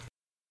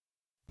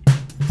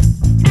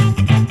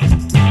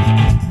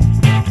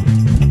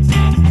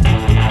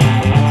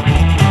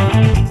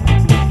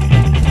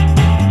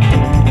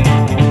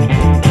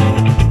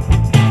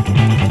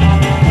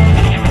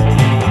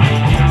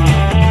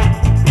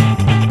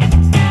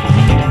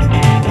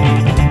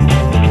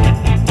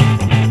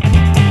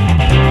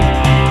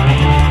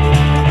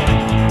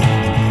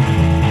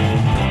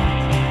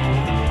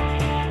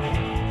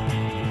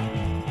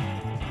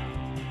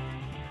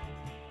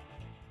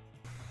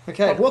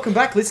Okay, welcome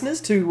back, listeners,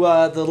 to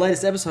the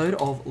latest episode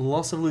of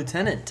Loss of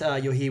Lieutenant.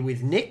 You're here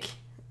with Nick,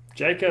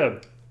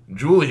 Jacob,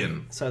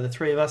 Julian. So the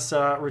three of us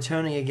are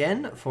returning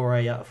again for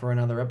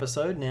another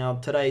episode. Now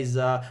today's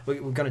we're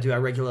going to do our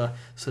regular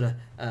sort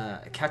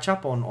of catch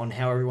up on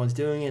how everyone's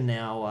doing and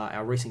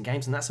our recent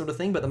games and that sort of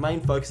thing. But the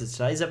main focus of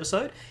today's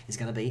episode is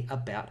going to be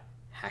about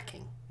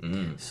hacking.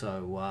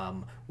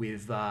 So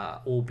we've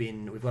got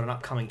an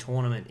upcoming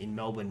tournament in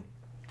Melbourne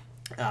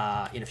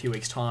in a few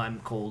weeks' time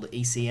called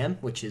ECM,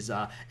 which is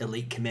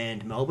Elite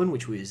Command Melbourne,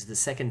 which was the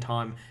second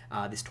time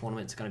this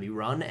tournament's going to be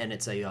run, and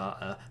it's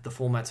the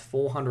format's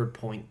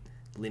 400-point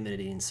limited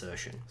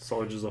insertion.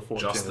 Soldiers of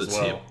Fortune Just the as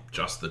well. tip.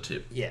 Just the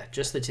tip. Yeah,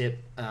 just the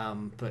tip,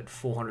 but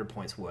 400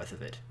 points worth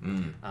of it.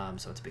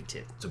 So it's a big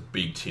tip. It's a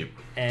big tip.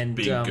 And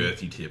big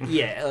girthy tip.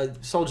 Yeah,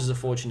 Soldiers of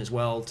Fortune as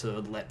well, to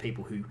let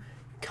people who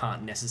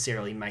can't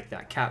necessarily make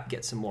that cap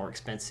get some more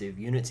expensive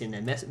units in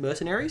their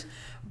mercenaries.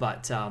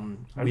 But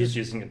I'm just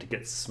using it to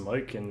get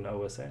smoke in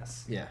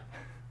OSS. Yeah,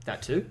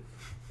 that too.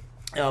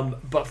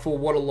 But for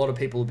what a lot of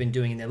people have been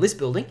doing in their list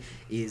building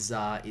is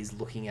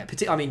looking at,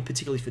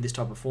 particularly for this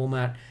type of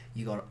format,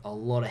 you got a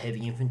lot of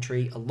heavy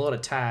infantry, a lot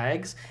of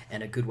tags,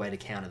 and a good way to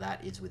counter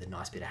that is with a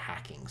nice bit of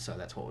hacking. So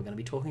that's what we're going to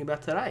be talking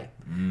about today.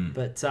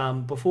 But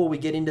before we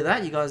get into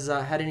that, you guys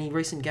had any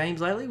recent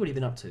games lately? What have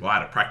you been up to? Well, I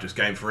had a practice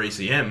game for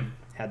ECM.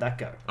 How'd that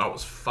go? Oh, it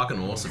was fucking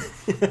awesome.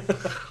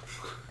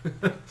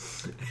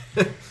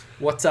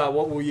 What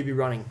will you be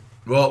running?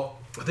 Well,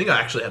 I think I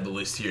actually have the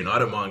list here, and I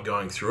don't mind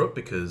going through it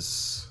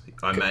because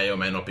I may or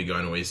may not be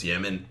going to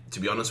ECM. And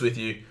to be honest with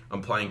you,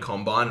 I'm playing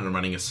Combine and I'm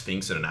running a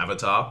Sphinx and an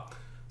Avatar.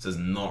 So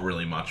there's not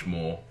really much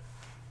more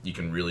you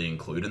can really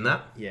include in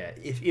that. Yeah,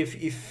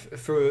 if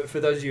for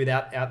those of you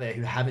out there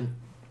who haven't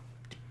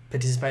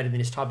participated in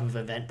this type of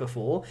event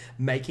before,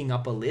 making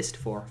up a list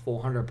for a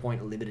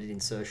 400-point limited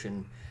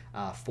insertion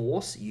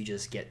force, you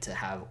just get to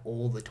have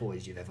all the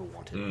toys you've ever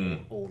wanted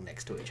all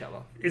next to each other.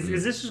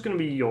 Is this just going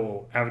to be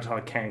your Avatar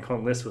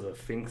CanCon list with a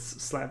Sphinx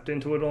slapped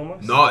into it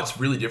almost? No, it's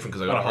really different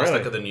because I got a whole really?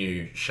 stack of the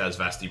new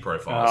Shazvasti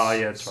profiles. Oh,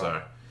 yeah, that's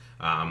right.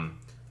 So,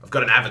 I've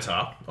got an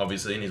Avatar,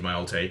 obviously, and he's my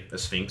ulti, a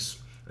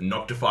Sphinx, a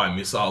Noctify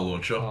missile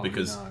launcher,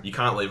 because you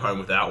can't leave home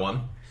without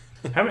one.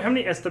 How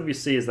many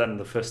SWC is that in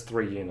the first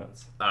 3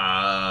 units?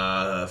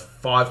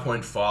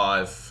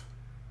 5.5,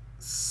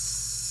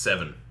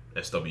 7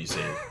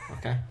 SWC.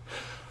 Okay.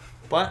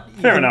 But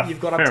Fair enough. You've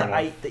got up to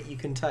 8 that you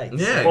can take.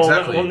 Yeah,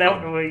 exactly. Well,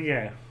 now,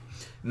 yeah.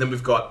 And then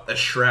we've got a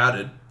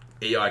shrouded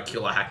EI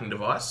killer hacking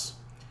device.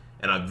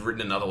 And I've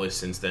written another list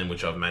since then,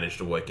 which I've managed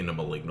to work into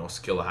Malignos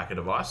killer hacker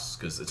device,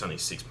 because it's only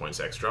 6 points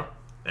extra,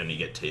 and you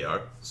get TO,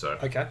 so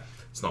Okay.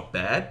 it's not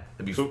bad.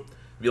 It'd be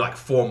like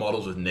 4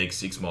 models with neg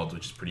 6 mods,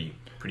 which is pretty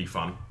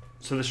fun.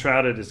 So the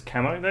Shrouded is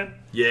camo then?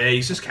 Yeah,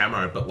 he's just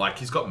camo, but like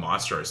he's got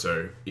Maestro,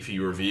 so if he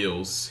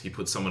reveals, he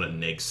puts someone at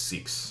neg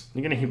 6.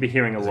 You're going to be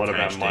hearing a lot a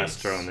about cage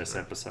Maestro thief. in this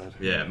episode.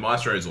 Yeah,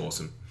 Maestro is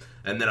awesome.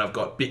 And then I've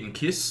got Bit and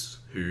Kiss,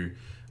 who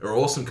are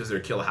awesome because they're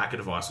a killer hacker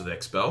device with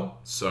Expel.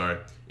 So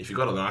if you've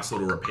got a nice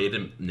little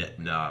repeater net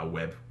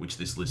web, which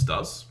this list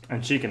does,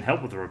 And she can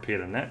help with the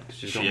repeater net because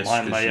she's got yes,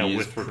 line 'cause layer she is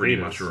with pretty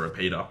repeaters. much a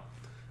repeater.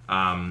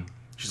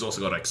 She's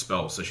also got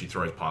Expel, so she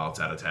throws pilots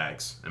out of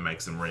tags and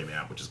makes them ream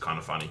out, which is kind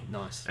of funny.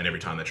 Nice. And every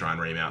time they try and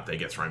ream out, they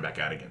get thrown back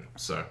out again.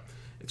 So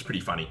it's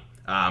pretty funny.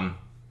 Oh,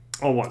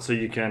 what? So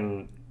you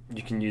can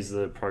use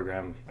the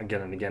program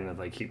again and again if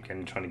they keep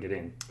trying to get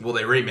in. Well,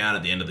 they ream out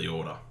at the end of the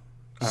order.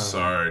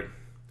 So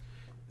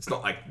it's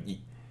not like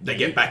they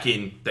get back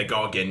in, they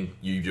go again,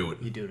 you do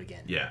it. You do it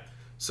again. Yeah.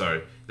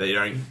 So they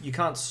don't... You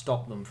can't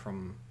stop them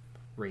from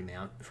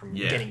remount, from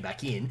Yeah. getting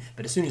back in,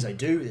 but as soon as they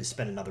do, they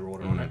spend another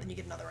order on it, then you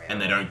get another arrow.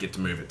 And they don't get to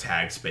move at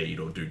tag speed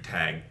or do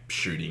tag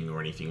shooting or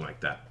anything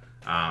like that.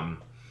 And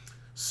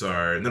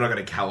then I got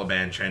a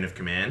Caliban Chain of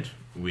Command,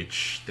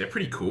 which they're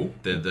pretty cool.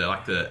 They're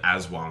like the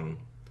Aswang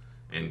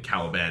and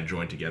Caliban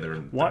joined together.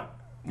 And What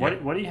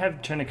do you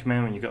have Chain of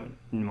Command when you got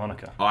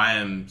Monica? I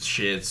am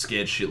scared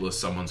shitless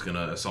someone's going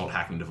to assault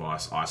hacking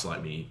device,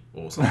 isolate me,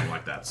 or something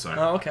like that. So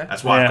Oh, okay.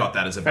 that's why I've got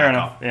that as a Fair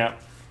backup. enough, yeah.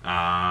 2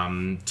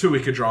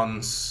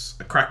 Icadrons,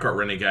 a Crackgot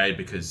Renegade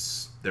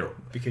because they're...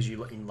 Because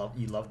you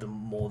love them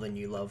more than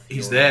you love.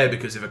 He's there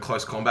because if a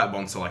close combat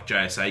monster like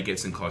JSA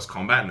gets in close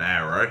combat and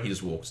arrow, he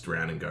just walks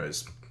around and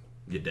goes,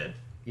 "You're dead."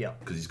 Yeah.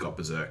 Because he's got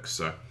Berserk.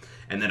 So,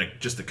 and then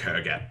just a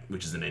Kurgat,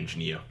 which is an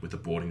engineer with a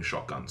boarding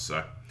shotgun.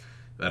 So,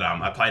 but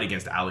I played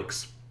against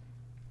Alex,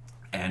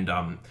 and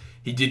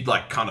he did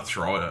like kind of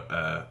throw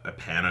a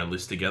Pano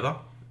list together,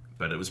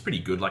 but it was pretty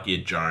good. Like he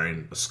had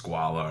Joan, a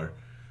Squalo.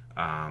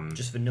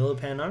 Just vanilla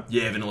Pano?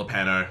 Yeah, Vanilla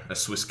Pano, a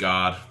Swiss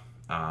Guard,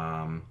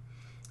 and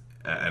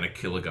a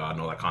Killer Guard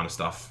and all that kind of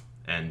stuff.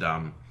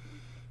 And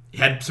he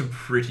had some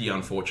pretty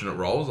unfortunate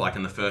rolls. Like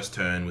in the first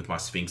turn with my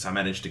Sphinx, I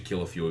managed to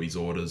kill a few of his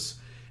orders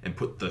and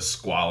put the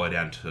Squalo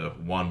down to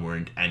 1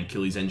 wound and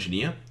kill his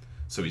Engineer.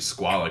 So his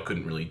Squalo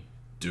couldn't really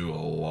do a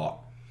lot.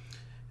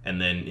 And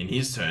then in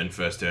his turn,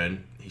 first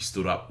turn, he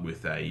stood up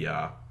with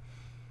a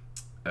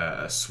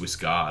Swiss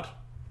Guard.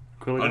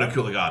 Quilly Oh,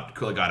 no, Guard?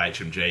 Killer Guard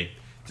HMG.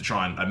 to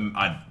try and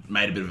I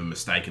made a bit of a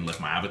mistake and left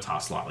my avatar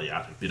slightly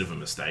out. A bit of a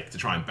mistake to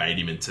try and bait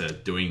him into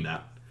doing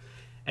that.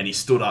 And he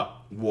stood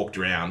up, walked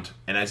around,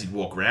 and as he'd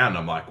walk around,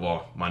 I'm like,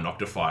 well, my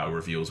Noctifier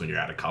reveals when you're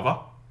out of cover.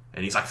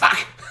 And he's like,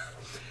 fuck!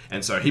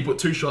 And so he put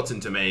 2 shots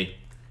into me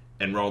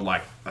and rolled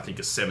like, I think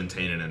a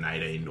 17 and an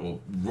 18, or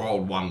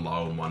rolled 1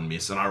 low and 1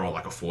 miss, and I rolled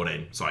like a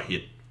 14, so I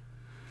hit.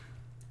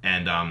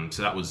 And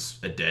so that was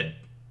a dead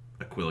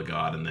Aquila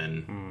Guard, and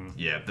then,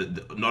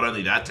 not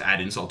only that, to add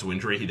insult to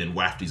injury, he then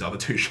whacked his other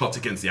 2 shots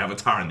against the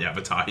Avatar, and the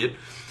Avatar hit.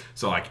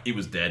 So, like, he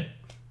was dead.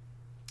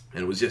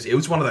 And it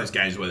was one of those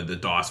games where the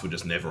dice were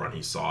just never on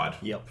his side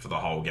for the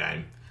whole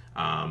game.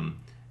 And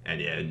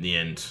yeah, in the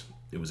end,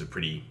 it was a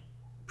pretty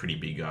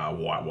big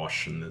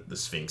whitewash, and the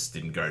Sphinx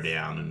didn't go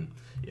down. And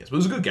yes, but it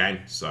was a good game.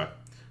 So,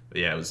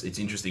 but yeah, it's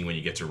interesting when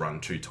you get to run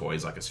 2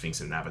 toys like a Sphinx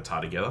and an Avatar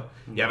together.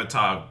 The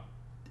Avatar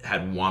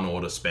had 1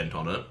 order spent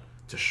on it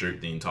to shoot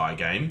the entire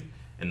game,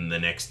 and the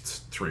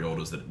next 3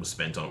 orders that it was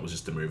spent on it was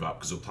just to move up,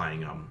 because we're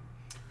playing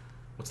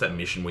what's that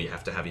mission where you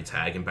have to have your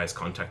tag in base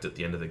contact at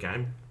the end of the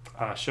game?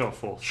 Show of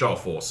Force. Show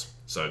of Force.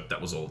 So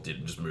that was all it did.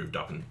 It just moved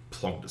up and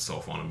plonked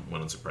itself on and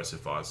went on suppressive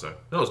fire. So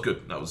that was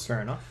good. Fair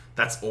enough.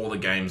 That's all the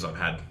games I've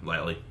had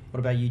lately. What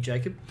about you,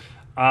 Jacob?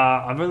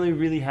 I've only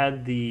really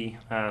had the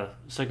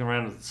second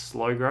round of the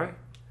Slow Grow.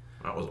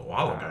 That was a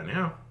while ago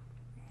now.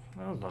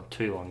 That was not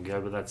too long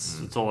ago, but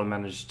that's all I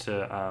managed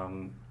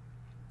to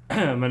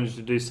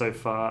do so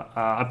far.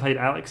 I played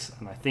Alex,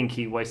 and I think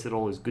he wasted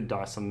all his good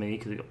dice on me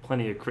because he got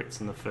plenty of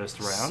crits in the first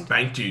round.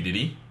 Spanked you, did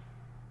he?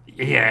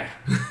 Yeah.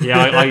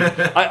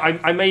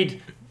 I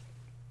made.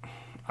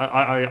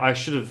 I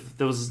should have.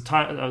 There was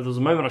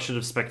a moment I should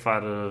have spec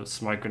fired a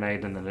smoke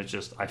grenade, and then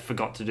I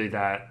forgot to do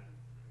that,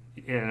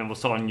 and it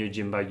was on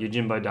Yojimbo.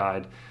 Yojimbo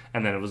died,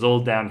 and then it was all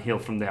downhill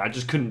from there. I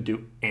just couldn't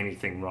do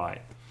anything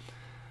right.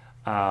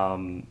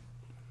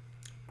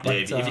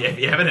 If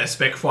you haven't had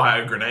spec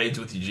fire grenades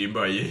with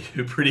Yojimbo,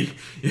 you're pretty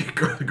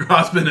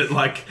grasping it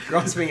like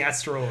grasping at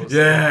straws.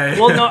 Yeah.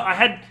 Well, no, I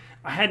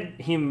had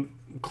him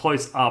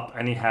close up,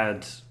 and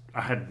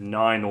I had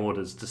 9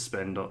 orders to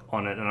spend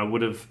on it, and I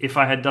would have, if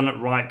I had done it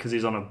right, because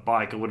he's on a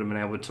bike, I would have been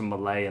able to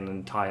melee an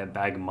entire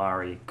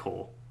Bagmari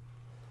core.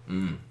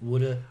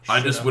 Woulda.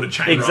 I just would have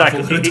chain Exactly.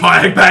 rifled an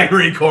entire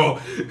Bagmari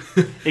core.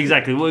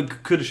 Exactly. Well,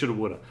 coulda, shoulda,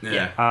 woulda.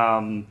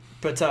 Yeah.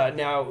 But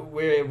now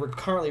we're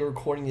currently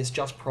recording this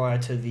just prior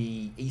to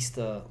the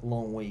Easter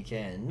long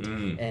weekend,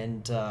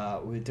 and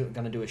we're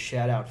going to do a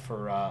shout out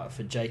for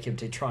Jacob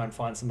to try and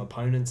find some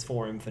opponents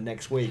for him for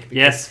next week.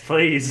 Yes,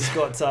 please. He's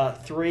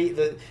got 3.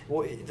 The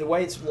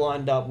way it's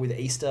lined up with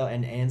Easter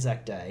and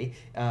Anzac Day,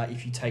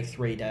 if you take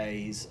 3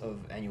 days of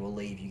annual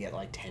leave, you get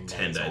like 10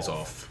 days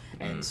off.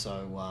 And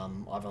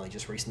so I've only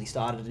just recently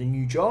started a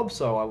new job,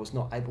 so I was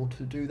not able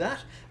to do that.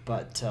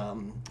 But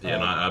and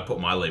I put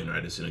my leave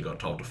notice in and got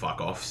told to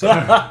fuck off. So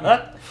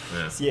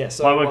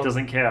so my work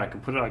doesn't care. I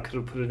could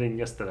have put it in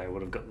yesterday. I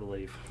would have got the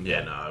leave.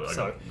 Yeah,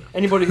 no.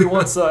 Anybody who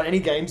wants any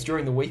games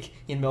during the week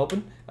in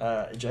Melbourne,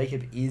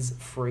 Jacob is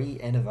free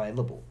and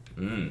available.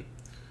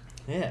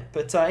 Yeah,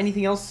 but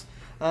anything else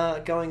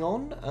going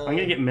on? I'm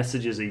gonna get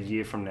messages a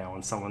year from now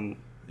when someone.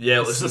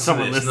 Yeah, listen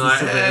someone to this. listens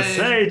to this.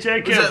 Hey,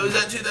 Jacob. Was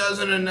that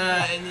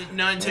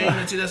 2019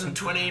 or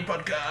 2020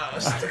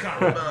 podcast? I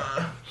can't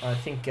remember. I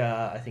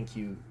think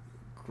you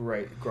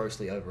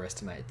grossly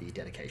overestimate the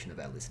dedication of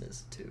our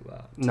listeners to.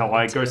 No,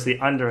 I grossly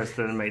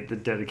underestimate the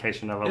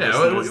dedication of our We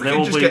listeners.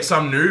 can just get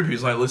some noob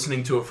who's like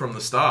listening to it from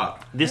the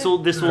start. This will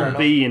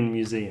be in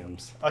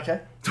museums. Okay.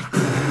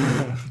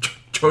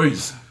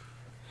 Choice.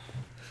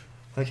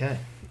 Okay.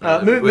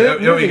 Here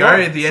we go.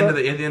 On. At the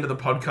end of the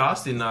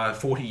podcast, in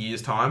 40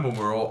 years' time, when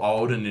we're all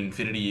old and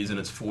Infinity is in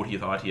its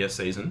 40th ITS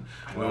season,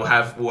 we'll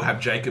have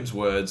Jacob's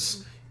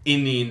words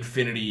in the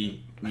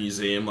Infinity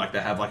Museum, like they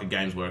have like a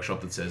Games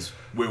Workshop that says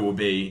we will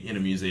be in a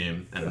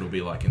museum, and it'll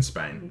be like in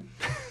Spain.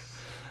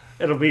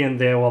 It'll be in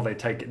there while they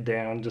take it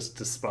down, just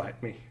to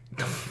spite me.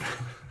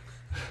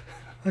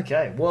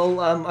 Okay, well,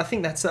 I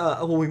think that's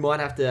all we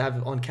might have to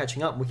have on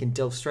catching up. We can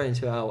delve straight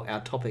into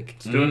our topic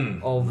of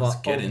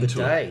the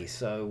day.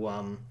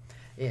 So,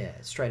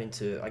 straight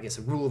into, I guess,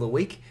 a rule of the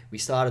week. We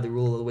started the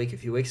rule of the week a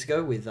few weeks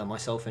ago with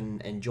myself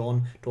and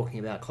John talking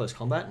about close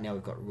combat. Now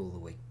we've got rule of the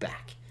week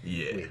back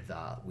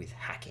with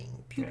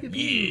hacking. Pew, pew,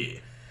 pew. Yeah.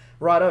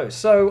 Righto.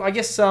 So, I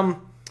guess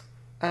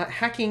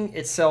hacking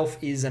itself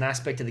is an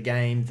aspect of the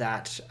game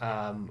that,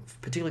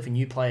 particularly for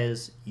new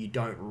players, you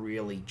don't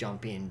really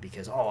jump in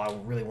because, I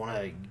really want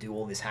to do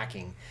all this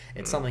hacking.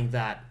 It's something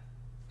that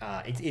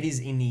it is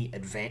in the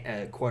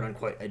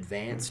quote-unquote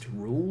advanced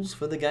rules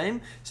for the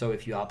game. So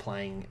if you are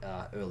playing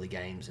early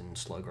games and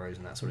slow grows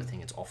and that sort of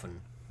thing, it's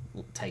often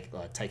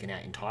taken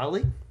out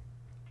entirely.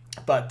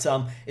 But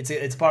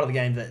it's part of the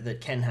game that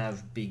can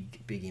have big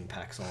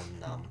impacts on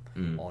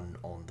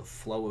the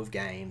flow of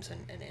games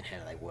and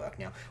how they work.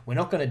 Now, we're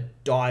not going to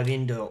dive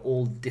into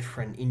all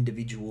different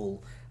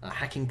individual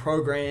hacking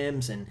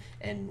programs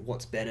and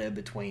what's better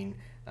between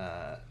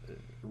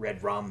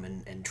Red Rum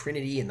and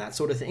Trinity and that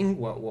sort of thing.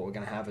 What we're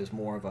going to have is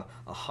more of a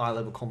high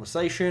level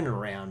conversation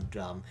around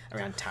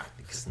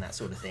tactics and that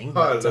sort of thing.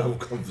 High level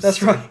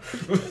conversation.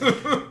 That's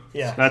right.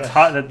 Yeah, That's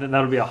high.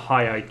 That'll be a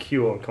high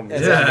IQ on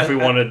conversation Yeah. if we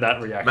wanted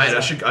that reaction.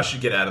 Mate, I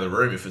should get out of the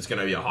room if it's going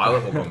to be a high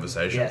level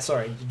conversation. yeah.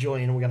 Sorry,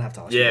 Julian, we're going to have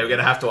to ask you. Yeah, we're going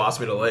to have to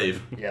ask me to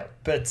leave. Yeah,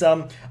 but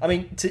I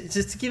mean,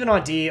 just to give an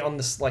idea on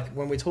this, like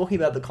when we're talking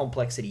about the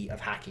complexity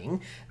of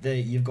hacking,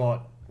 you've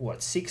got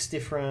six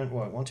different,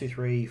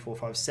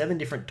 7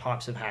 different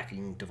types of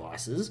hacking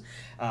devices,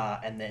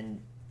 and then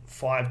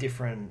 5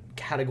 different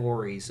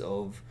categories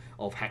of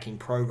hacking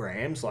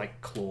programs like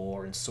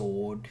Claw and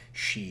Sword,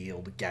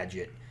 Shield,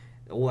 Gadget,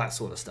 all that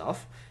sort of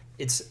stuff.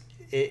 It's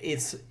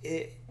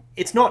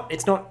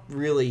not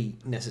really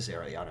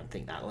necessarily, I don't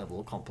think, that level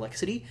of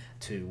complexity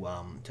to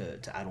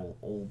add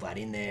all that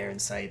in there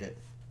and say that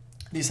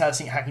this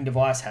hacking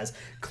device has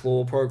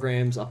Claw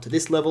programs up to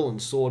this level and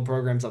Sword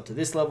programs up to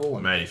this level.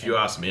 Mate, if you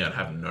ask me, I'd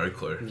have no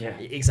clue. Yeah.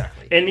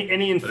 Exactly. Any I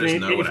just Infinity.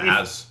 know what it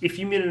has. If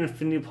you meet an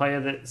Infinity player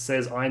that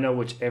says, "I know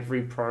which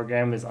every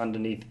program is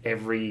underneath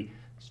every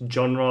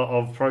genre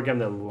of program,"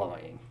 they're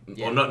lying.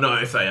 Yeah. Or no,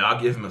 if they are,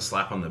 give them a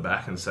slap on the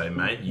back and say,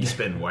 mate, you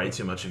spend way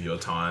too much of your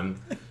time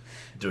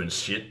doing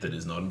shit that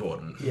is not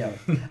important. Yeah.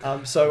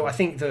 So I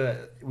think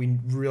we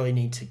really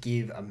need to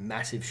give a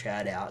massive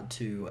shout out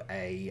to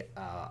a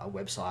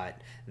website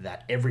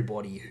that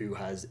everybody who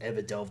has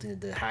ever delved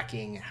into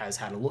hacking has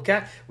had a look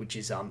at, which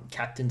is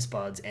Captain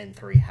Spud's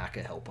N3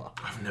 Hacker Helper.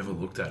 I've never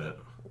looked at it.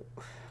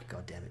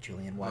 God damn it,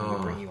 Julian! Why did we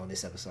bring you on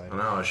this episode? I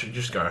know, I should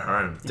just go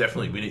home.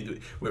 Definitely,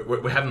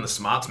 we're having the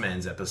Smarts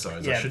Man's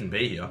episodes. I Yeah. shouldn't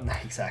be here. No,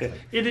 exactly.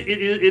 It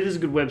is a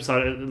good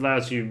website. It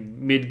allows you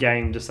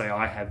mid-game to say,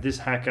 "I have this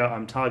hacker.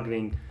 I'm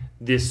targeting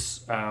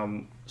this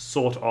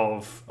sort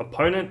of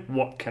opponent.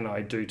 What can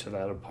I do to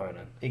that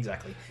opponent?"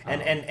 Exactly.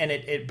 And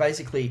it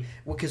basically,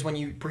 because when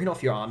you print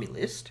off your army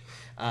list,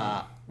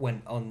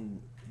 when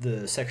on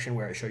the section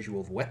where it shows you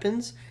all the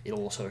weapons, it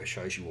also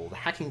shows you all the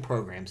hacking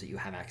programs that you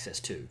have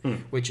access to,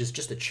 which is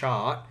just a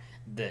chart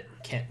that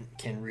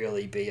can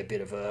really be a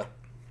bit of a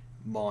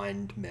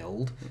mind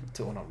meld,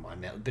 or not mind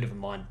meld, a bit of a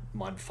mind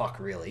fuck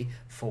really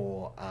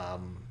for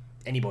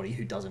anybody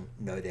who doesn't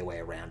know their way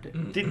around it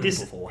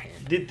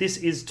beforehand. This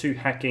is to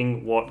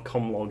hacking what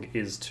Comlog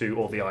is to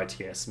all the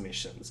ITS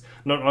missions.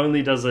 Not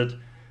only does it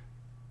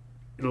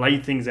lay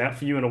things out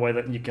for you in a way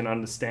that you can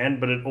understand,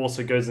 but it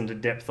also goes into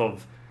depth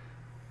of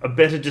a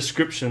better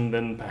description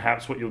than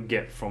perhaps what you'll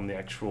get from the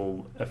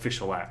actual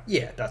official app.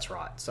 Yeah, that's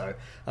right. So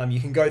you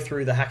can go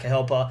through the Hacker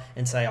Helper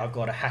and say, I've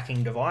got a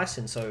hacking device,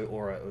 and so,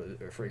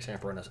 for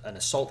example, an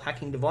assault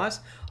hacking device.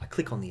 I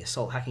click on the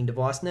assault hacking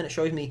device, and then it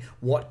shows me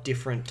what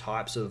different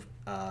types of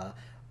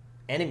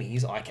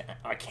enemies I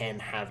can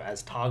have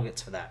as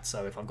targets for that.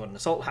 So if I've got an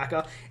assault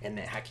hacker and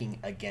they're hacking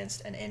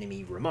against an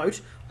enemy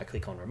remote, I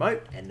click on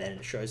remote, and then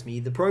it shows me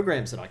the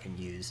programs that I can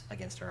use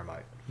against a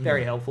remote.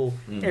 Very helpful.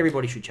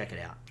 Everybody should check it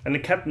out. And the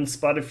Captain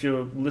Spud, if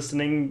you're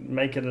listening,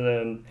 make it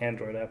an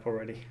Android app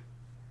already.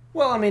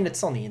 Well, I mean,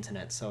 it's on the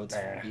internet, so it's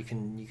Yeah. you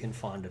can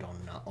find it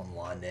on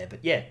online there. But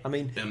yeah, I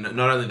mean, And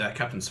not only that,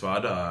 Captain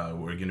Spud,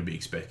 we're going to be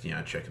expecting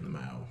our check in the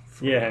mail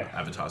for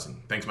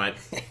advertising. Thanks, mate.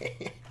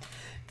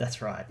 that's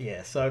right.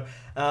 Yeah. So,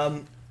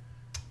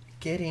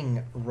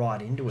 getting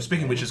right into it.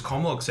 Speaking of then. which, has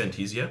Comlog sent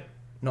his yet?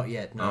 Not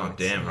yet. No. Oh,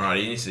 it's- damn. All right,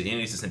 he needs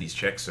to send his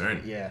check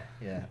soon. Yeah.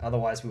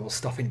 Otherwise, we will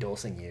stop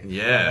endorsing you.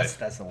 Yeah.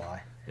 That's a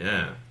lie.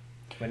 Yeah.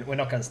 We're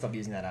not going to stop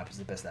using that app. It's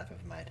the best app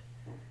ever made.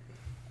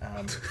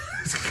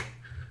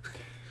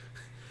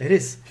 It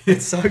is.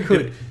 It's so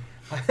good.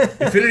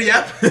 Infinity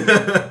app?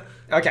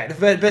 Okay, the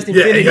best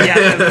Infinity app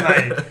ever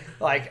made.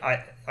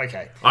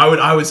 Okay.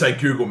 I would say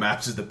Google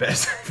Maps is the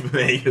best for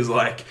me because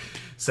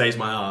saves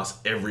my ass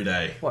every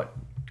day. What?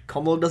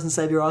 Comlog doesn't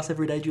save your ass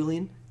every day,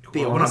 Julian? Be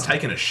When I'm honest.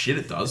 taking a shit,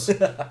 it does.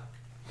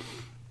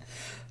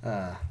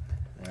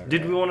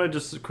 Did we want to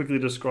just quickly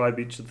describe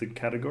each of the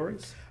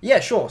categories? Yeah,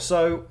 sure.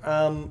 So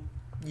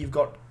you've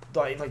got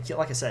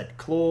like I said,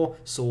 Claw,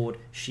 Sword,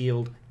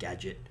 Shield,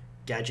 Gadget,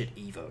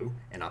 Evo,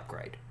 and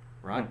Upgrade,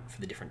 right? For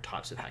the different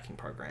types of hacking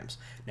programs.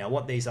 Now,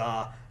 what these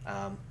are,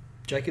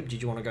 Jacob,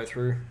 did you want to go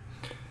through?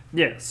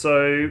 Yeah,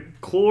 so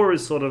Claw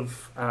is sort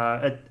of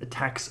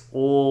attacks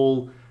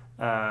all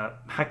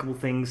hackable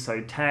things,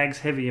 so tags,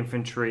 heavy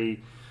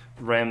infantry,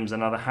 rems,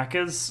 and other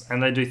hackers,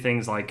 and they do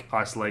things like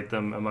isolate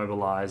them,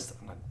 immobilized.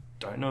 I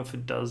don't know if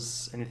it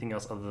does anything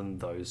else other than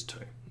those two.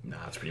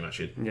 Nah, that's pretty much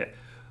it. Yeah.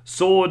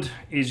 Sword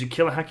is your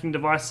killer hacking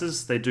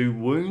devices. They do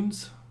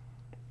wounds,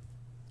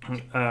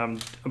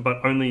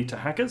 but only to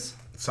hackers.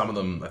 Some of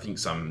them, I think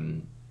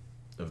some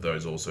of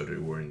those also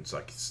do wounds.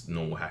 Like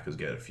normal hackers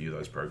get a few of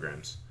those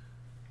programs.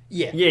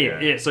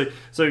 Yeah. So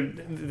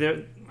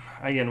they're,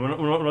 again, we're not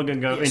going to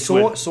go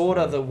into Sword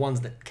are the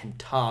ones that can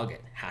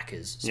target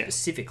hackers Yeah.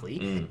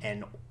 specifically,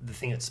 and the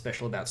thing that's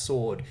special about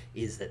Sword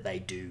is that they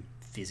do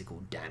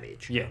physical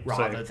damage. Yeah,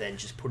 Rather than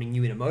just putting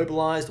you in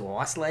immobilized or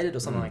isolated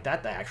or something like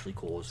that, they actually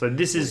cause So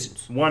this is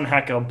wounds. one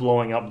hacker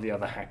blowing up the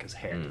other hacker's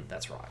head.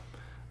 That's right.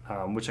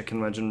 which I can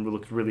imagine will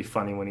look really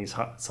funny when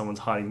someone's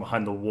hiding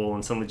behind the wall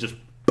and suddenly just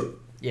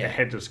their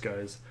head just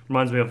goes.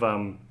 Reminds me of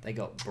they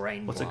got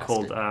brain. What's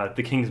blasted. it called?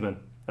 The Kingsman.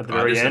 At the I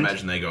very just end.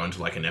 imagine they go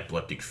into like an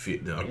epileptic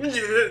fit. They're like,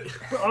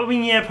 I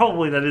mean, yeah,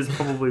 probably that is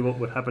probably what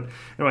would happen.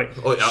 Anyway,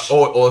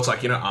 or it's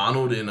like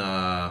Arnold in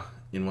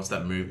what's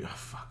that movie? Oh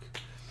fuck,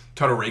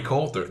 Total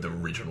Recall, the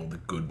original, the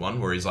good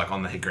one, where he's like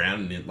on the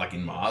ground and like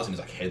in Mars, and his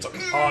like head's like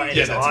and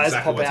his eyes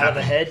pop out of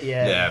the head.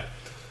 Yeah.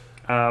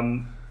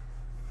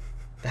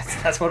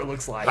 That's what it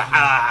looks like.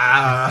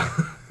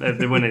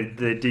 When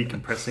they're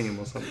decompressing him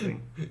or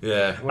something.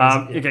 Yeah.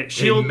 Okay, He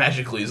Shield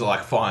magically is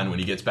like fine when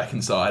he gets back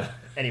inside.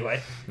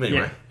 Anyway.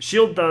 Yeah,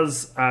 Shield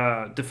does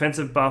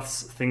defensive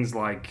buffs, things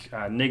like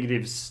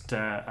negatives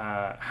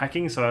to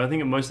hacking. So I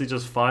think it mostly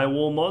just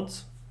firewall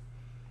mods.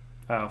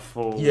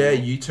 For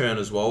U-turn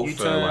as well.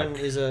 U-turn for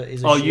is a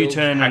shield.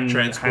 U-turn hack and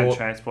transport. hack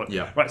transport.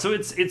 Yeah. Right. So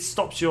it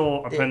stops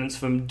your opponents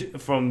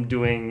from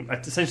doing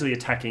essentially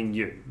attacking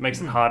you.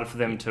 Makes it harder for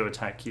them to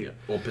attack you.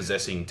 Or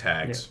possessing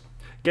tags.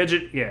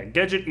 Gadget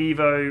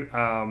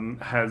Evo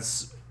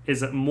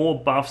is it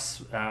more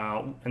buffs,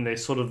 and they're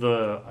sort of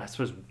the, I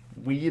suppose,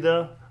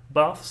 weirder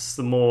buffs,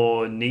 the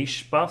more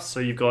niche buffs. So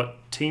you've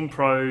got Team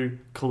Pro,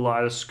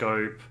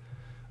 Kaleidoscope,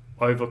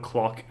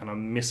 Overclock, and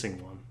I'm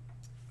missing one.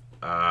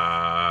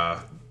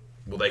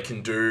 Well, they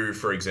can do,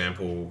 for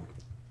example,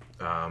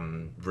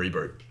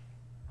 reboot.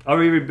 Oh,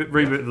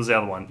 Reboot was the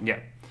other one, yeah.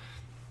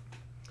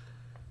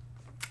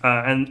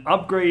 And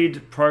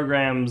upgrade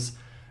programs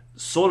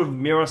sort of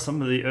mirror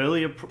some of the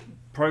earlier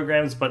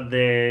programs, but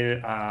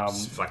they're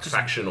like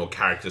faction or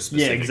character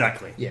specific. Yeah,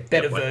 exactly. Yeah,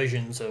 better like,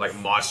 versions of like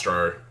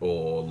Maestro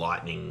or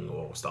Lightning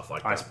or stuff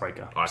like that.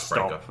 Icebreaker,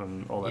 Stop,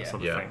 and all that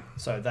sort of thing.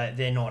 So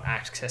they're not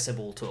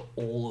accessible to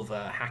all of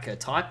a hacker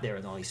type. There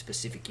are only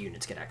specific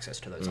units get access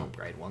to those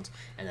upgrade ones,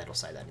 and that'll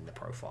say that in the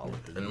profile.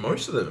 And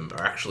most of them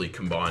are actually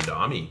combined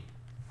army.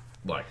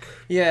 Like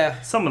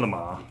Some of them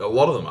are. a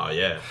lot of them are.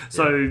 Yeah.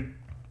 So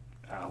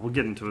we'll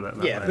get into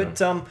that. Yeah, later.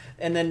 but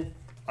and then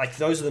like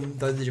those are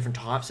the different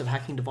types of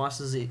hacking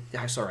devices.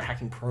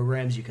 Hacking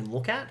programs you can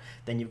look at.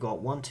 Then you've got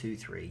 1, 2,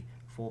 3,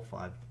 4,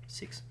 5,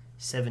 6,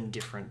 7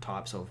 different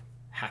types of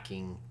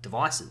hacking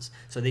devices.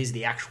 So these are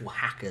the actual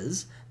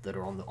hackers that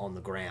are on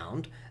the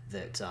ground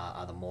that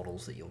are the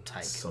models that you'll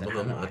take. Some that of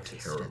them have are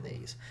access terrible. to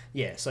these.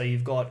 Yeah, so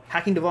you've got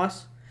hacking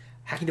device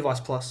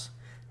plus,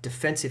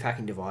 defensive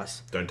hacking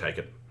device, Don't take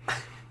it.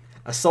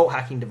 assault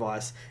hacking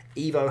device,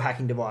 Evo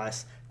hacking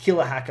device,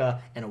 killer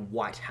hacker, and a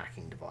white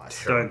hacking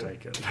device. don't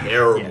take it.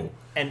 Terrible.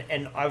 Yeah.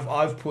 And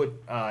I've put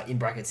in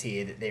brackets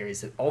here that there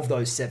is, of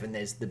those 7,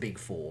 there's the big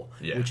 4,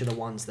 which are the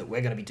ones that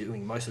we're going to be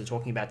doing most of the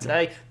talking about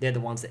today. They're the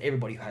ones that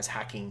everybody who has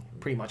hacking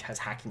pretty much has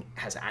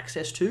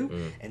access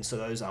to. And so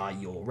those are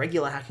your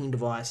regular hacking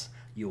device,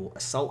 your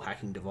assault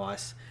hacking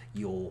device,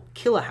 your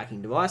killer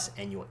hacking device,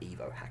 and your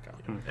Evo hacker.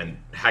 And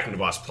hacking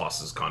device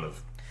plus is kind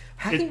of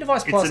Hacking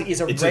device plus is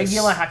a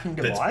regular hacking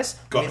device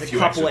got with a few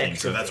couple extra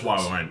things, so extra that's things. why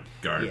we won't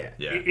go.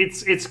 Yeah.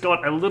 It's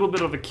got a little bit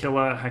of a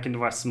killer hacking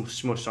device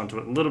smushed onto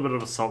it, a little bit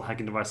of assault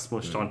hacking device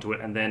smushed onto it,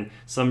 and then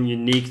some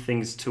unique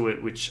things to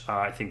it, which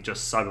are, I think,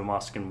 just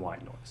Cybermask and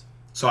White Noise.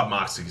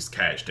 Cybermask is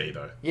KHD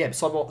though. Yeah,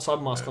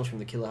 Cybermask comes from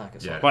the killer hacker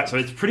side. Yeah. Right, so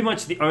it's pretty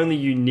much the only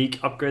unique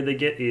upgrade they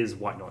get is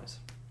White Noise.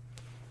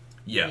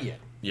 Yeah. Yeah.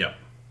 Yeah.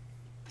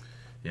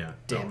 Yeah.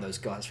 Damn those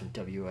guys from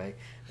WA.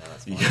 No,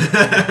 that's fine.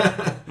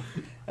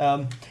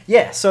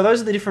 So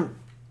those are the different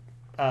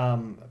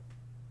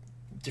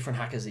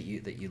hackers that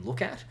you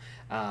look at,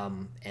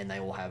 and they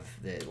all have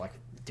their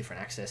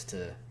different access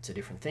to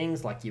different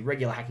things. Like your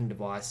regular hacking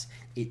device,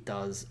 it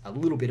does a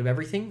little bit of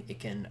everything. It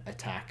can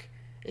attack.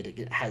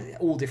 It has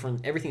all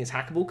different. Everything that's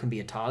hackable can be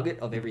a target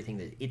of everything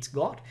that it's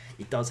got.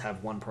 It does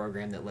have one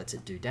program that lets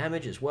it do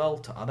damage as well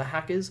to other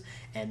hackers,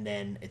 and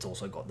then it's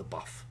also got the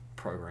buff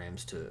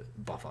programs to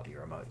buff up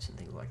your emotes and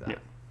things like that. Yeah.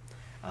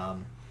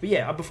 But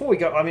yeah, before we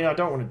go, I mean, I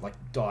don't want to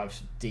dive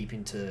deep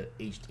into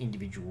each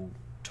individual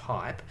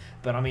type,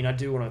 but I mean,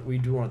 we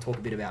do want to talk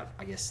a bit about,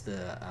 I guess,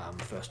 the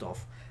first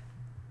off,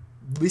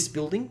 list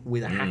building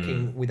with a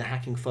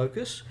hacking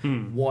focus.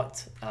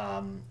 What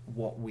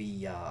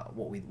you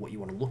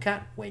want to look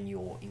at when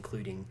you're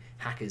including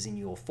hackers in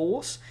your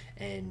force,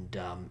 and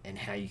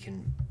how you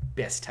can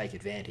best take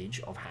advantage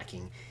of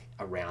hacking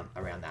around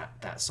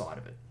that side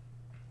of it.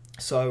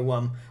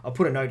 So I'll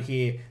put a note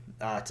here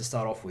to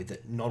start off with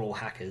that not all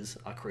hackers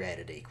are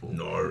created equal.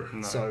 No.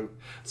 So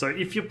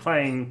if you're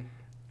playing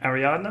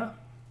Ariadna,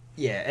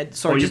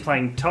 or you're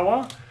playing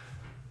Toa,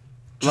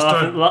 Just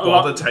don't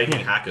bother taking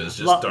hackers.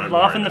 Just don't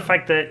laugh worry in the about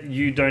fact that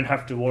you don't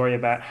have to worry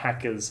about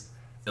hackers.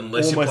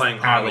 Unless you're almost playing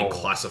at highly all.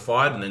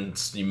 classified, and then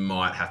you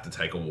might have to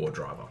take a war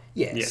driver.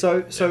 Yeah. Yeah.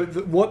 So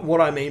what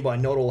I mean by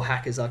not all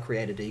hackers are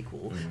created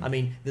equal, I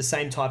mean the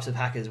same types of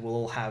hackers will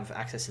all have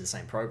access to the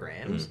same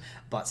programs,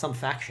 but some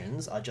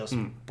factions are just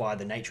by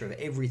the nature of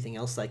everything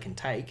else they can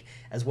take,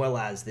 as well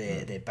as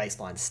their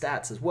baseline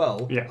stats as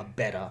well, Yeah. are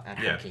better at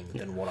hacking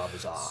than what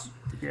others are.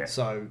 Yeah.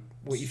 So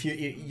if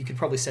you could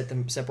probably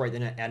separate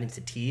them out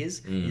into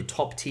tiers. Your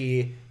top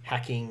tier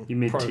hacking, Your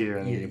mid-tier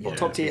and your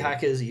top tier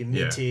hackers, your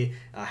mid tier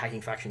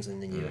hacking factions,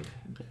 and then your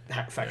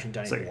faction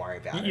don't So even worry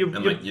about it.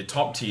 And like your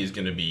top tier is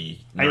going to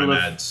be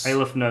nomads.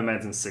 Aleph,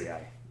 nomads, and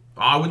CA.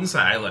 I wouldn't say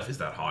Aleph is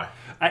that high.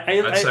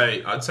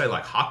 I'd say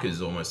like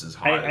Huckers almost as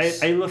high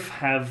as... Aleph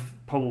have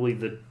probably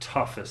the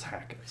toughest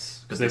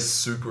hackers. Because they're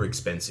super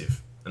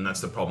expensive. And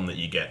that's the problem that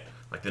you get.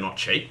 Like, they're not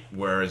cheap.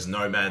 Whereas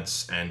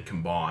Nomads and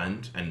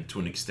Combined, and to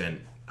an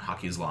extent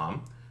Hak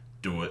Islam,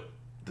 do it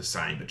the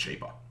same but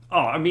cheaper. Oh,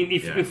 I mean,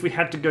 if we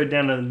had to go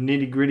down to the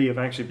nitty gritty of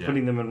actually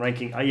putting them in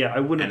ranking, I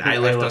wouldn't. And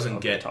Aleph doesn't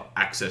get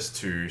access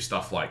to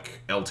stuff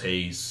like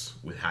LTs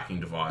with hacking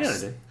device. Yeah,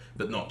 they do.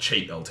 But not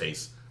cheap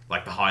LTs.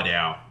 Like the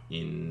Hideout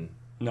in...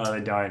 No,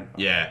 they don't.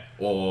 Yeah,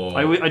 or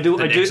I do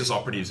Nexus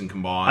operatives and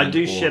Combined. I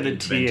do shed a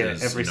tear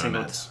every single.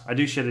 Nomads. I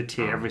do shed a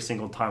tear every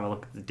single time I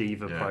look at the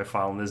Diva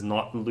profile, and there's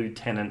not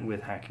Lieutenant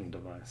with hacking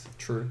device.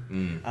 True.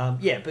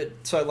 But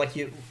so like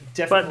you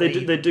definitely.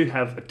 But they do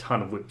have a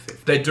ton of whip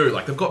 50. They do.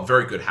 Like they've got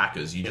very good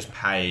hackers. You just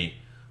pay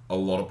a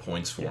lot of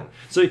points for them.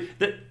 So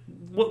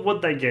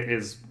what they get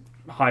is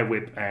high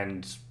whip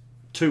and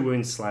 2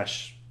 wounds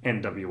 /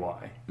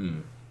 NWI.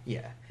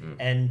 Yeah,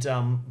 and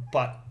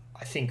but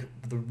I think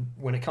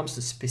when it comes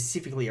to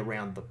specifically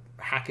around the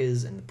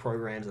hackers and the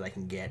programs that they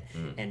can get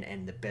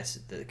and the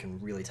best that can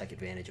really take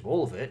advantage of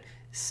all of it,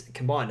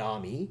 Combined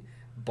Army,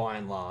 by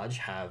and large,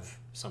 have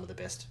some of the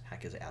best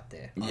hackers out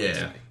there.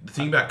 Yeah, the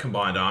thing about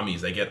Combined Army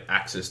is they get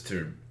access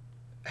to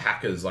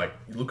hackers. Like,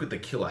 you look at the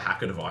killer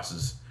hacker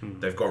devices,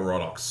 they've got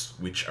Rodox,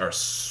 which are a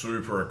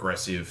super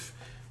aggressive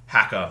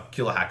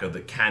killer hacker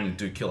that can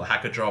do killer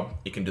hacker job.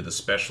 It can do the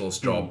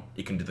specialist job.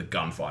 It can do the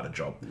gunfighter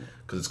job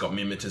because it's got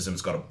mimetism.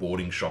 It's got a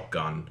boarding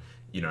shotgun,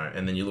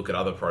 and then you look at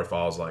other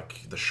profiles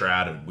like the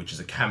Shrouded, which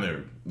is a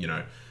camo,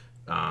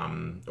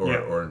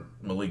 or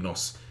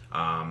Malignos.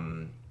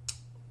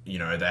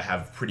 They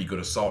have pretty good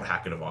assault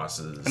hacker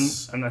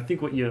devices. And I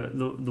think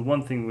the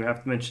one thing we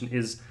have to mention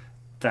is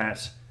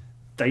that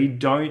they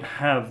don't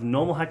have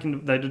normal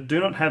hacking. They do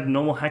not have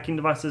normal hacking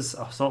devices,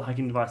 assault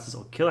hacking devices,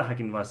 or killer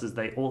hacking devices.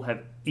 They all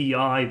have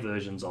EI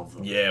versions of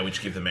them. Yeah,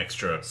 which give them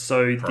extra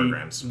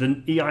programs.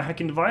 The EI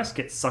hacking device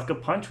gets Sucker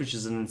Punch, which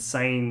is an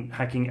insane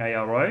hacking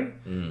ARO.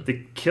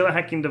 The killer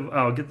hacking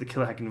I'll get the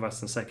killer hacking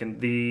device in a second.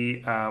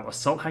 The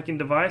assault hacking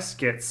device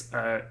gets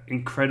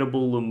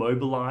incredible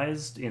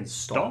immobilized in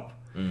stop.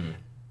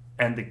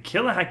 And the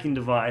killer hacking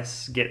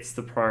device gets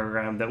the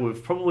program that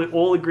we've probably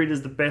all agreed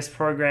is the best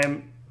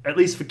program, at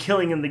least for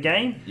killing in the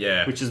game,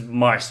 which is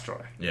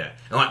Maestro. Yeah.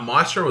 And like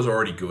Maestro was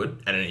already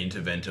good, and an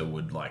Interventor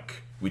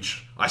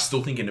which I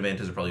still think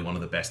Interventors are probably one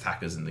of the best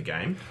hackers in the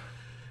game,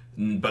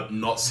 but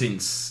not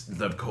since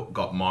they've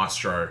got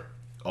Maestro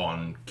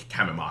on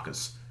camo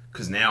markers.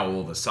 Because now all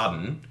of a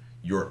sudden,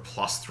 you're at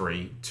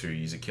 +3 to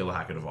use a killer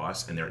hacker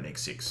device, and they're at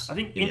 -6 I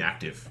think in the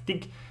active. I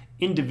think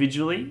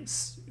individually,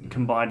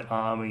 Combined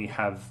Army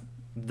have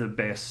the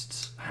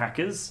best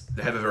hackers.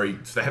 They have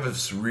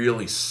a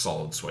really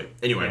solid sweep.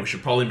 Anyway, we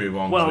should probably move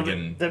on. Well,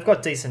 they've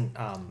got decent.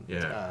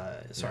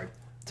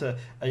 Do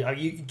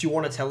you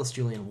want to tell us,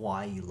 Julian,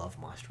 why you love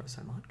Maestro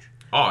so much?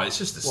 Oh, it's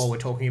just while we're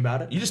talking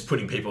about it, you're just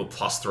putting people at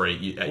 +3.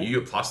 You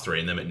get +3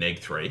 and them at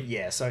 -3.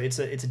 Yeah, so it's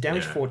a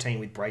damage 14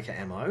 with breaker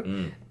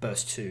ammo,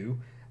 burst 2.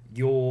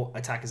 Your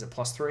attack is at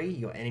 +3.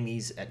 Your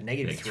enemies at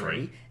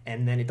 -3,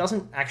 and then it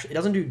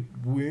doesn't do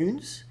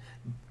wounds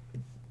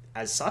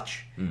as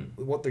such.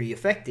 What the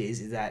effect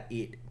is that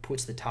it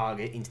puts the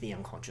target into the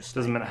unconscious state.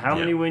 Doesn't matter how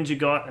many wounds you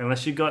got,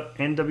 unless you got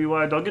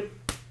NWI Dogged,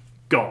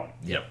 gone.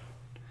 Yep.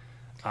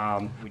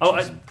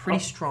 Which is pretty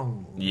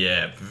strong.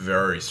 Yeah,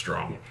 very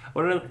strong.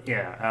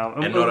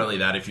 And not only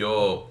that, if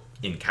you're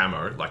in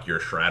camo, like you're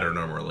a Shrouded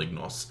or a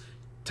Malignos,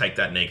 take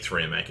that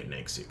 -3 and make it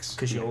 -6.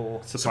 Because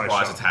your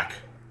surprise attack.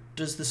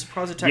 Does the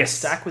surprise attack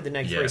stack with the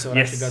 -3 so it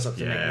actually goes up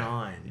to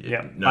 -9?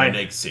 Yeah. No,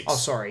 -6. Oh,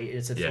 sorry,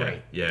 it's a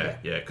 3. Yeah,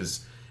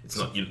 because it's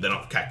not. They're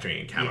not capturing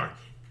in camo.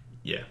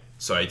 Yeah.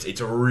 So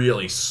it's a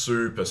really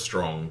super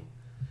strong.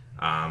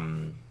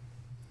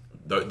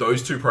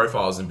 Those two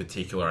profiles in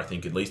particular, I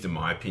think, at least in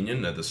my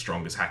opinion, are the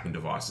strongest hacking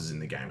devices in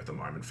the game at the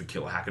moment for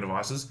killer hacker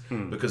devices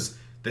because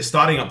they're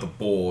starting up the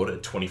board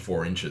at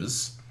 24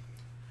 inches.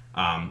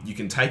 You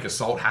can take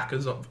assault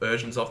hackers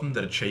versions of them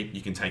that are cheap.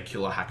 You can take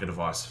killer hacker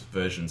device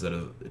versions that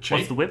are cheap.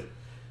 What's the whip?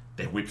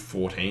 They're whip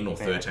 14 or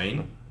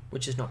 13.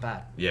 Which is not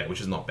bad. Yeah,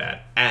 which is not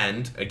bad.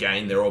 And,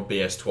 again, they're all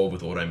BS12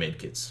 with auto med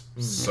kits.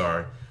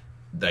 So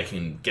they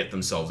can get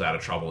themselves out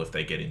of trouble if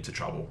they get into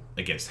trouble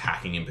against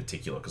hacking in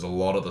particular. Because a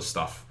lot of the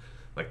stuff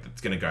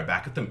that's going to go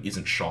back at them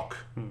isn't shock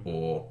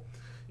or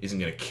isn't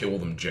going to kill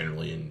them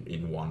generally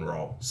in one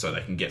roll. So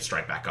they can get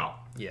straight back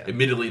up. Yeah.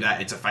 Admittedly,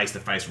 that it's a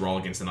face-to-face roll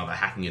against another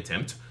hacking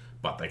attempt,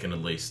 but they can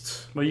at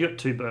least... Well, you got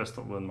 2 bursts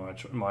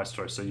with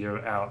Maestro, so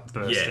you're out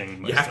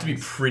bursting. Yeah, you have to be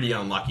pretty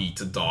unlucky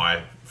to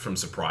die from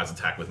surprise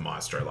attack with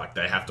Maestro. Like,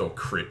 they have to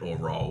crit or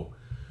roll.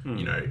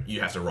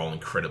 You have to roll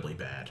incredibly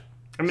bad.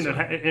 I mean,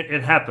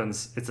 it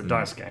happens. It's a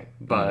dice game,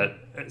 but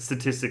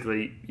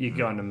statistically, you're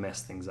going to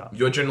mess things up.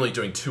 You're generally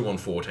doing 2 on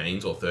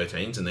 14s or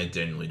 13s, and they're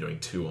generally doing 1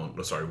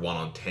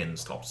 on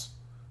 10s tops.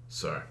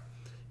 So,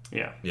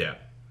 Yeah.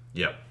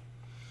 Yep.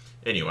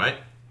 Anyway,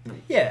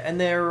 Yeah, and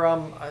they're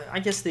I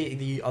guess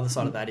the other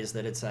side of that is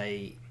that it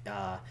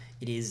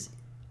is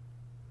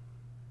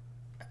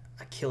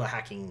a killer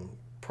hacking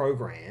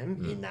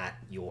program in that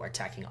you're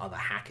attacking other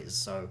hackers,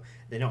 so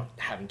they're not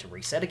having to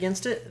reset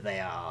against it.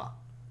 They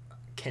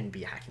can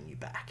be hacking you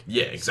back.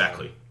 yeah,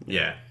 exactly.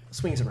 Yeah.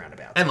 Swings and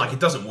roundabouts. And like it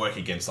doesn't work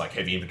against like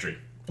heavy infantry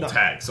or No.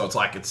 tag, so it's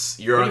like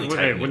you're only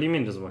taking What do you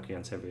mean doesn't work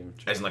against heavy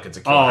image? as in like it's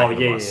a killer Oh, hack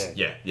yeah, device.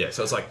 Yeah.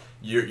 So it's like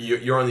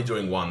you're only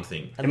doing one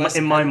thing.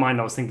 In my mind,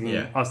 I was thinking,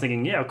 Yeah.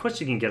 of course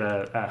you can get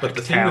a But the hack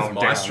thing with town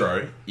Maestro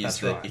down. is That's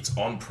that right. it's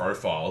on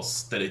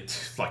profiles that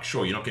it's like,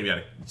 sure, you're not going to be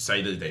able to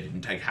say that they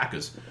didn't take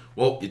hackers.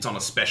 Well, it's on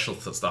a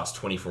specialist that starts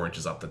 24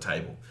 inches up the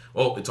table.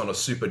 Well, it's on a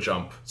super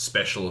jump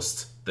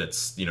specialist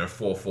that's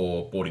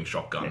 4-4 boarding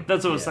shotgun.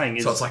 That's what I was saying.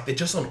 Is So it's like they're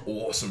just on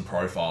awesome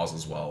profiles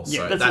as well.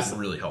 Yeah, so that's that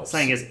really helps.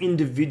 saying is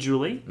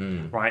individually,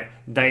 right?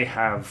 They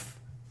have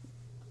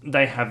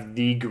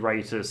the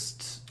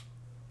greatest.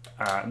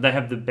 They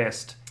have the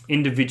best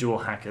individual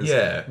hackers.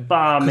 Yeah.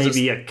 Bar 'Cause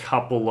maybe a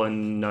couple of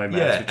nomads.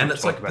 Yeah, which and we'll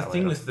it's talk like the about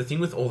thing later.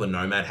 with all the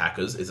nomad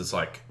hackers is it's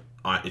like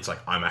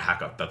I'm a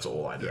hacker. That's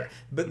all I do. Yeah,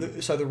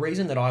 but so the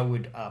reason that I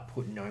would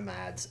put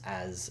Nomads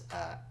as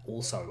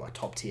also a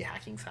top tier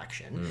hacking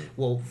faction,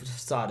 well, for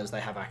starters, they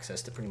have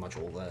access to pretty much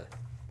all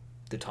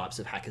the types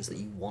of hackers that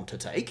you want to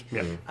take.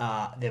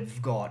 Yeah.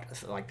 They've got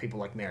like people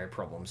like Mary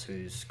Problems,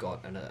 who's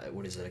got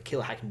a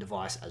killer hacking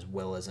device as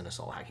well as an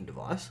assault hacking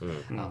device,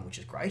 which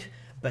is great.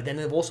 But then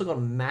they've also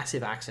got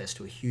massive access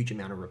to a huge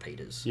amount of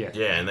repeaters. Yeah.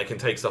 Yeah, and they can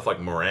take stuff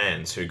like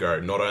Morans who go,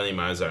 not only am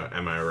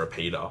I a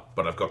repeater,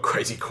 but I've got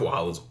crazy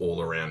koalas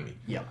all around me.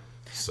 Yep.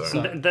 So,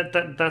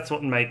 That's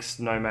what makes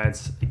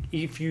nomads.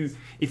 If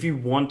you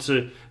want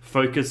to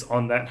focus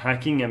on that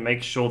hacking and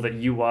make sure that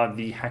you are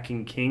the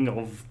hacking king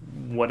of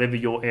whatever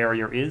your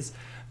area is,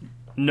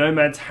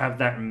 nomads have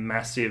that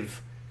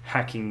massive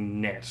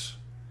hacking net.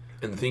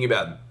 and the thing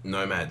about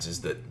nomads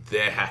is that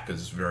their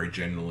hackers very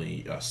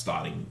generally are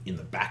starting in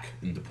the back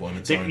in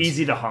deployment They're zones.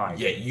 easy to hide.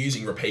 Yeah,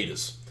 using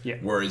repeaters. Yeah.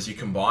 Whereas your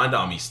combined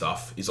army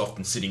stuff is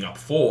often sitting up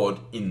forward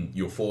in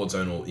your forward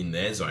zone or in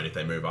their zone if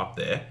they move up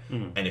there.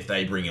 And if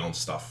they bring on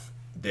stuff,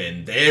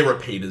 then their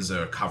repeaters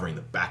are covering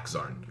the back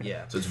zone.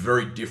 Yeah. So it's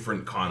very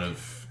different kind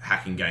of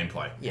hacking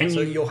gameplay. Yeah, And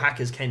so you- your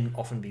hackers can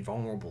often be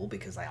vulnerable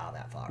because they are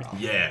that far up.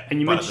 Yeah, And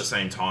you but at mentioned- the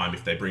same time,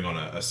 if they bring on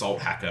an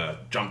assault hacker,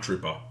 jump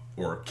trooper,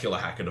 or a killer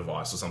hacker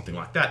device or something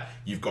like that,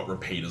 you've got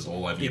repeaters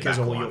all over Because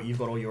your back line. you've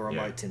got all your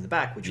remotes in the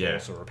back, which are Yeah.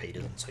 also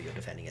repeaters, and so you're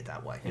defending it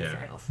that way. Yeah.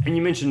 Fair enough. And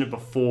you mentioned it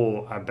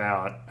before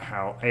about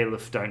how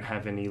Aleph don't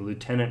have any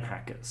lieutenant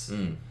hackers.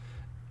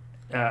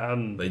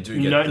 They do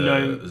get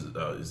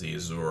is the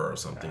Azura or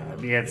something.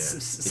 Yeah,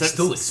 it's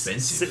still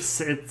expensive.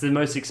 It's the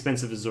most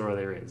expensive Azura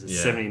there is. It's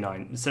Yeah.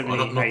 79, Oh, 78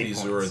 not the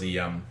Azura, points.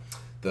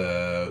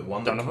 the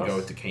one that can Dunavos? go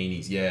with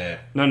Dakinis. Yeah,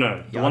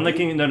 No. The one that Yagi?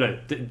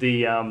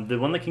 can the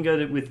one that can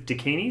go with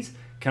Dakinis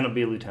cannot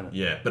be a lieutenant.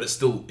 yeah, but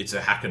it's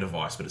a hacker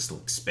device, but it's still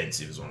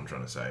expensive, is what I'm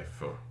trying to say.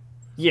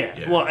 Yeah.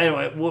 Yeah. Well,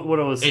 anyway, what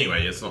I was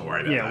Anyway, let's not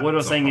worry about that. yeah, what I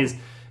was It's not saying a is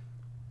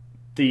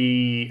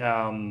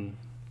the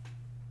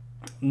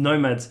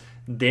nomads,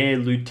 their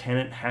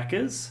lieutenant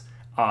hackers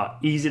are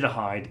easy to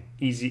hide,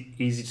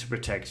 easy to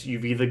protect.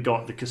 You've either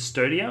got the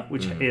Custodia,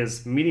 which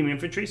is medium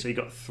infantry, so you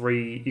got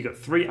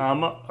three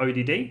armor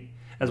ODD,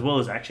 as well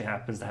as actually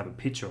happens to have a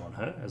picture on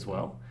her as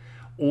well,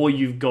 or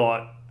you've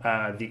got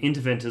the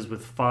interventors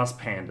with fast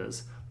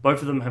pandas.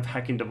 Both of them have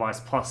hacking device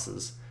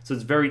pluses, so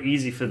it's very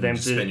easy for them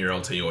Just to spend your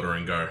LT order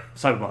and go,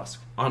 cyberblast.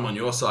 I'm on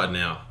your side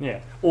now.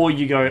 Yeah, or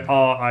you go,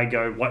 I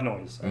go white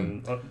noise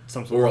and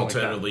some sort Or of like that.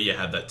 alternatively, you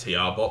have that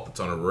TR bot that's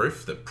on a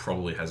roof that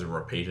probably has a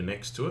repeater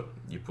next to it.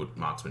 You put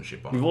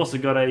marksmanship on We've it. also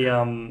got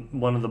a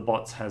one of the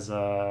bots has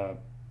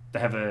they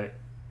have a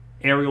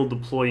aerial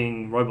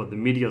deploying robot, the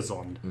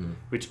Meteorzond,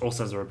 which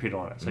also has a repeater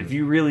on it. So if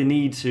you really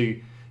need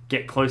to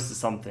get close to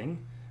something,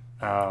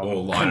 Or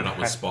line it up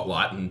with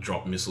Spotlight and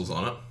drop missiles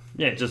on it.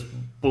 yeah, just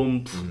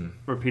boom,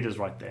 repeaters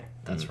right there.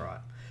 That's right.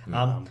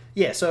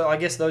 Yeah, so I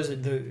guess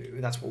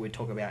that's what we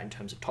talk about in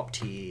terms of top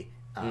tier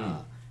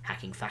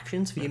hacking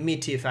factions. For your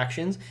mid tier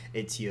factions,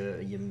 it's your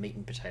meat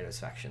and potatoes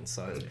factions.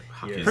 So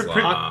Huck your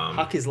Islam.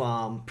 Huck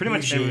Islam, Pretty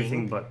much Yu Jing.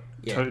 everything but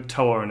Yeah.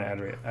 Toa and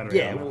Adriana.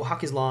 Yeah, well,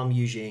 Huck Islam,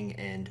 Yu Jing,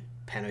 and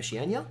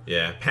Pan-Oceania.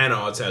 Yeah,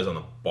 Pano I'd say is on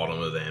the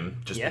bottom of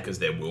them just Yeah. because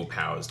their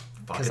willpower is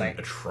fucking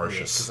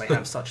atrocious. Because they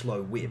have such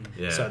low whip.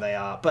 Yeah. So they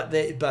are, but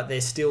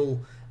they're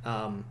still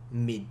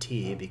mid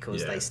tier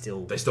because they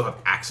still have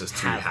access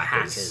to have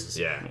hackers.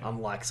 Yeah.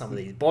 Unlike some of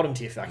these bottom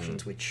tier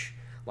factions, which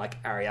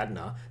like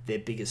Ariadna,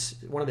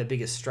 one of their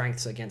biggest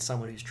strengths against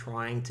someone who's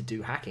trying to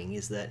do hacking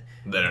is that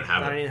They don't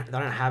have it. they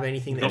don't have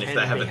anything that And can if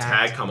they have be a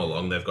hacked. tag come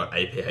along, they've got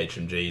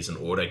APHMGs and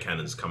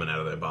autocannons coming out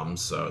of their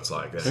bums. So it's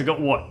like, They've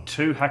got what,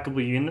 2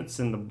 hackable units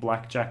in the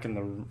Blackjack and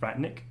the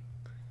Ratnik?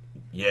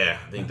 Yeah,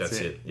 I think that's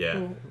it. Yeah.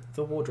 Well,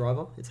 the War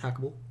Driver, it's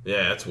hackable.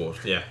 Yeah, that's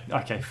what. Yeah.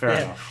 Okay, fair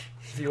Yeah. enough.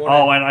 If you want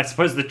Oh, and I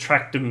suppose the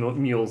tractor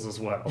mules as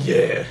well.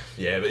 Yeah.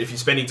 Yeah, but if you're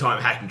spending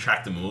time hacking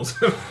tractor mules,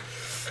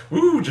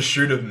 woo, just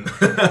shoot them.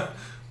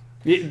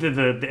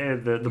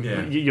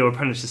 Yeah, your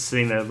opponent's just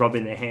sitting there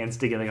rubbing their hands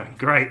together going,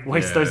 great,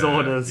 waste those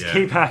orders,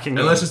 keep hacking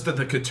them. Unless it's the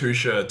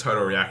Katusha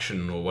total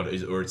reaction or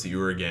it's the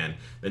Uragan,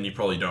 then you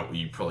probably want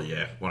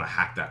to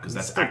hack that because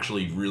that's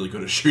actually really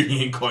good at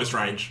shooting in close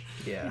range.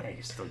 Yeah. Yeah,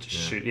 you still just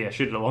shoot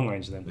at long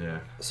range then.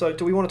 Yeah. So,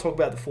 do we want to talk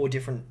about the four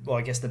different, well,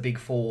 I guess the big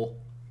four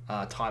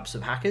types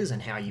of hackers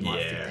and how you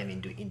might fit them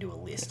into a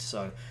list?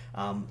 So,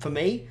 for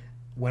me,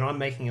 when I'm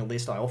making a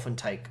list, I often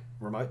take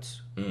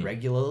remotes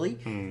regularly,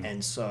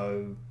 and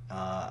so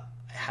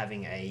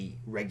having a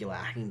regular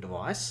hacking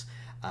device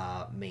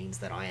means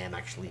that I am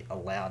actually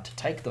allowed to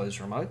take those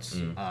remotes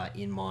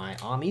in my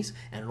armies,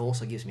 and it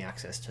also gives me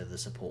access to the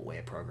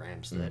supportware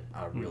programs that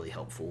are really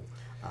helpful.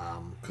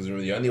 Because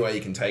remember, the only way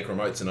you can take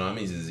remotes in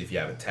armies is if you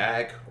have a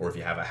tag or if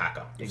you have a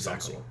hacker of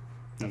Exactly. some sort.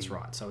 That's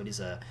right. So it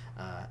is a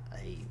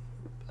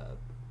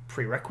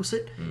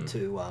prerequisite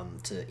to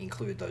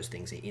include those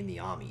things in the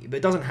army. But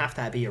it doesn't have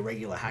to be a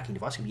regular hacking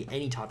device. It can be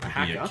any type of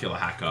hacker. Be a killer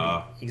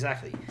hacker.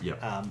 Exactly.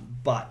 Yep.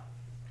 But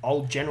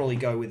I'll generally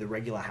go with a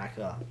regular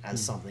hacker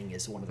as something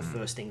as one of the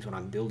first things when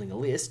I'm building a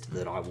list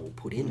that I will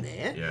put in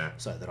there,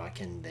 so that I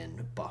can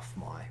then buff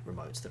my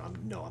remotes that I'm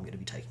going to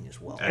be taking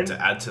as well. And to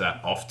add to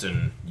that,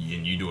 often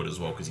you do it as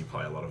well because you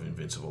play a lot of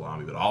Invincible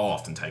Army. But I'll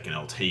often take an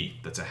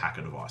LT that's a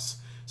hacker device.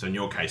 So in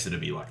your case,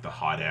 it'd be like the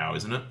Hideout,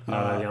 isn't it?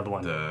 No, the other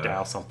one,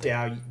 Dow something.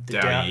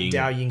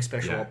 Dow Ying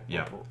Special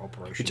Yeah.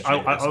 Operations.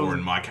 Or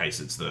in my case,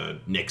 it's the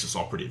Nexus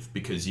Operative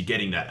because you're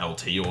getting that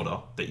LT order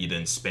that you're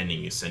then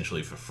spending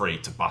essentially for free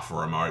to buff a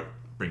remote,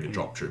 bring a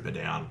drop trooper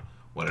down,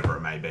 whatever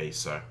it may be.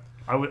 So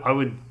I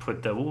would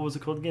put what was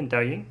it called again?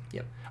 Dao Ying?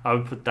 Yep. I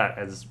would put that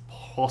as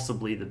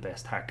possibly the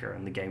best hacker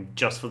in the game,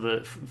 just for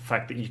the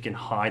fact that you can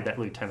hide that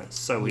lieutenant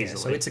so easily.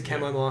 So it's a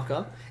camo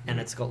marker, and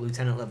it's got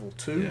lieutenant level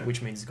 2,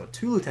 which means it's got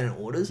 2 lieutenant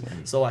orders.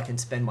 So I can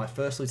spend my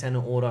first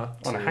lieutenant order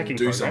on a hacking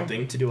do program.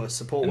 something to do a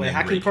supportware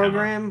hacking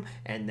program,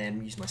 and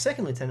then use my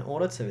second lieutenant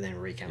order to then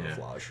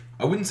recamouflage.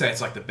 I wouldn't say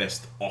it's like the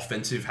best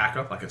offensive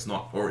hacker, like it's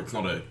not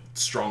a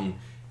strong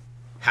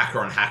hacker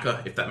on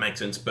hacker, if that makes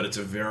sense. But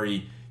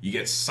you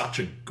get such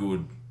a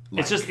good.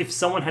 It's just if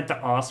someone had to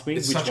ask me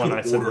which one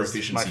I said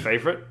was my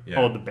favorite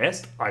or the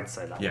best, I'd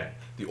say that one. Yeah,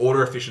 the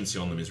order efficiency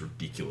on them is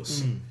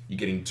ridiculous. You're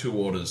getting 2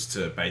 orders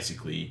to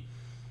basically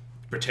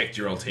protect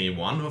your LT in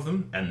one of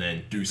them and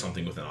then do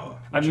something with another.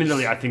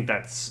 Admittedly, I think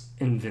that's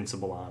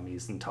Invincible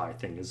Army's entire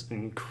thing is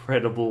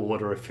incredible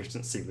order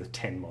efficiency with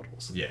 10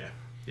 models.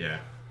 Yeah.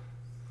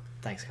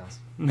 Thanks, guys.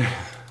 Thanks.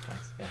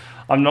 Yeah.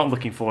 I'm not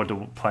looking forward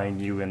to playing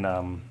you in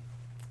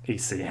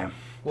ECM.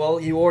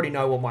 Well, you already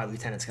know what my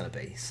lieutenant's going to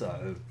be,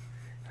 so...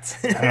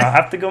 And I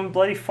have to go and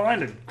bloody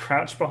find it,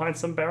 crouch behind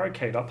some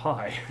barricade up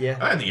high. Yeah.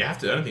 I don't think you have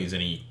to. I don't think there's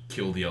any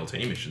kill the LT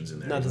missions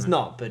in there. No, there's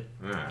not, but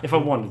If I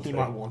wanted to. you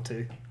might want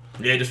to.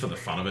 Yeah, just for the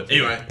fun of it.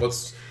 Anyway,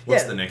 what's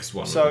the next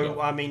one?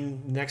 So, I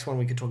mean, the next one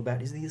we could talk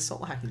about is the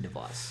assault hacking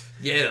device.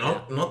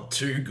 Yeah, not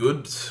too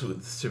good,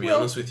 to be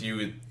honest with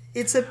you.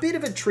 It's a bit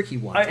of a tricky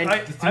one. The thing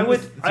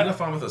I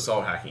find with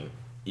assault hacking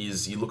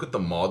is you look at the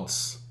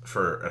mods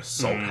for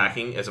assault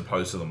hacking as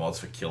opposed to the mods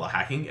for killer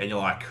hacking, and you're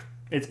like...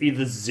 It's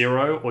either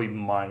 0 or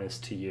minus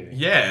to you.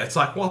 Yeah, it's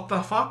like, what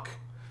the fuck?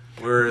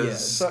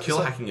 Whereas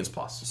killer hacking is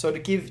plus. So to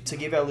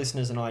give our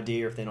listeners an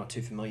idea, if they're not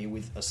too familiar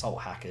with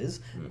assault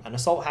hackers, an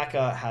assault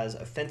hacker has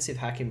offensive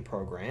hacking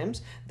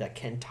programs that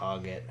can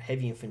target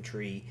heavy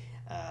infantry,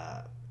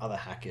 other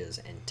hackers,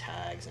 and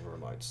tags and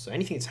remotes. So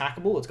anything that's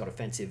hackable, it's got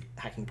offensive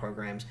hacking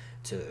programs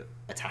to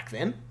attack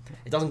them.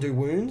 It doesn't do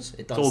wounds.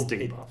 It does. It's all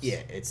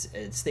debuffs.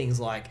 It's things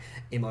like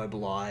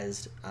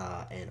immobilized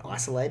and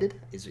isolated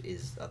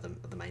are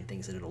the main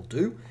things that it'll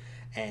do.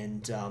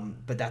 And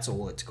but that's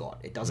all it's got.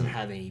 It doesn't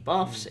have any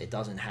buffs. It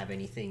doesn't have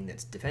anything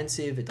that's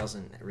defensive. It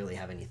doesn't really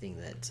have anything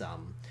that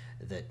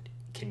that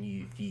can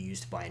be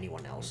used by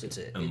anyone else.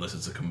 Unless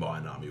it's a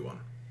combined army one.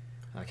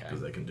 Okay.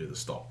 Because they can do the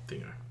stop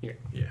thing. Yeah.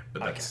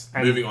 But that's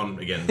moving on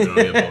again. We're not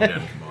going to bog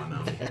down combined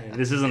army.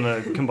 This isn't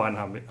a combined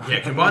army. Yeah,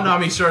 combined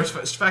army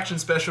faction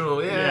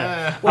special.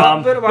 Yeah.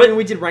 Well, but I mean,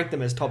 we did rank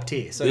them as top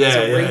tier, so there's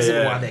a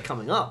reason why they're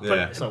coming up.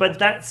 But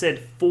that said,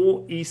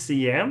 for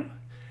ECM,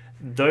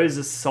 those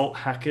assault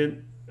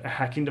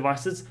hacking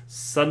devices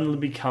suddenly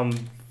become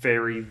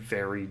very,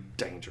 very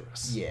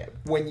dangerous. Yeah.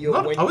 I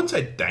wouldn't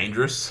say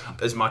dangerous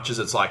as much as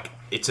it's like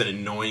it's an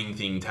annoying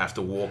thing to have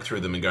to walk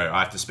through them and go, I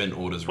have to spend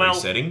orders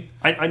resetting.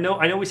 I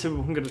know we said we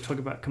weren't going to talk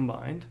about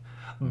combined,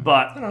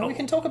 but No, we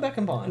can talk about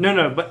combined.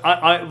 No, but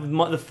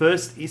the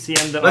first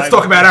ECM that Let's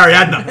talk about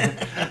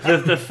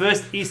Ariadna. the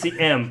first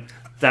ECM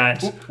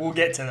that we'll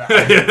get to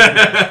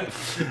that.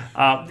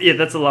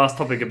 that's the last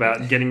topic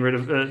about getting rid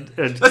of.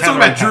 Let's talk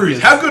about Druze.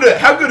 How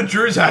good are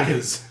Druze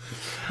hackers?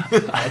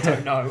 I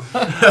don't know.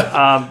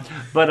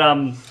 But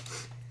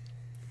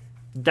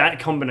that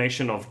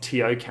combination of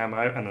TO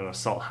camo and an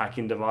assault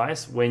hacking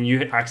device, when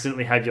you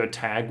accidentally have your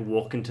tag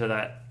walk into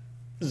that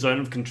zone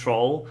of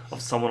control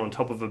of someone on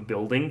top of a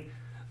building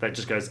that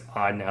just goes,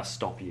 I now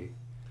stop you.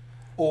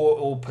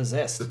 Or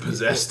possessed. The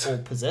possessed. Or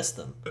possess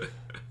them.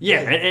 Yeah,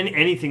 and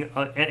anything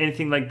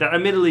like that.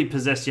 Admittedly,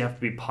 possessed you have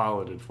to be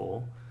piloted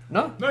for.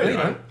 No, No, you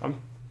don't.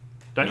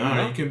 Don't you No,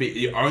 know? you can be.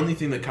 The only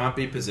thing that can't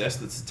be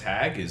possessed that's a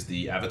tag is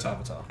the avatar.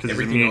 'Cause he's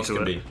Everything immune else to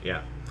can it. be.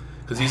 Yeah.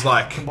 Because he's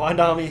like, Combined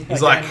army. he's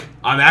again. like,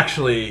 I'm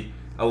actually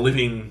a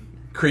living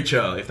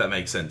creature, if that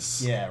makes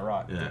sense. Yeah,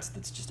 right. Yeah.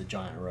 That's just a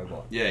giant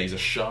robot. Yeah, he's a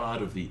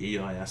shard of the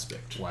EI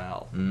aspect.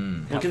 Wow.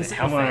 Mm.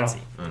 How fancy.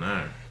 I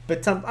know.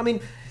 But, I mean,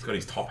 He's got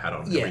his top hat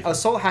on. and yeah, everything.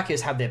 assault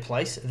hackers have their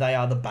place. They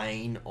are the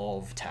bane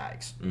of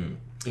tags. Mm.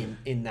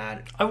 In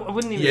that... I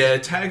wouldn't even. Yeah,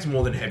 tags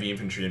more than heavy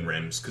infantry and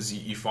rems because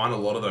you find a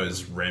lot of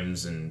those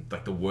rems and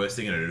like the worst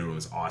thing they're gonna do to them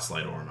is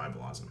isolate or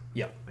immobilize them.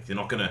 Yeah. Like they're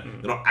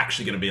not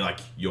actually gonna be like,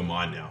 you're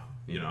mine now.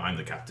 You know, I'm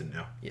the captain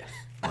now. Yeah.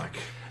 Like,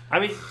 I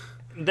mean,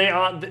 they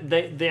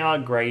are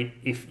great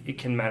if you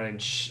can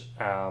manage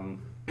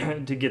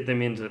to get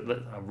them into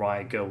a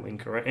riot girl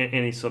link or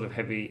any sort of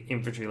heavy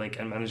infantry link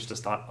and manage to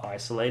start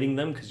isolating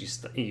them because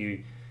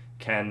you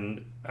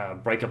can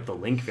break up the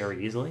link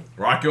very easily.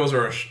 Riot Girls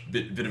are a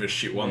bit of a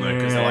shit one though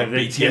because they're like they're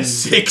BTS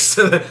 6.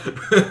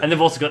 And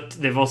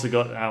they've also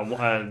got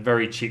a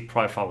very cheap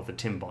profile with the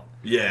Timbot.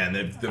 Yeah, and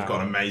they've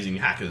got amazing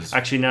hackers.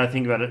 Actually, now I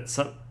think about it,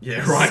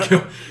 Yeah, Riot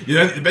Girl. You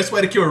know, the best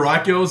way to kill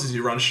Riot Girls is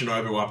you run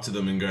Shinobu up to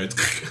them and go.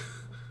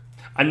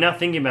 I'm now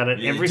thinking about it.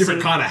 Yeah,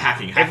 different kind of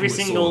hacking. Every with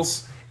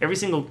swords.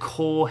 single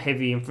core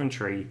heavy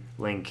infantry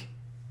link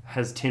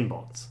has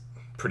Tinbots.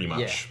 Pretty Yeah.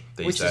 much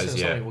these Which days. is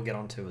Yeah. something we'll get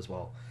onto as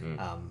well.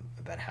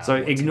 About how... So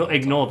what's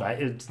ignore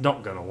that. It's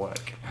not going to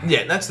work.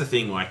 Yeah, that's the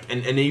thing. Like,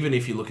 and even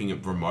if you're looking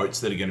at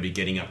remotes that are going to be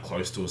getting up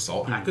close to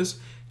assault hackers,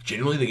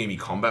 generally they're going to be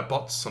combat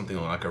bots, something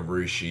like a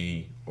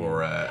Rushi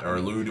or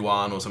a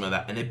Luduan or something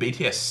like that, and they're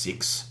BTS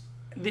 6.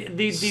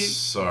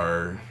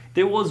 So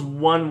There was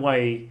one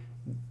way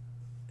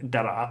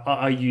that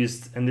I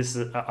used, and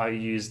I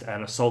used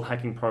an assault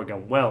hacking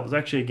program well. It was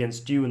actually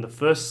against you in the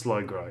first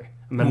slow grow.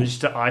 I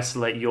managed to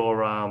isolate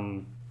your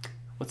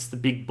what's the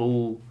big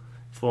bull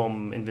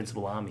from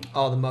Invincible Army?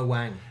 Oh, the Mo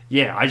Wang.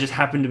 Yeah, I just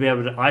happened to be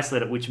able to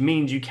isolate it, which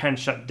means you can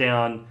shut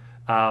down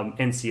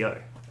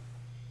NCO.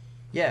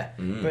 Yeah,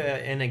 but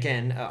and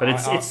again, But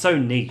it's so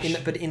niche.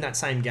 But in that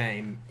same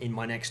game, in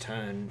my next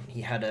turn,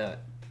 he had a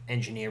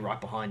engineer right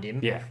behind him.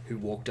 Yeah. Who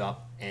walked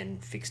up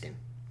and fixed him.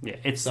 Yeah,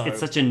 it's So-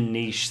 such a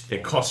niche thing.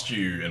 it cost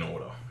you an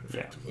order.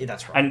 Yeah. Yeah,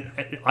 that's right.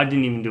 And I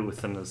didn't even do it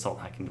with an assault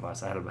hacking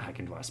device. I had a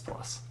hacking device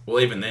plus. Well,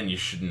 even then, you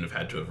shouldn't have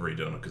had to have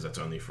redone it because that's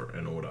only for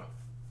an order.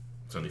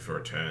 It's only for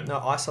a turn. No,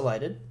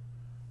 isolated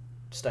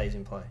stays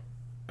in play.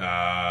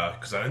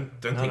 Because I don't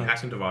think no.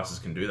 hacking devices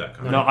can do that.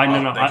 Can they? No,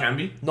 They can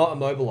be. Not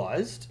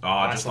immobilized.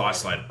 Just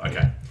isolated.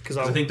 Okay. Because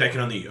I I- think they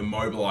can only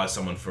immobilize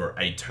someone for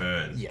a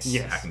turn. Yes.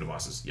 Yes. Hacking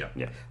devices. Yep.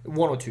 Yeah.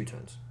 1 or 2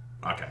 turns.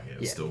 Okay. Yeah.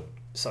 Yeah. Still.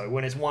 So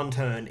when it's 1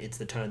 turn, it's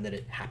the turn that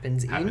it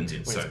happens in. When So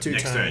it's 2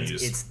 next turns, turn you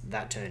just- it's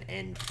that turn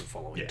and the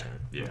following Yeah. turn.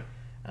 Yeah.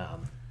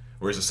 Um,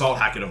 Whereas assault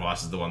hacker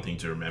devices, the one thing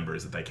to remember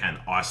is that they can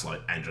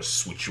isolate and just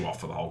switch you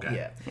off for the whole game.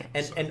 yeah.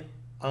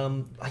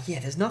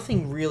 There's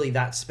nothing really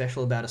that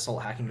special about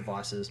assault hacking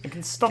devices. You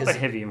can stop a 'cause-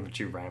 heavy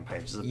infantry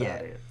rampage is about Yeah.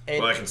 it. And-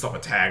 Well, they can stop a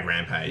tag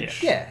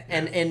rampage. Yeah,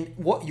 and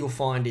what you'll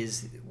find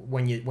is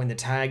when the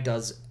tag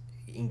does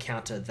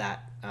encounter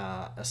that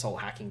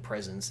assault hacking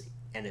presence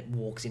and it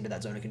walks into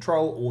that zone of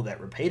control or that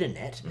repeater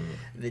net,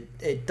 that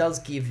it does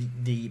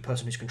give the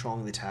person who's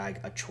controlling the tag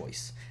a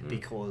choice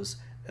because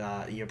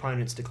your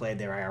opponent's declared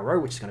their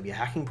ARO, which is going to be a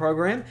hacking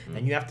program,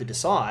 and you have to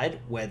decide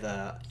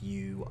whether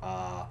you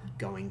are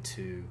going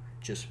to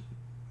just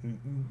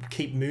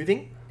keep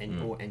moving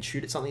and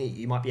shoot at something that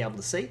you might be able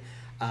to see,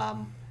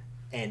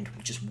 and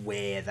just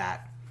wear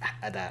that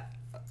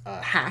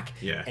hack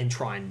Yeah. and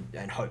try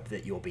and hope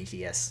that your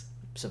BTS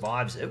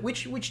survives it,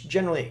 which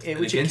generally And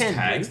which it against can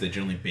tags, do. they're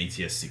generally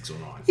BTS 6 or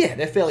 9. Yeah,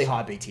 they're fairly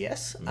high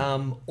BTS.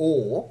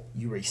 Or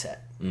you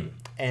reset,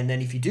 and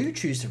then if you do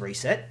choose to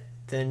reset,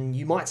 then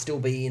you might still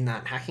be in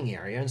that hacking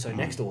area, and so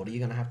next order you're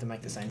going to have to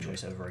make the same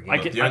choice over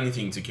again. The only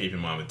thing to keep in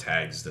mind with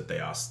tags is that they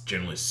are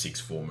generally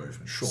 6-4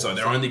 movement. Sure. So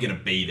they're only going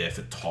to be there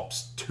for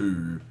tops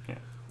 2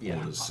 Yeah.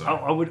 orders. So.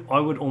 I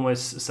would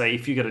almost say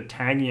if you get a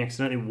tag and you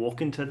accidentally walk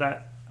into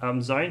that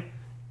zone,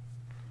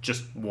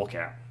 just walk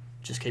out.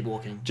 Just keep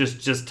walking.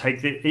 Just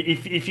take the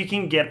if you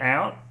can get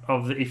out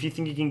of if you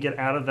think you can get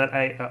out of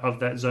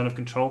that zone of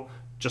control,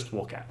 just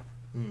walk out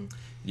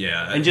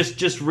Yeah. and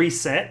just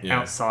reset Yeah.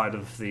 outside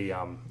of the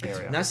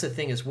area. And that's the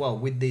thing as well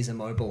with these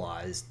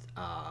immobilized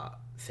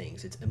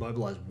things. It's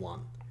immobilized 1.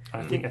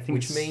 I think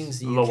which it's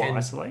means you lower can-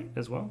 isolate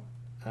as well.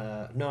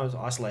 No, it's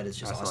isolated. It's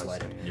just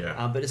Isolated, isolated.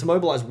 yeah. But it's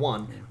immobilized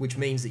 1, which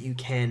means that you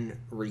can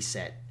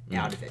reset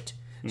out of it.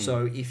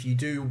 So if you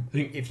do,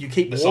 if you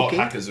keep Assault walking,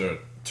 hackers are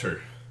 2.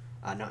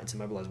 no, it's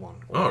immobilized 1.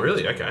 Oh,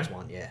 really? It's immobilized Okay.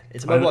 1, yeah,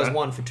 it's immobilized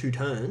 1 for 2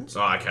 turns,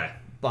 Oh, okay.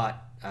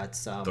 but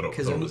it's it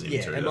because was in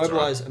 2,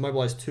 that's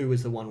immobilized 2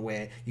 is the one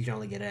where you can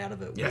only get out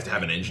of it. You have to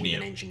have an engineer.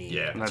 With an engineer.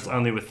 Yeah. And that's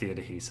only with the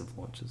adhesive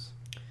launchers.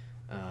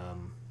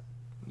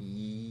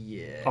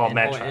 Yeah. Oh, and,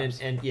 mad and, traps.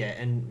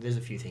 and there's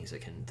a few things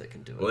that can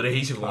do it. Well,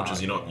 adhesive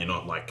launchers, you're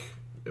not like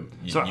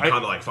you're kind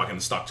of like fucking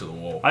stuck to the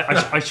wall.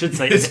 I should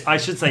say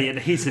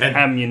adhesive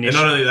ammunition.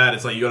 And not only that,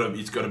 it's like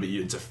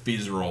it's a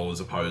fizz roll as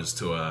opposed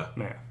to a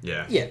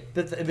Yeah. Yeah,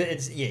 but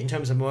it's in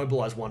terms of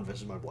mobilized 1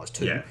 versus mobilized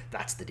 2, Yeah.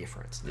 that's the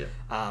difference.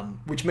 Yeah.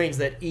 Which means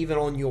that even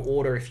on your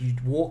order, if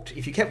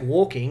you kept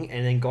walking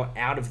and then got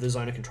out of the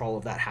zone of control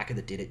of that hacker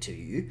that did it to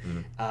you,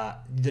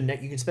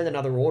 you can spend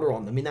another order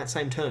on them in that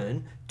same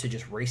turn to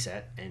just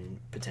reset and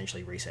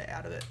potentially reset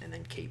out of it and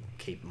then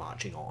keep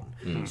marching on.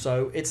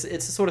 So it's the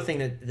sort of thing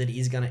that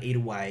is going to eat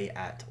away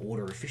at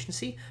order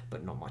efficiency,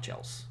 but not much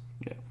else.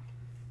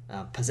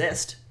 Yeah.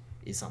 Possessed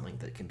is something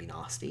that can be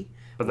nasty.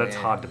 But that's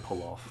hard to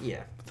pull off.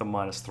 Yeah. With a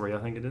 -3, I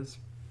think it is.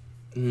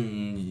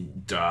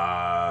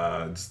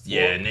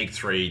 Neg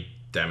 3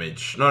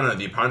 damage. No,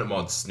 the opponent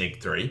mod's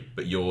neg 3,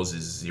 but yours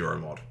is 0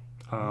 mod.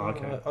 Oh,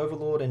 okay.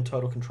 Overlord and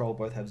Total Control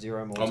both have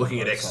 0 mods. I'm looking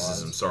at both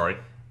exorcism. sides. Sorry,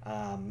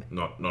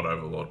 not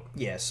Overlord.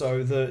 Yeah,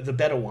 so the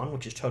better one,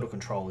 which is Total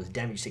Control, is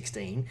damage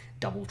 16,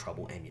 double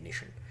trouble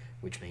ammunition,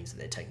 which means that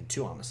they're taking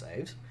 2 armor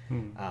saves.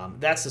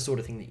 That's the sort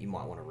of thing that you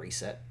might want to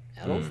reset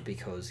out of,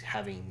 because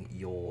having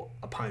your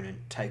opponent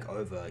take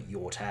over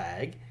your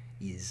tag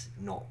is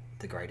not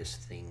the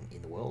greatest thing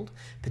in the world,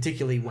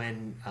 particularly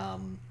when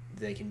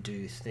they can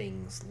do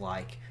things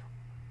like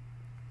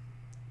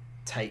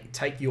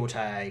take your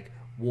tag,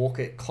 walk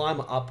it,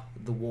 climb up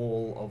the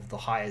wall of the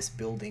highest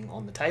building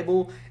on the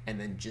table, and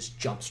then just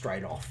jump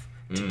straight off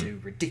to do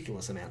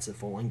ridiculous amounts of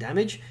falling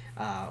damage,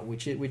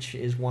 which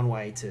is one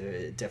way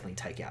to definitely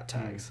take out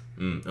tags.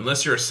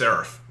 Unless you're a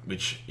Seraph,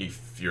 which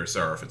if you're a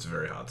Seraph, it's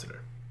very hard to do.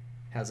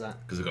 How's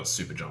that? Because they've got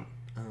super jump.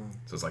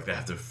 So it's like they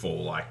have to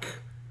fall like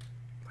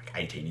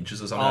 18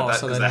 inches or something Oh, like that,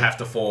 so because they they have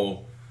to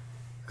fall,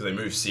 because they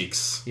move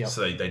 6, Yep.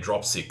 so they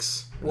drop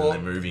 6, and Well,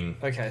 then they're moving.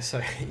 Okay,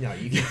 so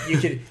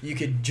you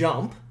could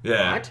jump,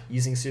 Yeah. right,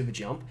 using super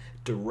jump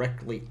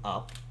directly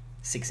up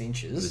 6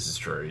 inches. This is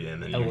true, yeah,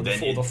 and then, Or the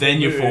full then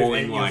you're move,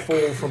 falling and like... you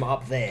fall from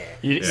up there.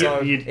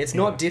 So It's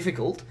not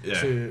difficult Yeah.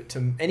 to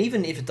and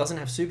even if it doesn't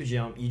have super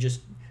jump,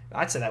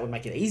 I'd say that would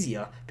make it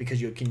easier,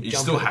 because you can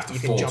jump. still have to you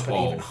fall can jump it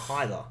 12. even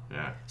higher.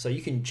 Yeah. So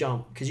you can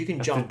jump, because you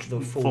can jump the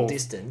full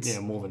distance.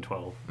 Yeah, more than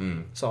 12.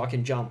 So I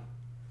can jump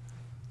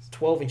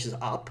 12 inches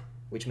up,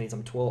 which means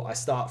I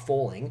start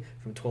falling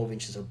from 12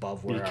 inches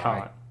above where You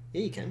can't.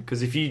 Yeah, you can.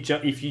 Because if you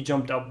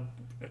jumped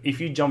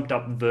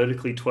up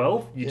vertically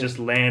 12, you just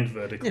land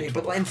vertically. Yeah, 12.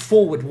 but land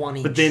forward 1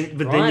 inch. But then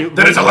right?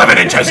 Then it's 11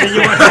 inches!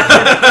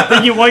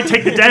 then you won't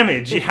take the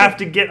damage. You have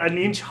to get an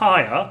inch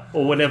higher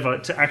or whatever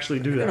to actually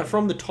do No, that.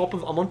 from the top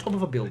of... I'm on top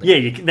of a building.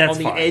 Yeah, that's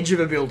on the fine. edge of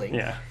a building.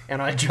 Yeah.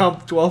 And I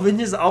jump 12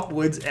 inches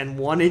upwards and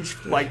 1 inch,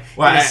 like,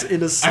 Well,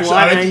 in a slight actually,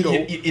 I don't angle.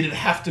 think it'd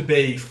have to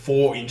be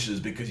 4 inches,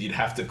 because you'd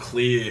have to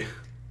clear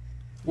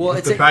Well,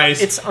 the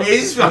base. It's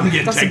fucking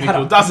getting doesn't technical.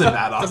 matter. Doesn't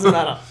matter. Doesn't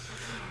matter.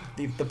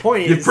 The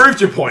point You is... proved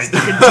your point. You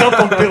can jump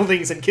on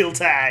buildings and kill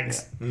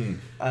tags. And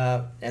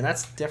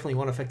that's definitely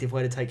one effective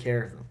way to take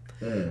care of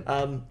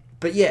them.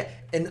 But yeah,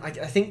 and I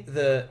think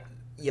like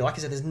I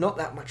said, there's not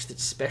that much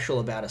that's special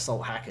about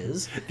assault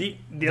hackers. The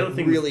other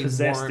thing really with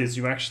possessed warrant- is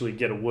you actually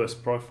get a worse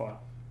profile.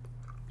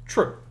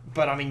 True,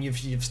 but I mean,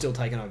 you've still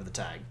taken over the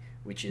tag,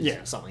 which is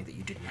Yeah. something that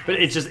you didn't have. But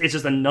it's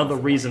just another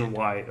reason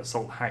why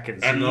assault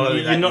hackers. And not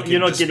only that, you're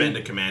not just getting spend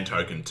a command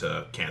token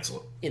to cancel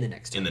it in the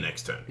next in the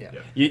next turn. Yeah.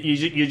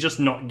 you're just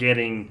not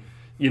getting.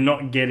 You're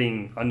not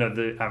getting. I know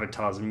the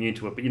avatar's immune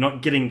to it, but you're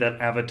not getting that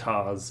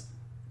avatar's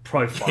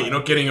profile. You're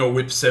not getting a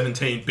whip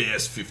 17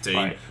 BS 15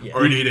 Right, yeah.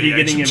 or an You're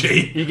getting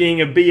EDHG. you're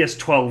getting a BS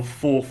 12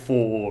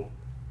 44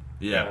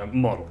 Yeah.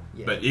 model.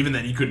 Yeah. But even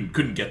then, you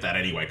couldn't get that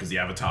anyway, because the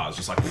avatar is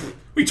just like, what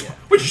you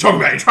talking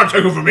about? You trying to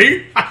take over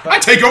me? I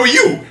take over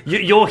you!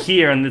 You're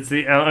here, and it's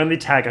the only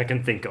tag I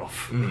can think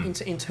of.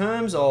 In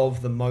terms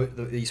of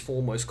these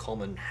 4 most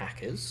common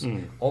hackers,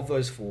 of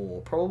those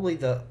 4, probably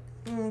the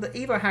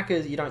Evo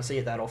hackers, you don't see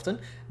it that often,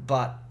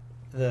 but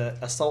the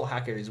assault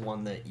hacker is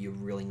one that you're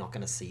really not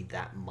going to see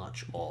that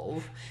much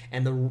of.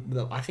 And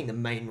I think the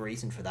main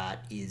reason for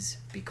that is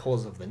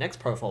because of the next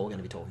profile we're going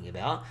to be talking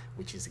about,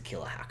 which is a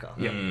killer hacker.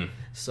 Yep.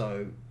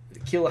 So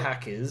the killer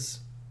hackers'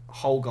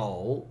 whole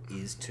goal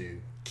is to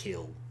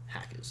kill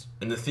hackers.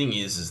 And the thing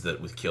is that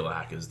with killer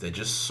hackers, they're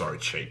just so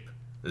cheap.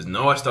 There's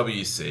no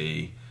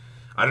SWC.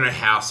 I don't know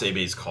how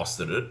CB's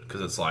costed it,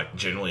 because it's like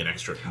generally an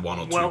extra 1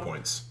 or 2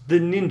 points. The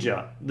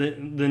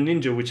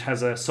ninja, which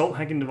has a assault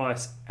hacking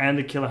device and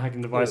a killer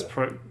hacking device. It has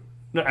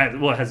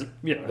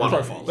One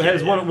profile. It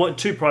has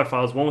 2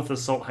 profiles, one with an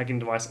assault hacking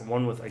device and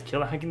one with a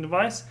killer hacking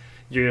device.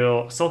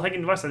 Your assault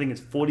hacking device, I think, is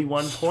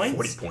 41 points.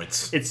 40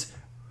 points. It's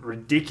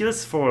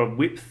ridiculous for a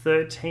whip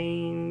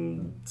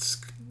 13.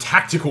 It's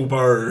tactical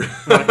bow.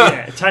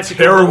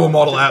 Tactical Terrible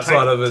model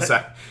outside of a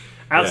sack.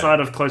 outside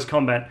of close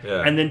combat,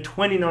 Yeah. and then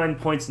 29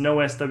 points no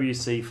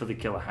SWC for the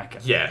Killer Hacker.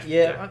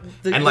 Yeah,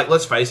 And like,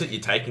 let's face it,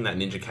 you're taking that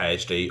Ninja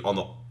KHD on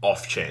the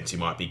off chance you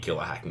might be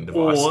killer hacking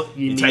device. Or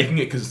you're taking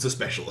it because it's a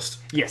specialist.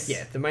 Yes.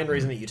 Yeah, the main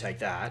reason that you take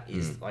that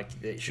is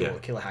sure, Yeah.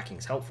 killer hacking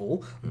is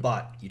helpful,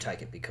 but you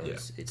take it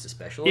because it's a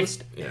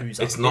specialist who's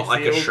up It's not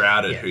like a midfield.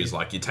 Shrouded Yeah. who's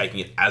like you're taking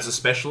it as a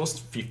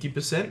specialist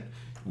 50%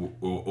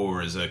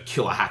 or as a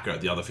killer hacker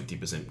at the other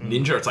 50%.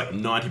 Ninja, it's like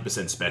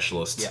 90%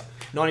 specialist. Yeah,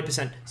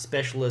 90%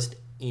 specialist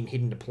in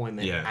hidden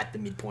deployment Yeah. at the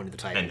midpoint of the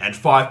table. And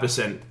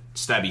 5%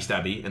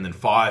 stabby, and then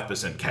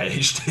 5%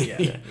 KHD.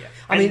 Yeah.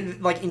 I mean,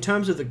 like in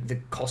terms of the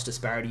cost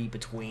disparity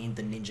between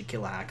the Ninja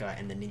Killer Hacker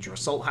and the Ninja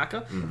Assault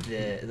Hacker,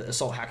 the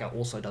Assault Hacker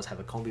also does have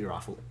a combi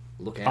rifle.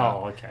 Look out!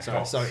 Oh, okay.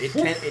 So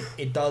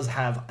it does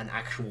have an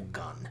actual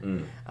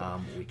gun.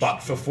 Which,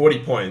 But for 40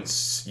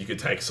 points, you could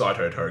take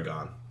Saito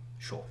Togan.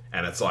 sure,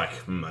 And it's like,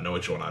 I know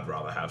which one I'd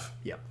rather have.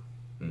 yeah,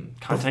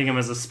 Can't take him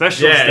as a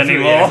specialist Yeah,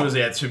 anymore.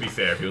 to be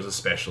fair, if he was a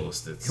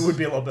specialist, it's... it would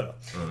be a lot better.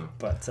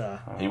 But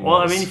he Well,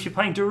 I was. mean, if you're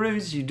playing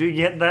Daru's, you do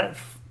get that.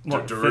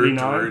 What, Daru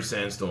 39?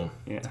 Sandstorm.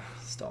 Yeah.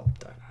 stop!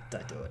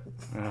 Don't do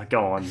it.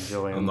 Go on,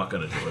 Julian. I'm not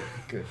going to do it.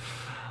 Good.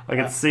 I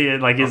can see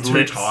it, like his too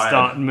lips tired.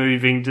 start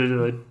moving to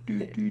the.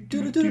 Hey, you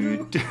do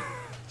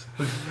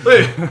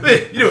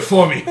it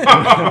for me.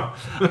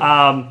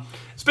 Um,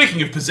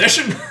 Speaking of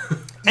possession...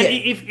 And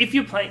if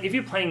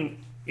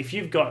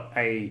you've got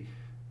a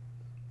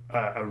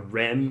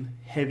rem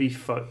heavy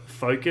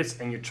focus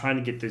and you're trying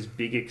to get those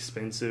big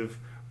expensive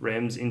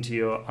rems into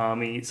your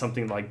army,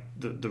 something like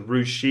the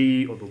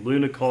Rushi or the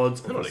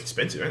Lunacods. They're not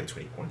expensive, only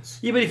 20 points.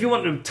 Yeah, but if you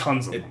want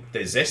tons of them,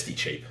 They're zesty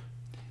cheap.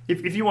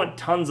 if you want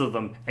tons of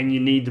them and you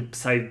need to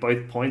save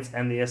both points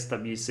and the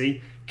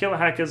SWC, Killer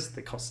Hackers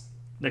they cost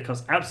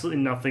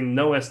absolutely nothing,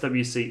 no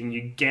SWC, and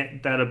you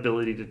get that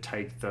ability to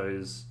take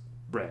those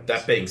rems.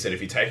 That being said, if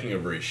you're taking a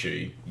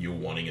Rushu, you're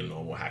wanting a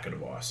normal hacker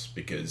device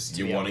because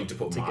you're wanting to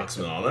put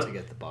marksman on it to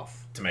get the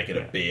buff. to make it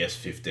a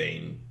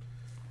BS-15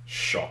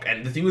 shock.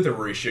 And the thing with a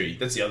Rushu,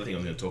 that's the other thing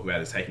I'm going to talk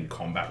about, is taking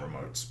combat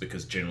remotes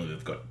because generally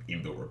they've got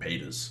inbuilt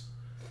repeaters.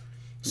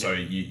 So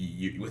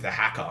you with a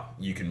hacker,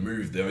 you can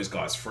move those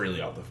guys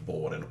freely up the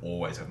board and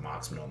always have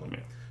marksmen on them. Yeah.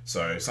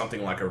 So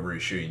something like a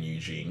Rushu in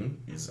Yujing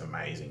is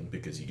amazing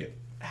because you get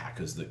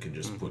hackers that can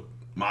just put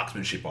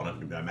marksmanship on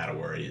it no matter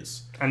where it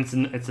is. And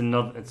it's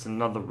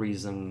another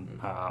reason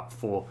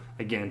for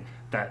again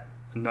that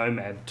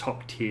Nomad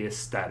top tier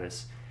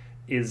status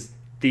is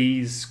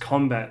these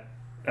combat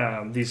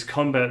Like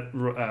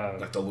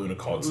the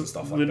Lunacods and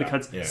stuff like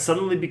Lunacods that. Yeah.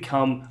 suddenly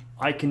become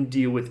I can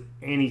deal with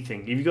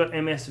anything. If you've got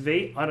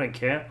MSV, I don't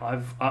care.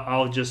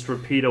 I'll just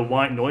repeat a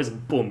white noise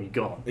and boom, you're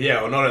gone.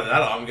 Yeah, well, not only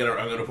that, I'm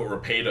gonna put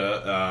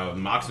repeater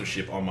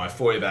marksmanship on my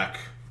 4-back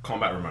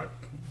combat remote.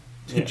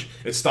 Yeah.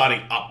 It's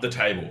starting up the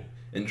table.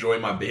 Enjoy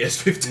my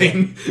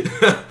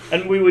BS-15.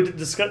 And we were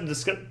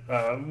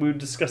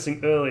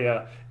discussing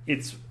earlier.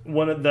 It's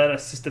one of that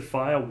assisted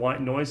fire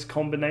white noise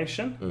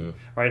combination,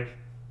 right?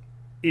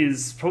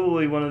 Is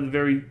probably one of the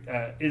very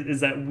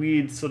is that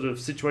weird sort of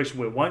situation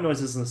where white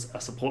noise is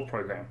a support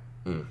program,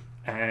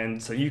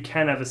 and so you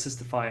can have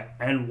assisted fire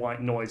and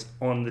white noise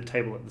on the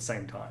table at the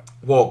same time.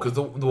 Well, because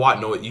the white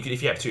noise,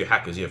 if you have two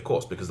hackers, yeah, of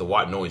course, because the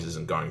white noise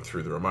isn't going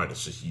through the remote;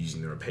 it's just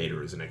using the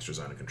repeater as an extra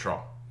zone of control.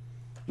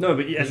 No,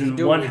 but as You can in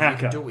do it one with- hacker.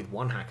 You can do it with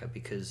one hacker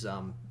because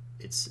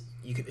it's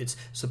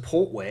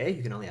supportware.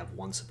 You can only have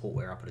one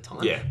supportware up at a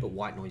time. Yeah. But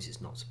white noise is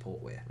not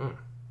supportware,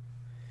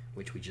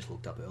 which we just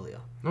looked up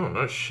earlier. Oh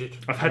no, shit!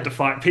 I've had to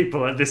fight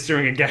people at this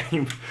during a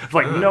game.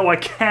 Like, no, I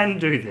can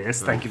do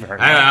this. Thank you very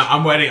much.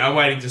 I'm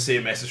waiting to see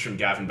a message from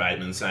Gavin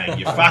Bateman saying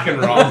you're fucking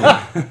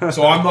wrong.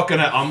 So I'm not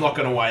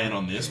gonna weigh in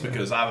on this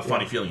because I have a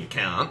funny feeling you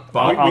can't.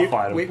 But I'll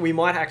fight him. We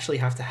might actually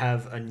have to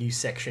have a new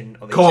section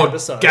of each God,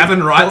 episode.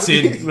 Gavin writes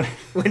in.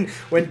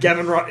 when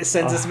Gavin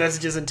sends us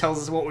messages and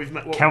tells us what we've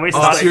met. Can we Oh,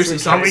 start? seriously,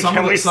 some can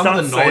of we the start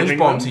knowledge saving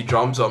bombs them? he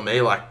drops on me,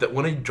 like that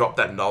when he dropped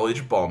that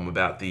knowledge bomb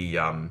about the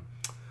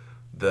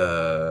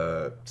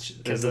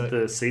Is it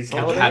the seed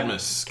soldier?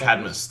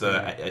 Cadmus,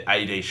 the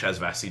AD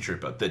Shazvasi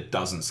trooper that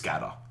doesn't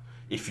scatter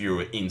if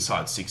you're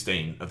inside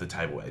 16 of the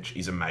table edge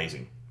is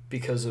amazing.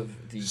 because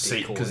of the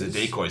decoys. Because of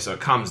the decoy. So it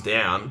comes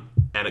down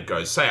and it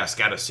goes, say I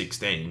scatter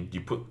 16,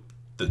 you put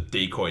the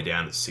decoy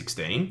down at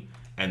 16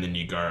 and then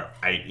you go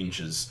 8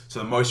 inches. So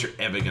the most you're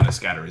ever going to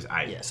scatter is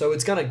 8. Yeah, so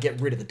it's going to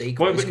get rid of the Wait,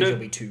 decoys but because no- you'll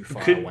be too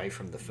far could- away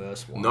from the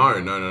first one.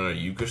 No.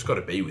 You've just got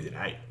to be within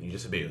 8. You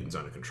just have to be in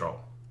zone of control.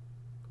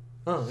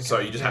 Oh, okay. So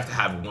you just have to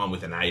have one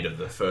within 8 of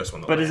the first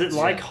one. That But is it lands.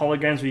 like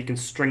holograms where you can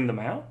string them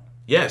out?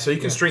 Yeah, so you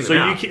can string them So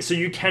out.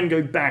 you can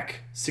go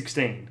back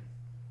 16.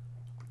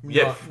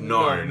 Yeah,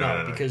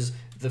 no. Because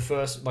the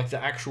first, like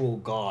the actual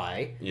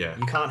guy, Yeah.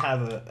 you can't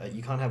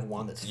have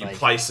one that's You fake.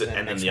 place it and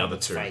then next the one other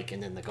that's two. fake,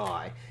 and then the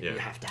guy. Yeah. You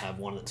have to have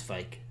one that's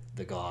fake,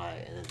 the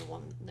guy, and then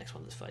the next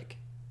one that's fake.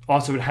 Oh,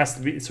 so it has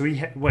to be. So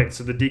wait.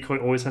 So the decoy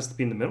always has to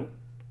be in the middle.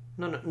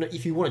 No.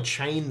 If you want to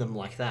chain them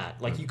like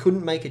that, like you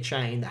couldn't make a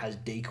chain that has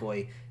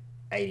decoy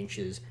 8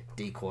 inches,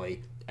 decoy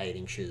 8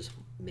 inches,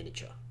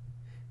 miniature,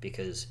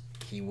 because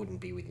he wouldn't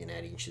be within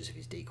 8 inches of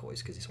his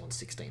decoys because this one's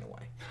 16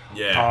 away.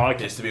 Yeah, Oh, okay.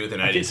 it has to be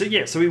within Okay, 80. so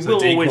he So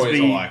will always decoys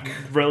be are like-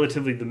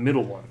 relatively the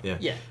middle one. Yeah.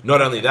 Yeah.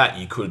 Not only that,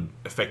 you could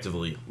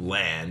effectively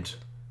land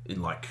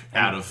in like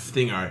out of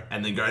Thingo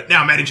and then go,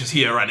 now Maddie is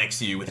here right next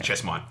to you with a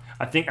chest mine.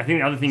 I think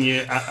the other thing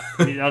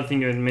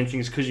you're mentioning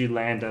is because you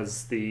land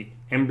as the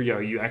embryo,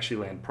 you actually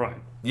land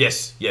prone.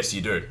 Yes,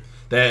 you do.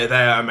 They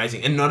are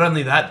amazing. And not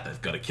only that,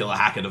 they've got a killer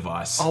hacker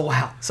device. Oh,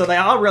 wow. So they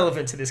are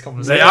relevant to this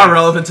conversation. They are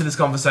relevant to this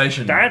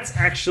conversation. That's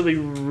actually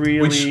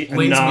really which a leads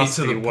me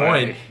nasty to the way.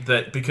 point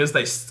that because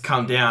they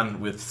come down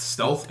with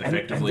stealth And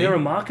effectively, they're a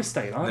marker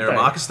state, aren't they're they? a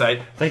marker state,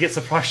 They get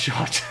surprise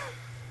shot.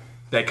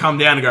 they come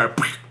down and go,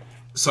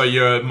 so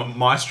you're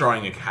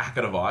maestroing a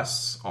hacker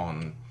device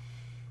on,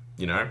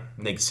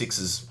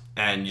 -6s,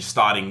 and you're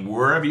starting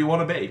wherever you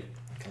want to be.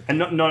 And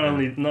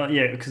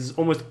because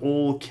almost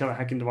all killer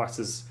hacking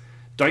devices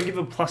don't give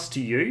a plus to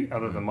you,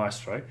 other than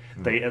Maestro.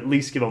 They at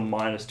least give a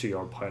minus to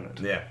your opponent.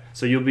 Yeah.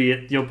 So your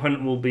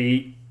opponent will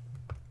be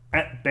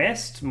at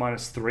best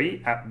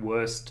 -3, at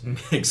worst.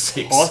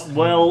 -6.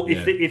 Well,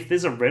 Yeah. if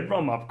there's a Red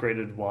Rum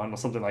upgraded one or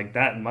something like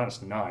that,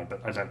 -9,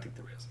 but I don't think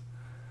there is.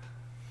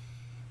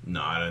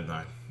 No, I don't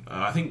know.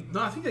 I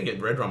think they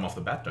get Red Rum off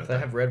the bat, don't They they?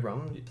 have Red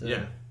Rum.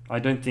 Yeah. I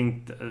don't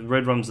think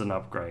Red Rum's an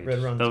upgrade. Red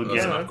Rum's They'll That's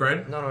get an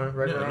upgrade. No,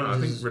 Red Yeah, Rum no, I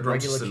think is Red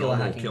Rum's regular just a killer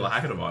normal hacking. killer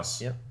hacker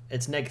device. Yep.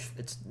 It's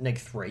neg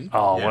 3.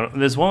 Oh, Yeah. well,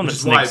 there's one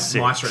Which that's is why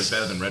 -6. Maestro's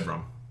better than Red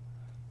Rum.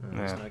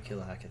 There's no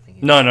killer hacker thing.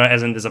 No,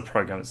 as in there's a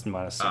program that's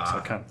 -6. I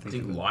can't I think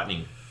think of it.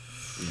 Lightning.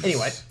 is-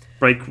 Anyway.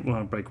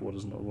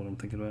 Breakwater's not what I'm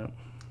thinking about.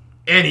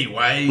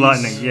 Anyways.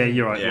 Lightning, yeah,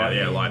 you're right.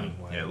 Yeah, Lightning.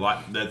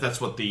 Lightning. Yeah,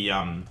 that's what the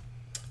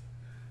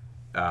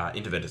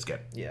interventors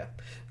get. Yeah.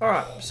 All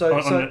right. So On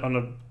a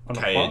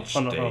plus,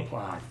 on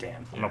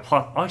a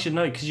plus. Actually,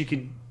 no, because you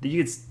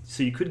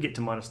could get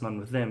to -9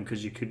 with them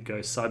because you could go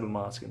Cyber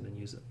Mask and then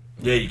use it.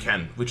 Yeah, you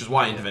can, which is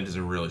why interventors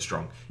are really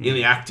strong. In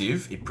the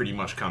active, it pretty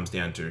much comes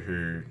down to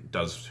who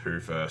does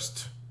who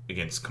first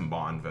against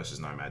combined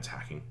versus nomads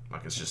hacking.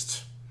 Like it's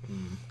just,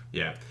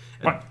 yeah,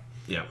 And- Right.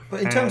 yeah.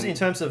 But in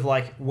terms of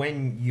like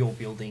when you're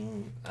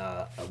building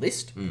a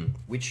list,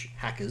 which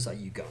hackers are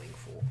you going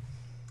for?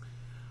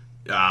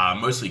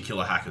 Mostly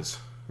killer hackers.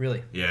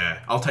 Really? Yeah,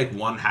 I'll take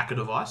one hacker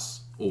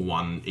device or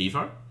one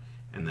Evo,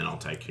 and then I'll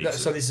take heaps.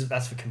 So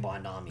that's for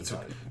combined armies,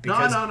 though.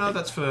 No,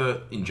 that's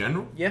for in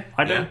general. Yeah.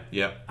 I don't.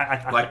 Yeah.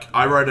 I-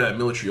 I wrote a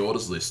military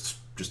orders list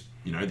just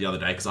the other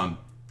day because I'm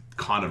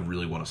kind of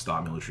really want to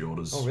start military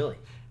orders. Oh, really?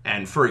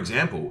 And for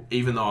example,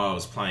 even though I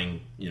was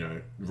playing,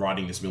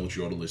 writing this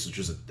military order list, which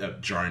was a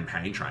drone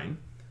pain train,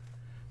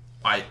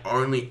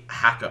 only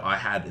hacker I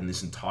had in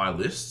this entire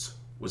list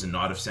was a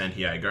Knight of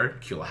Santiago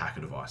killer hacker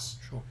device.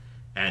 Sure.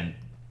 And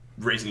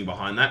reasoning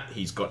behind that,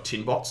 he's got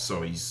tin bots,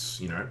 so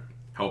he's,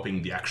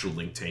 helping the actual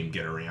Link team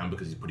get around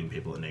because he's putting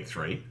people at neg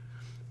 3.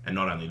 And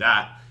not only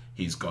that,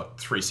 he's got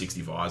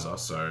 360 visor,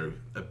 so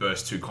a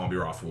burst 2 combi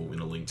rifle in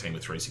a Link team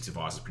with 360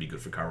 visor is pretty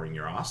good for covering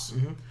your ass.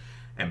 Mm-hmm.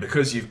 And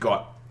because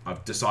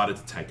I've decided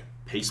to take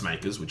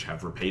Peacemakers, which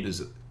have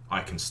repeaters,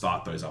 I can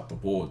start those up the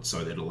board,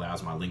 so that it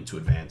allows my Link to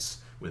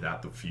advance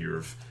without the fear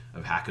of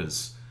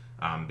hackers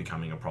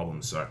becoming a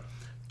problem. So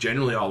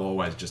generally, I'll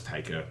always just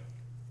take a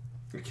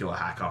killer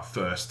hacker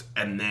first,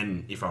 and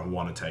then if I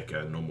want to take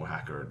a normal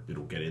hacker,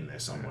 it'll get in there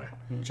somewhere.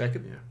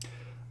 Jacob? Yeah.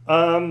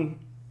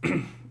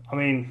 I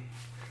mean,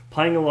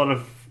 playing a lot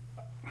of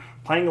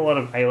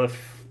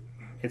Aleph,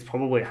 it's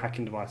probably a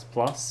hacking device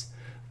plus.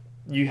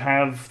 You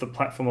have the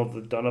platform of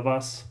the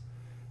Donabas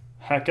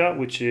hacker,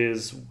 which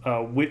is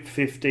Whip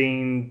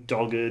 15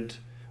 dogged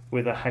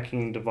with a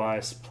hacking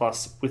device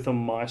plus with a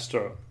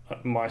Maestro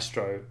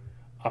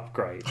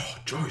upgrade. Oh,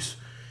 Joyce,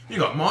 you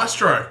got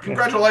Maestro.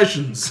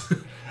 Congratulations.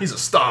 He's a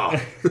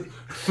star.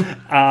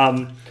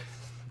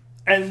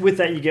 And with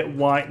that, you get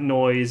white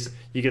noise,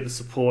 you get the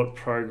support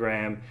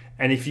program,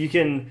 and if you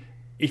can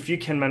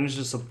manage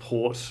to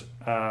support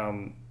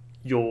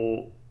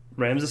your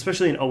REMs,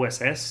 especially in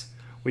OSS,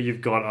 where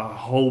you've got a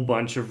whole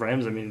bunch of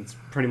REMs. I mean, it's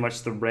pretty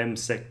much the REM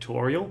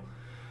sectorial.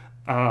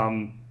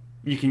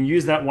 You can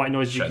use that white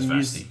noise.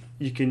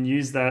 You can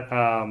use that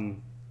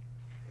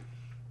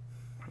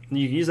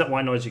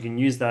white noise. You can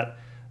use that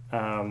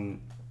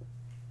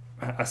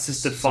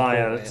assisted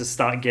fire to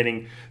start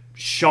getting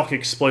shock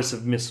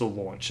explosive missile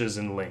launches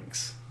and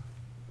links.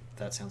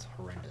 That sounds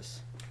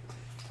horrendous.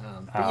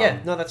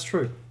 But that's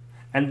true.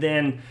 And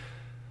then,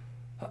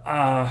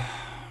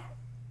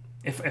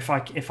 if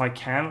I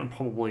can,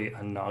 probably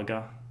a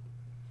Naga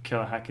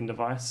killer hacking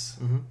device.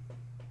 Mm-hmm.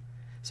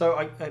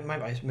 So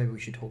maybe we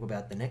should talk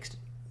about the next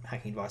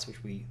hacking device,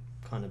 which we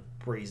kind of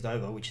breezed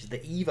over, which is the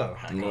Evo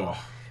hacker,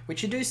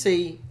 which you do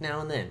see now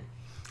and then.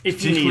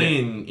 If you need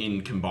Particularly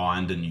in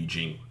Combined and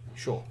Yujing.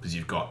 Sure. Because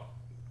you've got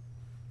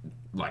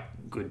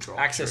good drop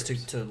access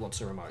troops. to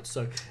lots of remotes.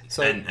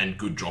 So and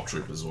good drop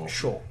troopers as well.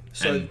 Sure.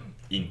 So and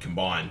in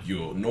Combined,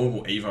 your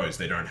normal Evos,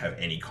 they don't have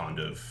any kind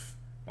of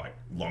like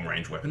long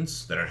range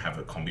weapons. They don't have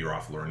a combi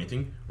rifle or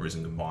anything. Whereas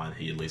in Combine,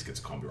 he at least gets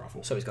a combi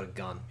rifle. So he's got a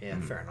gun. Yeah,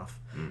 fair enough.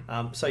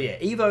 So yeah,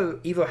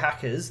 Evo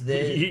hackers.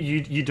 They're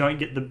You don't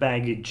get the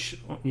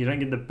baggage. You don't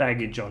get the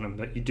baggage on them,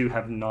 but you do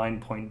have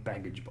 9-point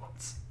baggage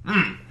bots.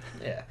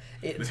 yeah.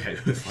 With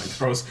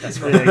flamethrowers. That's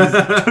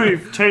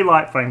right. two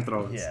light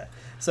flamethrowers. Yeah.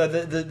 So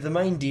the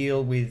main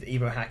deal with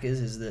Evo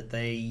hackers is that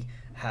they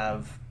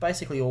have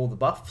basically all the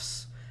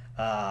buffs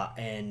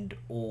and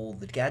all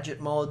the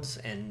gadget mods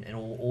and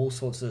all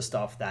sorts of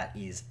stuff that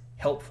is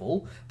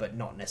helpful but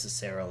not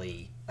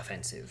necessarily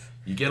offensive.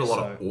 You get a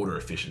lot of order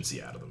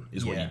efficiency out of them,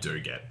 is what you do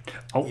get.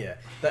 Oh. Yeah.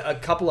 But a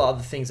couple of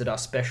other things that are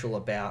special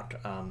about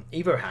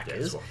Evo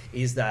hackers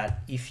is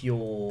that if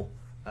you're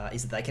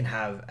is that they can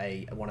have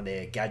one of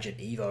their gadget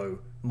Evo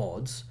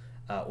mods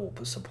or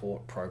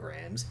support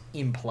programs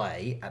in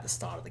play at the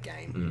start of the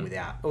game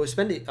without, or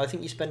spend it. I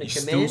think you spend a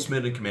command. Still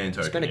spend a command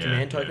token. Spend a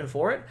command token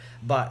for it,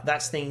 but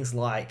that's things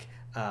like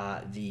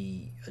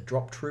the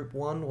drop troop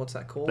one. What's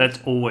that called? That's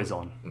always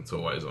on. It's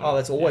always on. Oh,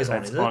 that's always on.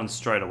 That's Is it? on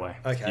straight away.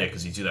 Okay. Yeah,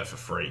 because you do that for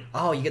free.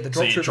 Oh, you get the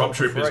So drop your troop. drop one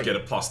for troopers free. get a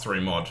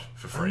 +3 mod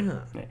for free.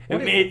 Ah.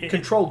 Yeah.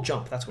 Controlled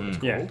jump. That's what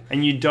it's Yeah, called.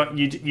 and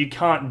you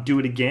can't do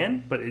it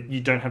again, but you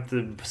don't have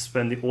to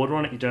spend the order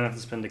on it. You don't have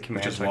to spend the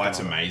command. Which is token why it's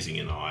on it. amazing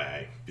in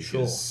IA,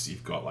 because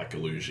you've got like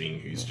Illusion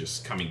who's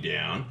just coming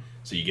down,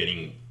 so you're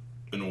getting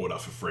an order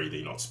for free that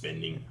you're not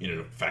spending in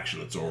a faction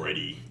that's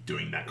already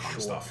doing that kind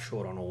of stuff.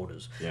 Short on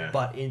orders. Yeah.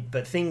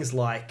 But things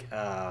like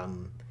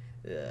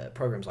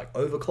programs like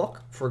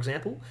Overclock, for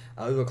example,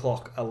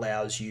 Overclock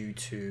allows you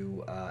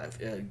to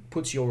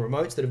puts your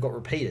remotes that have got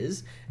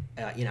repeaters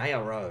in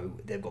ARO.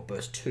 They've got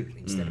burst 2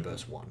 instead of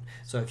burst 1.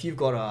 So if you've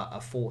got a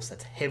force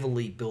that's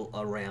heavily built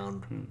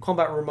around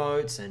combat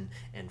remotes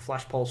and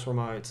flash pulse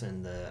remotes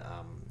and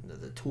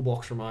the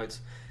toolbox remotes,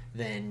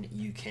 then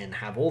you can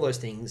have all those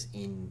things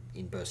in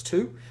burst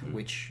 2,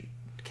 which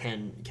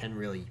can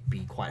really be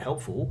quite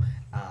helpful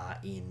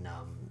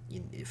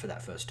for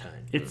that first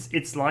turn.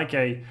 It's like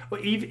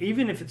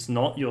even if it's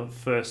not your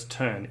first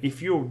turn,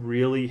 if you're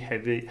really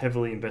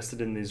heavily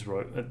invested in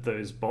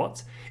those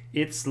bots,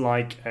 it's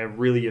like a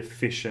really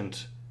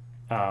efficient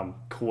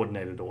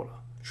coordinated order.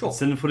 Sure.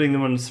 Instead of putting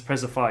them on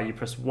suppressor fire, you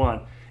press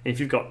 1. If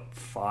you've got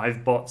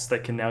 5 bots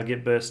that can now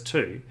get burst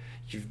 2,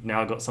 you've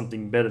now got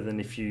something better than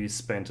if you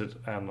spent it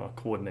on a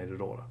coordinated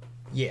order.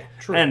 Yeah,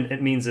 true. And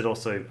it means that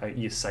also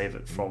you save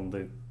it from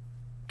the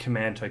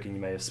command token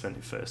you may have spent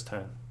your first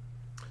turn.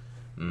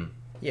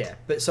 Yeah,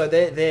 but so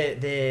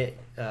they're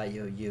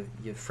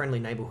your friendly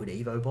neighborhood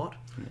Evo bot.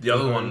 The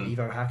other one,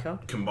 Evo hacker.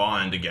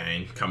 Combined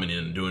again, coming in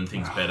and doing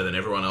things better than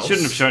everyone else.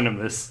 Shouldn't have shown them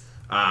this.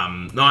 No,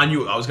 I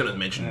knew. I was going to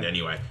mention it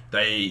anyway.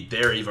 Their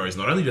Evos,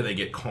 not only do they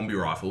get combi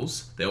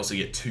rifles, they also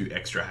get 2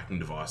 extra hacking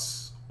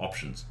device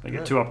options. They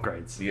get 2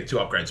 upgrades. You get 2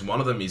 upgrades, and one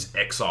of them is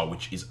Exile,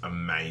 which is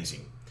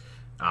amazing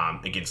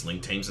against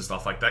link teams and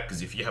stuff like that.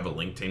 Because if you have a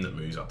link team that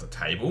moves up the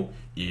table,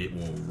 it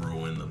will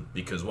ruin them.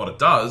 Because what it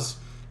does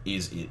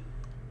is it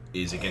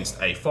is against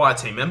a fire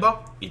team member,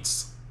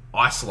 it's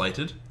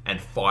isolated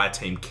and fire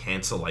team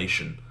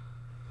cancellation.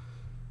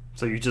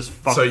 So you just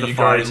fuck So the you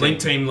fire go, team. link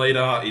team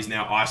leader is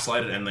now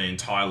isolated and the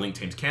entire link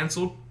team's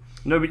cancelled.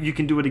 No, but you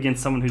can do it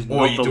against someone who's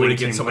Or not you the do it link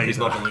against team someone who's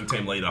leader. not the link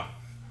team leader.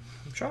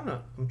 I'm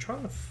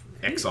trying to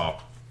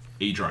Exile.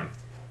 E-drone.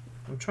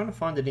 I'm trying to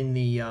find it in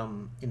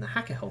the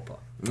hacker helper.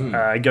 Go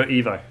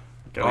Evo.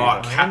 Go Oh,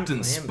 Evo. Captain I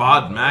am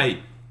Spud, Evo. mate.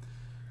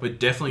 We're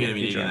definitely going to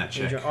be needing E-drone. that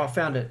check. Oh, I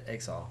found it.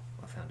 Exile.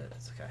 I found it.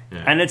 It's okay.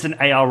 Yeah. And it's an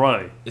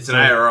ARO. It's an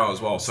ARO as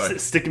well. So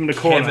Stick him in the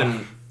corner.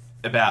 Kevin,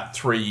 about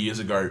 3 years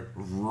ago,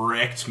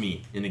 wrecked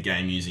me in a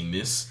game using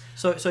this.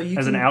 So you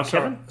As can, an our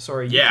sorry, Kevin?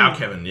 Sorry. You Yeah, can, our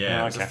Kevin,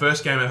 yeah. Oh, It's the okay.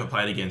 first game I ever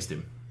played against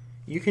him.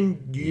 You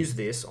can use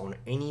this on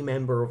any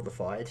member of the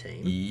fire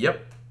team,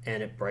 Yep.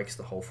 and it breaks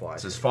the whole fire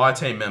It team. says fire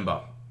team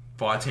member.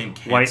 Fire team Wait,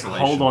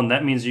 cancellation. hold on.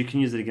 That means you can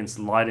use it against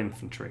light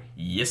infantry.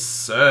 Yes,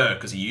 sir.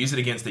 Because he used it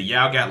against the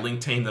Yaogat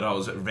link team that I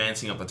was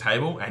advancing up the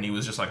table, and he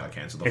was just like, I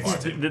cancelled the fire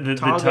It's, team. the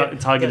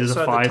target is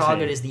a fire the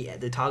target team. is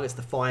the target's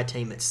the fire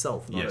team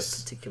itself, not Yes.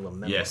 a particular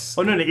member. Yes.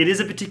 Oh no, it is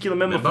a particular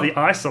member for Member? the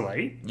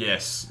isolate,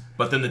 Yes.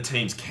 But then the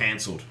team's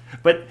cancelled.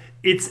 but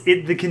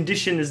the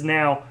condition is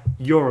now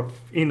you're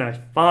in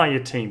a fire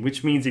team,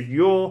 which means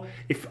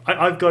if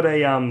I've got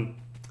a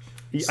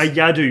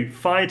Yadu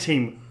fire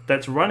team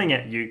that's running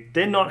at you,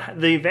 they're not.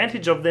 The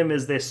advantage of them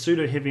is they're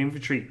pseudo heavy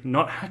infantry,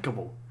 not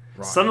hackable.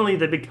 Right. Suddenly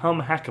they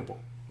become hackable.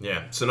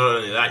 Yeah. So not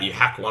only that, you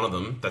hack one of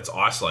them that's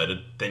isolated,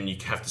 then you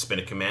have to spend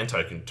a command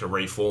token to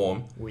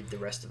reform, With the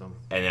rest of them.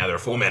 and now they're a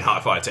 4-man high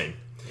fire team.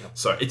 Yep.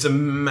 So it's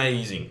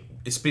amazing,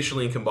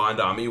 especially in Combined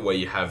Army where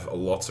you have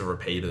lots of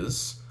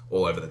repeaters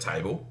all over the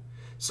table.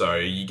 So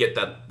you get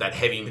that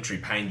heavy infantry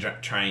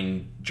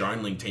train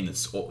drone link team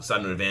that's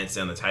starting to advance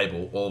down the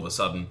table, all of a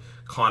sudden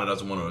kind of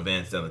doesn't want to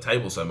advance down the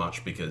table so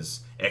much because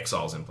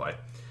Exile's in play.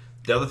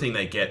 The other thing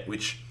they get,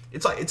 which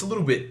it's a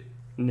little bit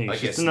Niche. I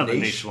guess It's another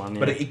niche one,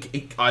 yeah.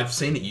 but I've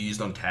seen it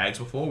used on tags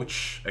before,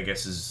 which I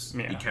guess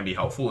it can be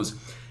helpful. Is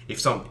if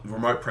some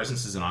remote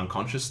presence is an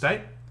unconscious state,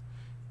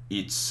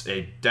 it's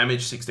a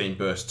damage 16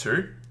 burst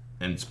 2,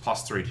 and it's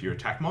 +3 to your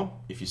attack mob.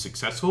 If you're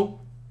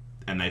successful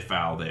and they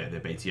fail their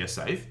BTS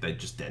save, they're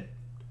just dead.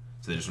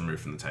 So they're just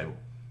removed from the table.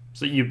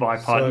 So you buy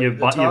So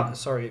part.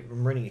 sorry,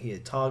 I'm reading it here.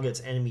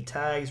 Targets enemy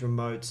tags,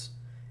 remotes,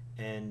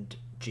 and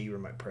G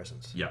remote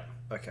presence. Yeah.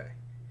 Okay.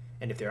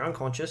 And if they're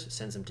unconscious, it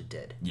sends them to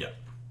dead. Yeah.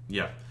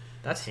 Yeah.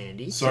 That's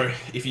handy. So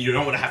if you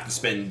don't want to have to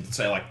spend,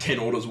 say, like 10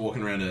 orders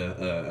walking around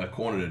a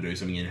corner to do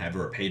something and have a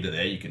repeater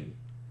there, you can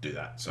do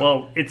that. So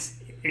Well, it's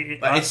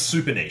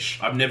super niche.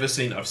 I've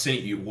seen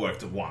it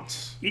worked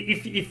once.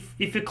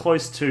 if you're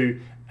close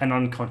to an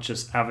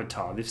unconscious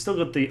avatar, they've still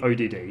got the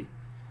ODD,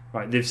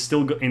 right? They've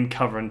still got in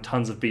cover and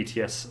tons of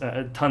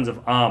BTS, tons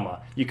of armor.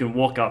 You can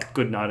walk up,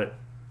 good night,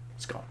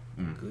 it's gone.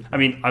 I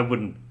mean, I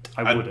wouldn't.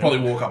 I'd probably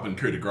walk up and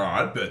coup de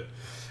grace, but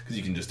because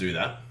you can just do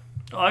that.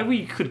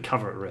 We could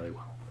cover it really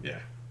well. Yeah,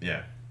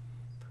 yeah.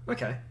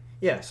 Okay.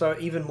 Yeah, so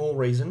even more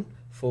reason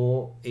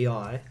for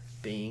EI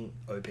being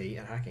OP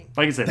at hacking.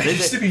 Like I said, They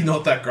used to be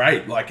not that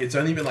great. Like, it's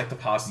only been like the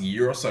past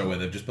year or so where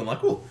they've just been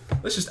like, oh,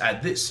 let's just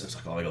add this. It's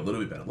like, oh, I got a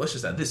little bit better. Let's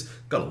just add this.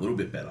 Got a little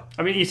bit better.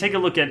 I mean, you take a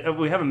look at,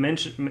 we haven't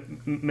mentioned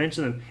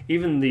them,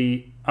 even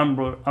the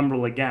Umbra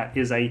Legat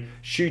is a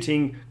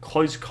shooting,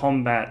 close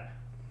combat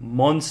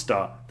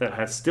monster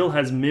that still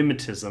has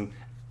mimetism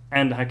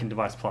and a hacking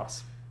device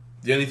plus.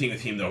 The only thing with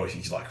him, though, is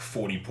he's like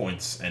 40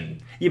 points and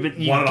But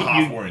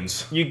 1.5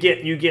 wounds. You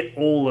get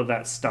all of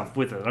that stuff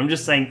with it. I'm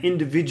just saying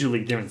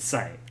individually they're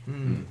insane.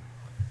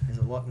 There's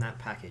a lot in that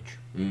package.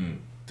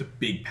 It's a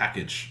big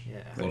package. Yeah.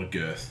 A lot of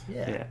girth.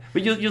 Yeah,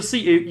 but you'll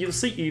see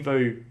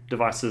Evo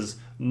devices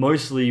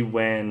mostly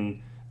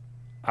when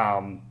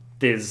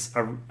there's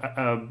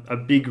a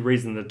big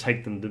reason to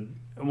take them.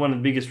 One of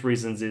the biggest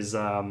reasons is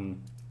not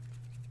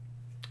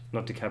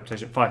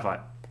decapitation,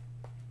 firefight,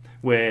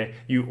 where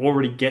you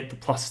already get the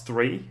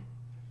 +3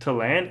 to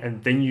land,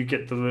 and then you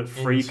get the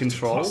free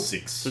control.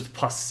 +6. So it's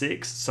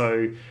 +6.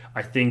 So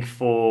I think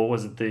for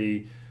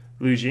the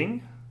Lu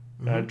Jing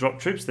drop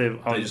troops, they're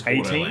on They just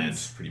auto-land,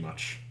 18s. pretty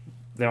much.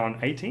 They're on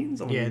 18s.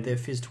 Or Yeah, they're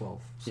Fizz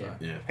 12. So yeah.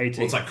 Yeah. 18.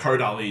 Well, it's like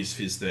Code Ali's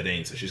Fizz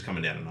 13, so she's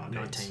coming down to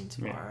 19. 19s.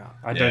 Yeah. Far out.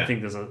 I don't Yeah. think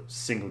there's a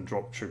single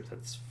drop troop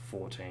that's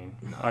 14.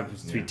 I'd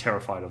be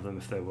terrified of them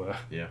if there were.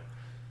 Yeah.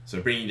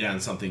 So bringing down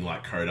something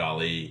like Code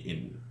Ali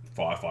in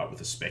firefight with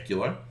a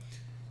specular,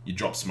 you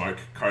drop smoke,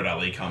 Code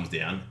Ali comes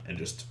down and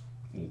just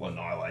will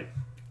annihilate.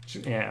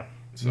 Yeah.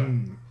 So,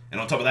 and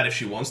on top of that, if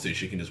she wants to,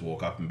 she can just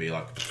walk up and be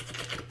like,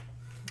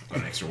 got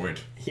an extra wound.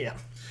 Yeah.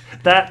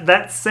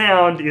 That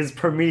sound is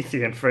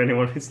Promethean for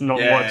anyone who's not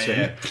watching.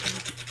 Yeah.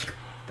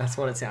 That's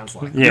what it sounds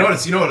like. Yeah.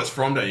 You know what it's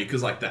from, don't you?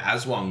 Because like the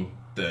Aswang,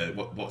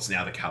 what's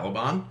now the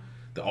Caliban,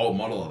 the old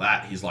model of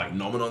that, he's like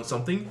nomming on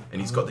something,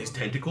 and he's got these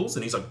tentacles,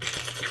 and he's like,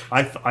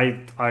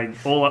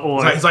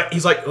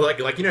 he's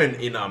like you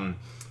know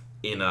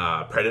in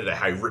Predator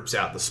how he rips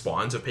out the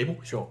spines of people.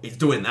 Sure. He's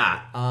doing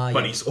that, but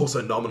yeah. he's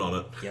also nomming on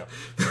it. Yep.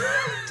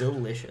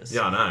 Delicious.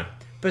 Yeah, I know.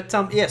 But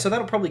so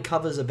that'll probably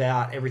covers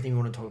about everything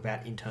we want to talk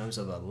about in terms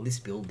of a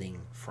list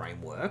building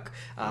framework.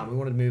 We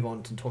wanted to move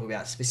on to talk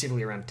about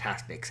specifically around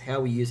tactics,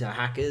 how we use our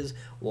hackers,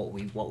 what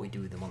we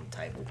do with them on the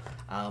table.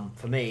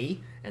 For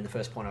me, and the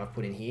first point I've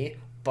put in here,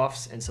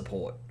 buffs and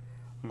support.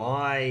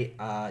 I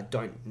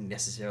don't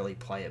necessarily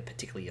play a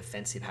particularly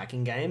offensive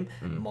hacking game.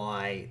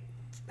 My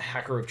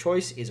hacker of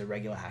choice is a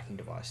regular hacking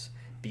device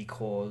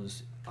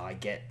because I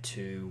get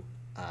to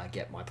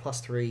get my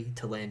 +3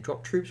 to land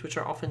drop troops, which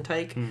I often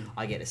take.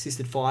 I get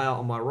assisted fire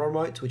on my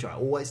remotes, which I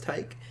always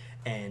take,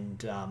 and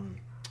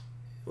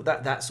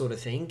that sort of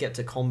thing. Get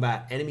to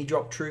combat enemy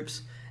drop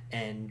troops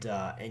and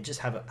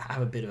just have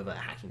a bit of a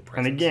hacking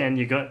presence. And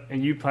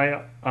again, you play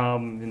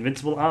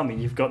Invincible Army.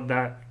 You've got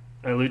that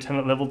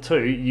Lieutenant level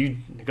 2.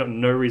 You've got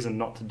no reason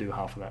not to do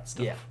half of that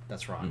stuff. Yeah,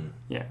 that's right.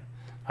 Yeah,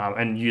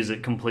 and use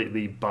it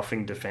completely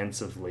buffing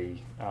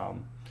defensively.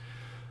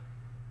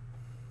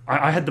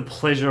 I had the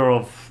pleasure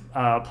of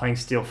playing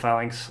Steel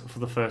Phalanx for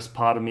the first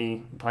part of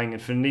me playing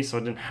Infinity, so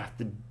I didn't have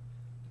to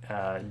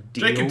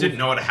deal. Jacob didn't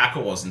know what a hacker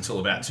was until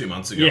about 2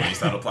 months ago when he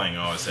started playing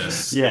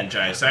OSS Yeah. and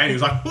JSA, and he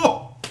was like,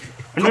 "Oh,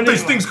 And got not these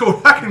even- things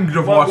called hacking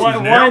devices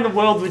Why now." in the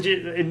world would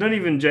you? Not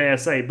even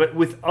JSA, but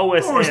with I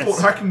always thought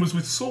OSS, hacking was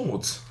with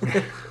swords.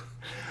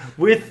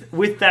 with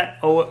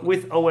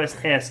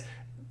OSS,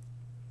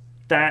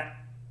 that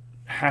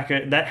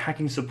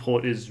hacking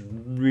support is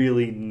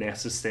really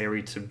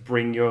necessary to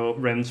bring your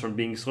Rems from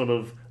being sort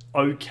of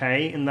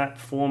okay in that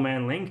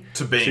 4-man link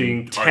To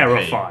being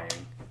terrifying.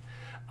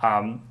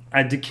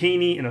 A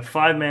Dakini in a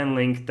 5-man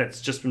link that's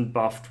just been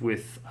buffed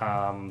with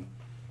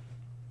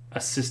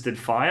assisted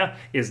fire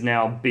is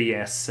now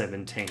BS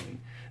 17.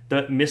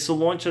 The missile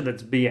launcher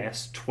that's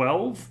BS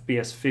 12,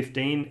 BS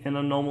 15 in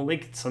a normal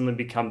link suddenly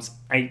becomes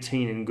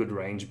 18 in good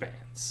range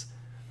bands.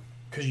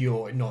 Because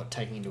you're not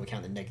taking into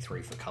account the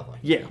 -3 for cover.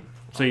 Yeah.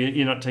 So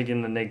you're not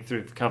taking the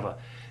 -3 for cover.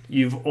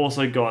 You've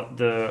also got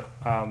the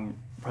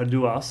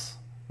Praduas,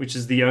 which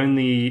is the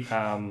only...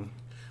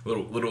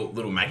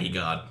 Little Maggie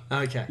guard.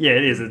 Okay. yeah,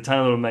 it is. A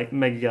tiny little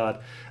Mega Guard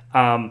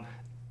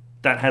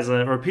that has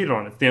a repeater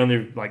on it. It's the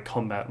only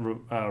combat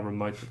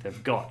remote that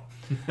they've got.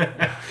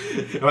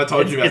 I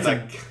told you about It's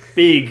that.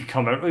 big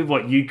comment.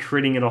 What, you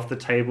critting it off the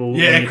table?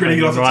 Yeah, when you critting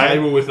it off the right?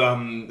 table with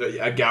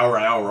a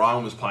Galrail.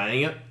 Ryan was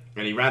playing it,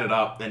 and he ran it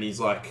up, and he's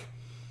like,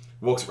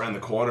 walks around the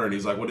corner, and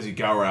he's like, "What does he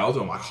Galrail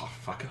do?" I'm like, "Oh,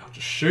 fuck it, I'll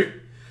just shoot."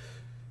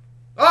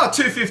 Oh,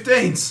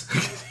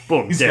 215s.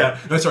 Boom, He's dead.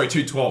 no, sorry,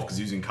 212 because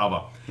he was in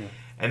cover. Yeah.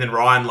 And then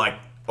Ryan, like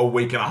a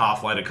week and a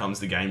half later, comes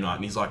to game night,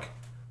 and he's like,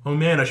 "Oh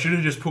man, I should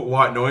have just put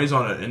white noise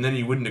on it, and then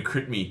he wouldn't have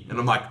crit me." And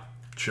I'm like,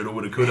 "Shoulda,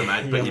 woulda, coulda,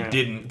 mate," but you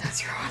didn't.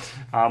 That's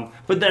right.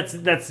 But that's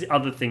the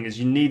other thing is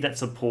you need that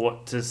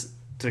support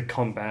to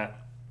combat,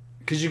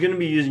 because you're going to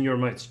be using your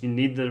remotes. You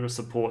need the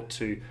support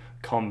to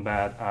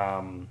combat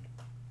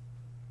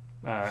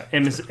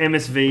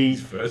MSV.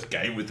 His first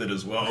game with it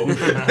as well.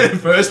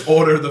 First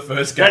order of the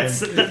first game.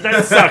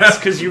 That sucks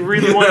because you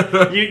really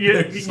want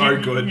you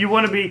So good. You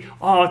want to be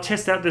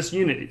test out this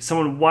unit.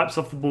 Someone wipes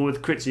off the ball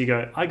with crits. You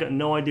go, I got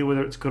no idea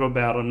whether it's good or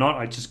bad or not.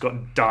 I just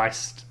got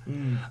diced.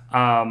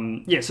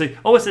 So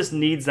OSS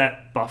needs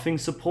that buffing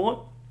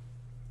support,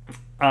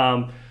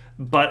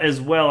 but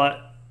as well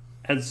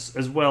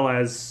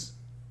as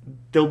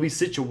there'll be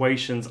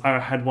situations. I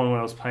had one when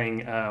I was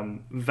playing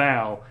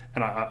Val,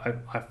 and I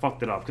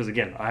fucked it up because,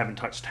 again, I haven't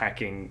touched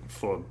hacking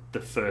for the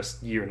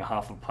first year and a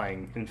half of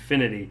playing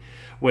Infinity,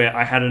 where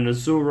I had an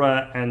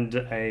Azura and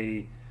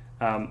a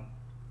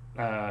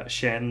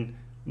Shen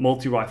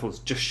multi-rifles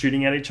just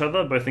shooting at each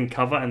other, both in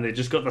cover, and they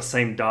just got the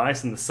same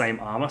dice and the same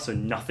armor, so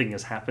nothing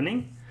is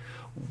happening.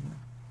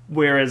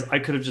 Whereas I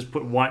could have just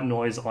put white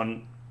noise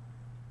on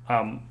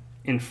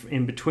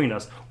in between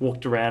us,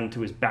 walked around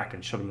to his back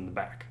and shot him in the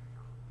back.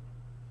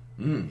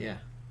 Yeah,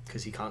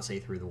 because he can't see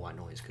through the white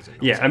noise.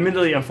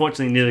 Admittedly,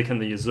 unfortunately, neither can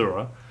the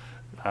Azura.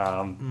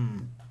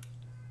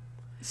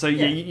 So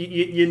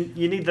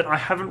you need that. I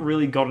haven't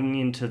really gotten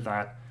into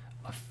that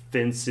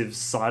offensive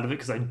side of it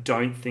because I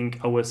don't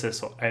think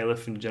OSS or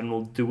Aleph in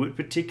general do it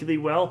particularly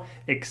well,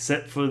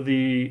 except for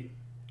the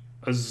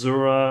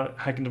Azura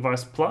Hacking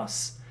Device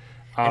Plus.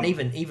 And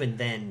even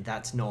then,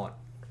 that's not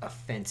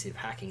offensive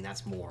hacking.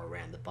 That's more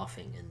around the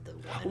buffing and the.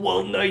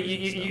 Well, no,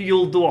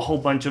 you'll do a whole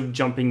bunch of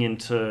jumping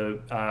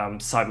into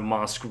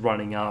Cybermask,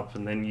 running up,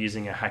 and then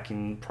using a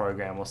hacking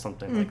program or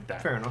something like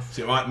that. Fair enough.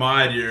 See,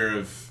 my idea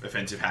of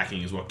offensive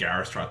hacking is what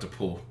Gareth tried to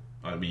pull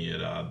on me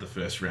at the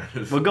first round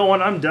of... Well, go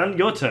on, I'm done.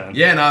 Your turn.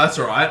 Yeah, no, that's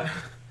all right.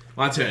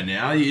 My turn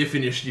now. You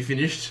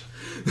finished.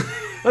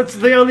 That's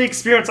the only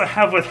experience I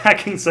have with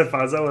hacking so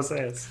far, is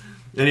OSS.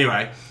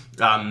 Anyway,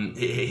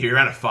 he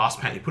ran a fast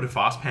pan. He put a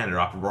fast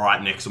panda up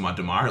right next to my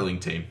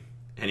Demiraling team,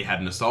 and he had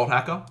an assault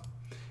hacker.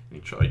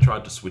 And he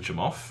tried to switch him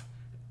off,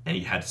 and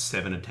he had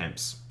 7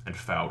 attempts and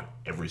failed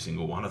every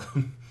single one of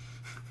them.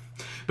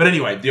 But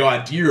anyway, the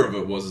idea of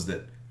it was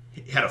that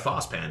he had a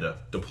fast panda,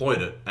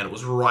 deployed it, and it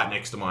was right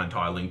next to my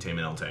entire Ling team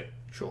in LT.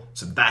 Sure.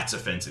 So that's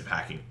offensive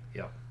hacking.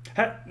 Yeah.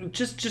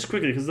 Just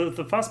quickly, because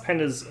the fast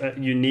panda's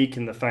unique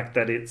in the fact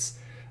that it's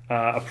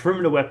a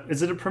perimeter weapon.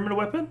 Is it a perimeter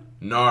weapon?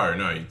 No,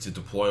 it's a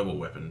deployable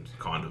weapon,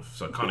 kind of.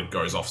 So it kind of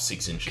goes off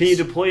 6 inches. Can you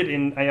deploy it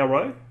in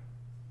ARO?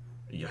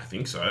 Yeah, I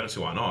think so. I don't see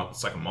why not.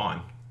 It's like a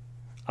mine.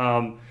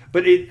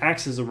 But it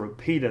acts as a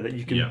repeater that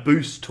you can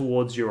boost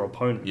towards your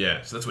opponent.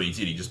 Yeah, so that's what he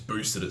did. He just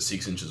boosted it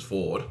 6 inches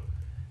forward,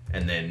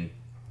 and then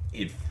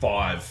he had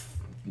 5,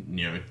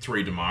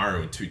 3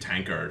 Demaru and 2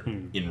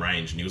 Tanko in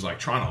range, and he was like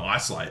trying to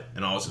isolate,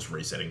 and I was just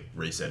resetting.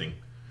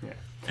 Yeah.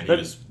 And he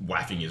was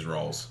whacking his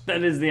rolls.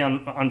 That is the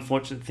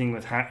unfortunate thing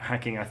with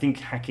hacking. I think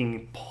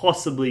hacking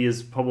possibly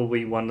is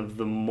probably one of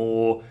the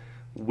more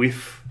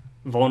whiff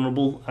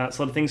vulnerable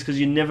sort of things, because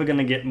you're never going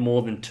to get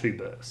more than 2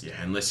 bursts. Yeah,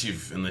 unless you're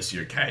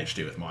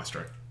KHD with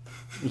Maestro.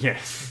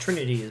 Yes.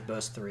 Trinity is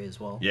burst 3 as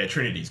well. Yeah,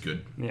 Trinity's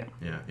good. Yeah.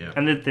 Yeah.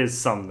 And there's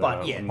some that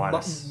But are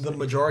minus. the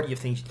majority of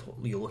things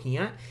you're looking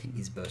at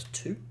is burst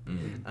 2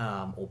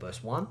 or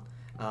burst 1.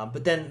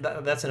 But then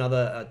that's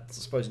another, I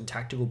suppose,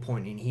 tactical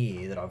point in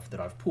here that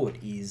I've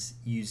put is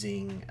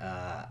using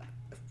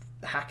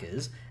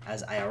hackers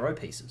as ARO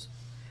pieces,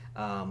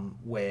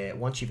 where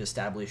once you've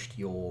established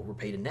your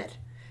repeater net,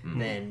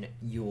 then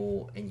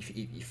you're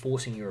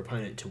forcing your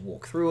opponent to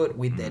walk through it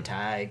with their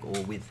tag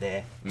or with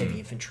their heavy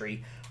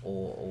infantry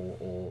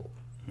or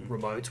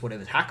remotes,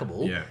 whatever's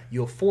hackable. Yeah.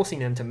 You're forcing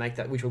them to make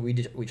that, which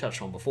we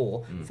touched on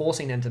before,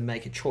 forcing them to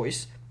make a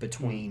choice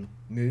between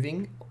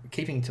moving,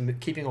 keeping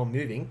on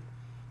moving,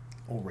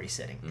 or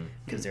resetting,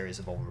 because there is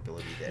a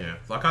vulnerability there. Yeah,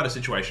 like I had a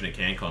situation at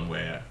CanCon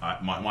where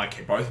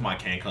both my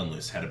CanCon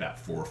lists had about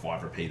 4 or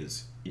 5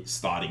 repeaters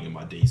starting in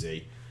my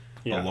DZ,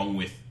 along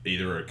with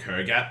either a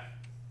Kurgat,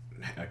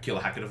 a killer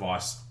hacker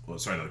device, or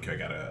sorry, not a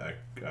Kurgat,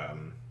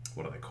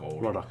 what are they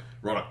called?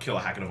 Rodok killer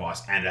hacker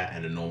device, and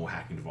a normal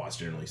hacking device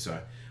generally. So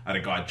I had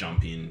a guy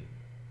jump in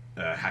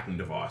a hacking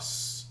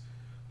device.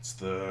 It's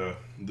the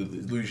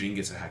Lu Jing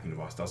gets a hacking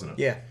device, doesn't it?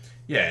 Yeah.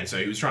 Yeah, and so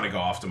he was trying to go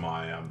after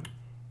my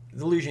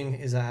The Lu Jing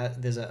is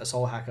there's a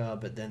soul hacker,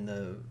 but then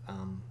the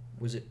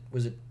was it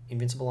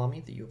Invincible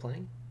Army that you were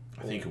playing?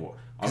 I think it was.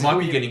 I might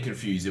be getting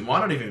confused. It might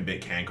not even be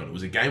at CanCon. It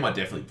was a game I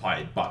definitely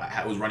played, but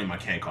I was running my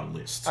CanCon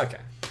list. Okay.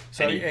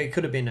 So it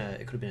could have been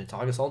a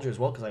Tiger Soldier as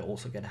well, because they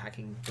also get a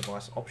hacking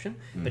device option,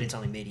 but it's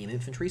only medium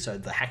infantry, so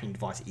the hacking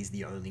device is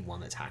the only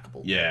one that's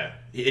hackable. Yeah.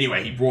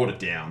 Anyway, he brought it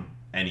down,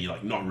 and he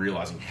like not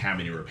realizing how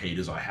many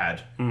repeaters I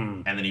had,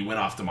 and then he went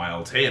after my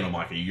LT, and I'm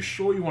like, "Are you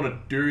sure you want to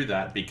do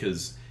that?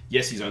 Because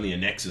yes, he's only a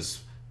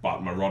Nexus,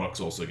 but my Roddock's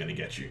also going to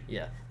get you."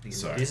 Yeah.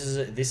 So- This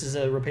is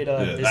a repeater.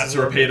 Yeah, this that's is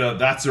a repeater.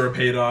 That's a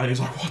repeater. And he's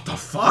like, "What the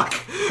fuck?"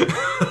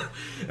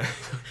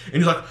 And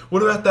he's like,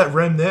 "What about that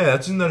REM there?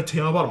 That's in that a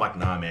TR bot." I'm like,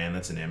 "Nah, man,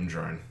 that's an M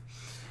drone."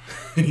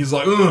 And he's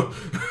like, "Ugh."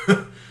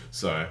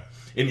 So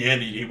in the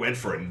end, he went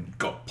for it and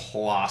got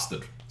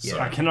plastered. So,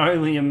 I can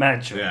only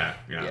imagine. yeah.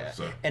 Yeah,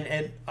 So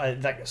and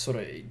that sort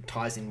of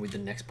ties in with the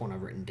next point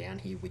I've written down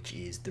here, which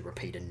is the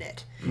repeater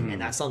net, and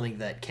that's something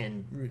that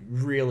can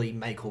really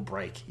make or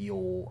break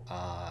your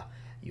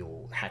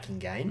hacking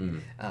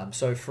game.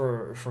 So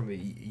from a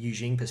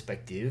Yujing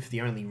perspective,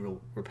 the only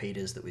real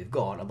repeaters that we've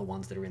got are the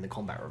ones that are in the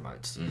combat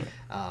remotes.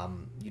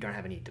 You don't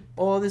have any.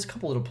 There's a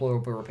couple of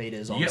deployable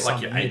repeaters on you get some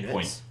like your units.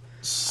 8-point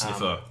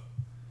sniffer.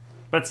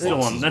 But still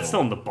Boxes that's or- still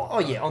on the bot. Oh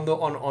yeah, on the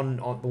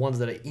ones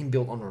that are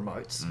inbuilt on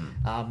remotes.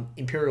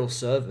 Imperial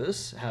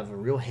Service have a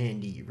real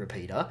handy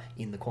repeater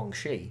in the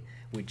Guangxi,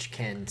 which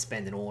can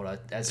spend an order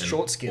as And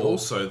short skill.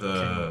 also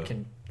the-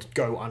 can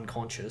go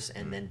unconscious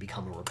and then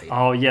become a repeater.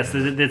 Oh yes,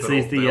 that's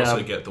But they also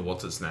the get the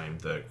what's its name,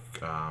 the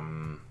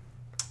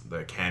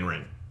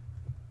Canren.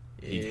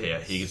 He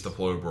gets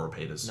deployable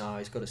repeaters. No,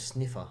 he's got a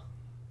sniffer.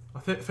 I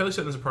think fairly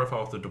certain there's a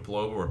profile with the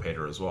deployable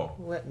repeater as well.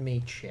 Let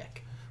me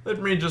check. Let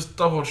me just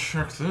double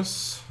check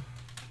this.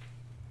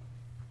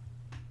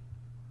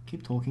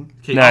 Keep talking.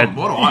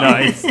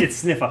 it's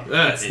sniffer.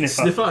 It's It's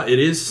sniffer. sniffer. It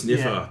is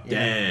sniffer. Yeah,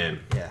 yeah. Damn.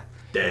 Yeah.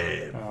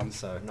 Damn.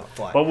 So not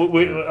quite. But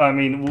I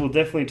mean, we'll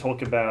definitely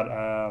talk about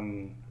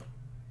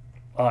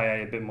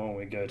IA a bit more when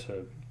we go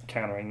to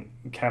countering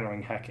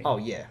hacking. Oh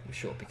yeah,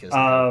 sure, because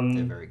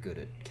they're very good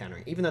at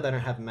countering. Even though they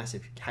don't have a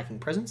massive hacking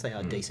presence, they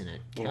are decent at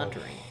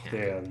countering.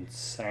 They're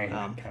insane. at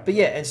countering. But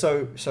yeah, and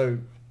so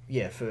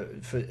yeah, for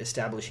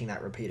establishing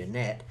that repeater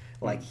net,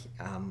 like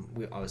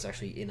I was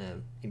actually in a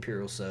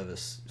Imperial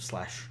Service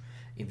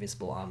 /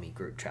 Invincible Army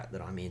group chat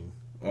that I'm in.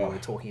 We were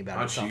talking about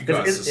Aren't it. you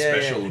guys a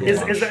special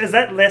little bunch? Is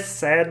that less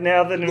sad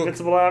now than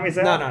Invincible Army's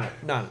out?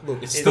 No.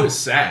 Look, It's still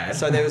sad.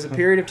 So there was a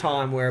period of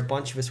time where a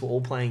bunch of us were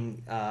all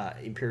playing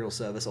Imperial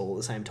Service all at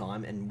the same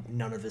time, and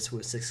none of us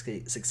were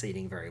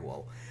succeeding very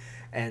well.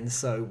 And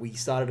so we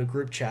started a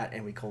group chat,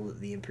 and we called it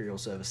the Imperial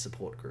Service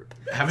Support Group.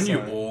 Haven't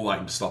you all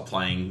like stopped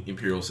playing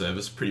Imperial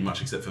Service pretty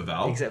much except for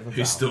Val? Except for who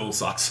Val. still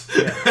sucks.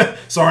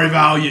 Sorry,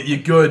 Val, you're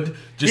good.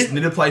 Just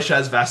need to play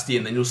Shaz Vasti,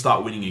 and then you'll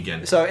start winning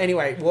again. So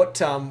anyway, what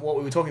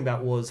we were talking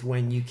about was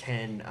when you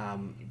can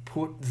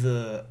put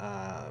the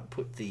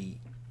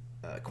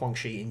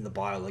Guangxi in the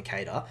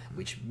biolocator,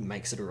 which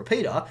makes it a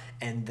repeater,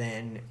 and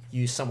then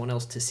use someone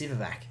else to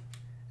civivac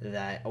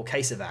that or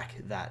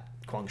casevac that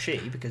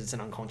Guangxi because it's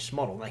an unconscious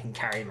model. They can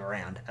carry him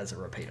around as a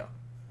repeater.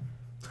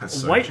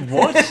 That's so, Wait,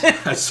 what?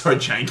 That's so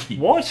janky.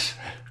 what?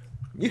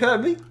 You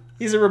heard me.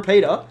 He's a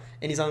repeater,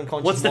 and he's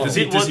unconscious. What's the model.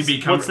 Does he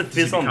become what's the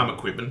fizz on them?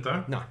 equipment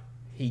though? No,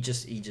 he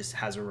just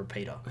has a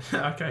repeater.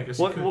 Okay, I guess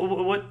What he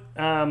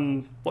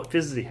could. what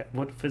fizz does he have?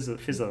 What fizz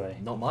are they?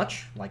 Not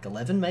much, like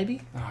 11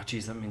 maybe. Oh,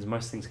 geez, that means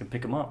most things can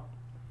pick them up.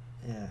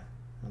 Yeah,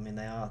 I mean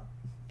they are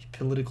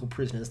political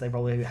prisoners. They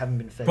probably haven't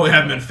been fed. Probably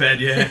haven't been fed,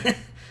 yeah.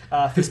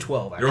 Fizz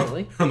 12 You're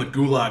actually. on the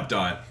gulag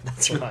diet.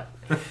 That's right.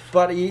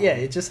 But yeah,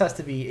 it just has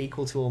to be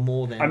equal to or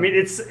more than. I mean,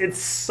 it's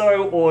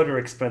so order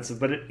expensive,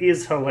 but it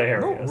is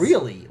hilarious. not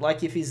really.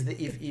 Like if he's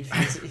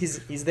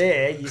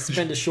there, you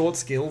spend a short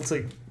skill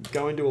to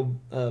go into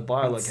a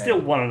biolocator. It's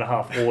still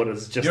 1.5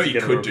 orders just You know to what you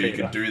get a could do? You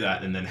repeater. could do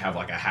that and then have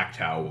like a hack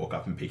tower walk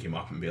up and pick him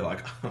up and be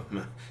like, I'm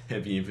a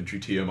heavy infantry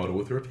TO model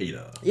with a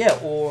repeater. Yeah,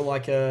 or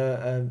like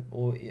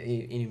or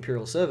in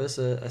Imperial Service,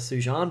 a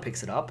Sujan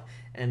picks it up,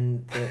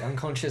 and the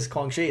unconscious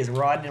Guangxi is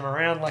riding him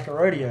around like a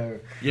rodeo.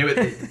 Yeah,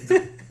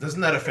 but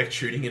doesn't that affect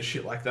shooting and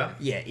shit like that?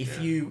 Yeah,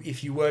 if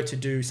you were to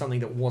do something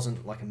that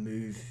wasn't like a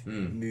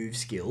move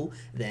skill,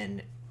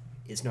 then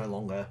it's no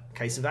longer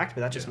case of act.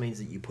 But that just means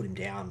that you put him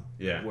down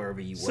wherever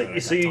you were. So at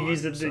you that time,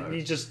 use it. so-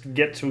 You just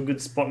get to a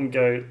good spot and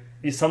go.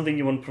 Is something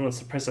you want to put on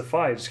suppressor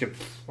fire? Just go.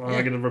 Well,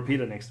 I got a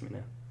repeater next to me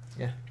now.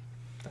 Yeah,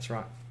 that's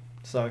right.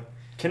 So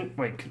I don't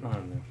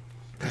know.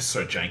 That's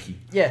so janky.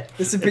 yeah,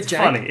 it's a bit It's jank.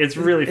 funny. It's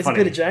really it's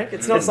funny. a bit of jank.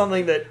 It's not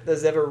something that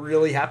has ever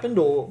really happened,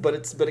 but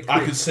it could.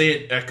 I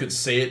could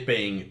see it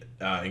being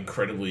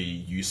incredibly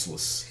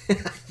useless,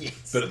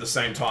 Yes. but at the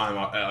same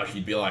time,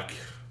 he'd be like,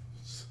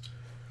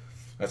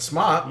 "That's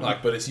smart,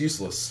 but it's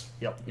useless."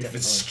 Yep. If definitely.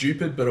 it's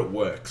stupid but it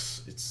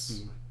works,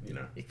 it's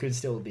It could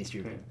still be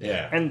stupid.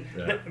 yeah.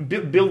 And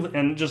build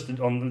and just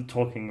on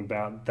talking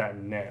about that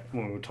net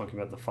when we were talking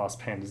about the fast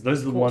pandas,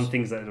 those are the one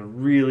things that are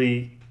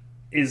really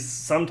is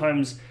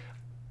sometimes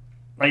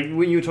like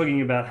when you were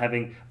talking about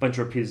having a bunch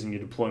of repeaters in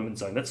your deployment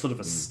zone. That's sort of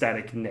a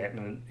static net,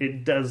 and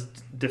it does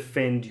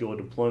defend your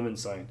deployment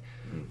zone.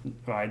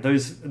 Right?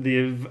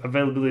 The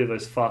availability of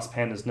those fast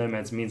pandas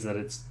nomads means that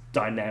it's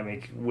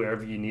dynamic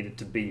wherever you need it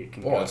to be. It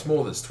can go. It's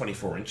more than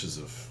 24 inches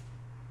of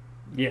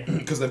Yeah.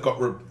 Because they've got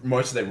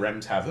most of their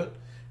REMs have it,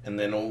 and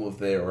then all of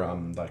their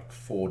like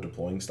forward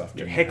deploying stuff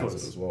generally has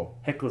it as well.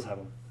 Hecklers have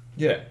them.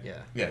 Yeah.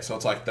 Yeah. So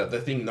it's like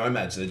the thing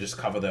Nomads, they just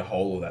cover their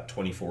whole of that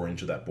 24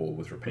 inch of that board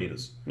with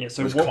repeaters. Yeah,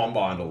 so Whereas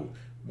Combine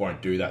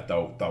won't do that.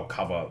 They'll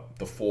cover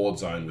the forward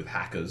zone with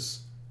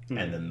hackers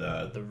and then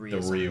the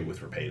rear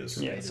with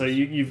repeaters. Yeah, so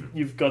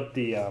you've got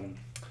the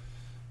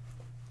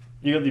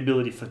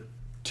ability for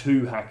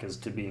two hackers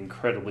to be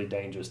incredibly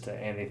dangerous to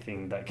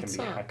anything that can be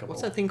hackable.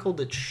 What's that thing called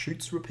that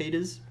shoots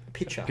repeaters?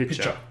 Pitcher.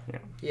 Pitcher. Yeah.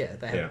 Yeah,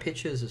 they have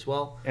pitchers as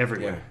well.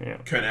 Everywhere. Yeah.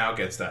 Kernel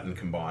gets that in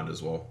Combined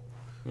as well.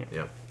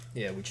 Yeah.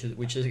 Yeah, which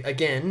is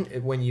again,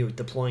 when you're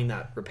deploying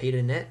that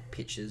repeater net,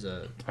 pitchers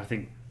are... I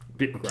think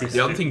bit The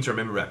other thing to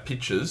remember about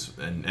pitchers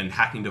and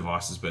hacking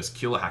devices versus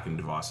killer hacking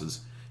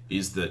devices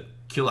is that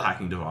killer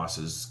hacking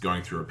devices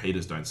going through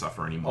repeaters don't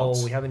suffer any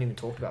mods. Oh, we haven't even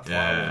talked about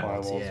Yeah.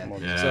 firewalls.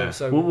 Mods. Yeah.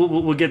 So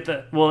we'll get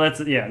that. Well, that's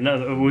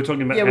no. We're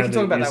talking about yeah, we how can to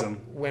talk about use that them.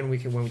 when we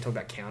talk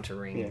about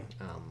countering. Yeah.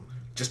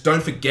 Just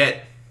don't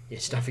forget.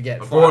 Yes, don't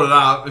forget. I brought it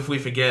up. If we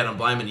forget, I'm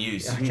blaming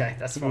yous. Okay,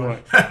 that's fine.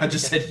 Right. I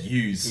just said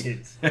use.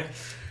 Yes.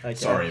 Okay.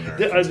 Sorry,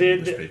 Americans.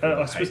 English people,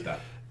 I hate that.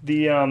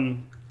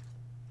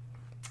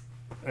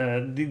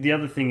 The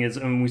other thing is,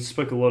 and we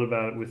spoke a lot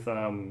about it with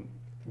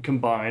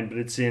Combined, but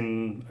it's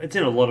in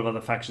a lot of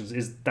other factions,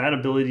 is that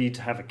ability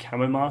to have a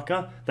camo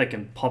marker that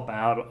can pop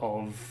out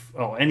of,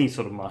 or any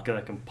sort of marker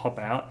that can pop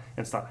out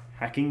and start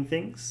hacking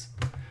things,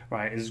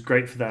 right? Is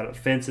great for that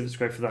offensive. It's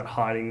great for that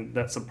hiding,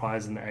 that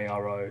surprise in the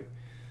ARO.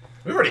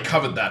 We've already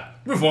covered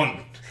that. Move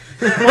on.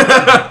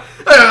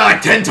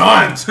 Like 10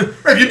 times.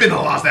 Where have you been the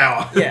last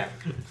hour? Yeah.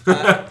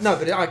 No,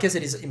 but I guess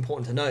it is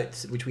important to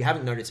note, which we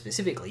haven't noted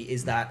specifically,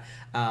 is that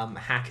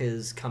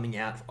hackers coming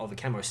out of a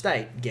camo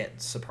state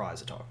get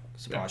surprise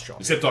shots.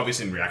 Except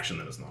obviously in reaction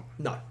that it's not.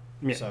 No.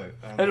 Yeah. So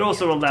It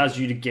also allows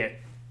you to get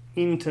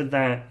into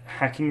that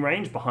hacking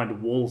range behind a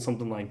wall or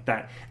something like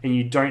that, and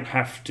you don't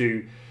have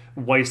to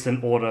waste an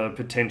order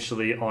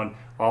potentially on,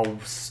 I'll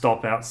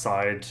stop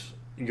outside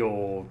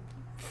your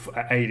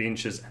 8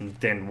 inches and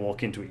then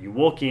walk into it. You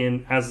walk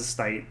in as a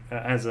state,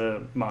 as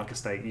a marker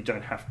state, you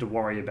don't have to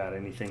worry about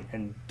anything,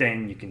 and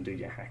then you can do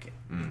your hacking.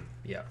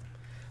 Yeah.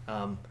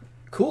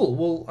 Cool.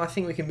 Well, I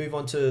think we can move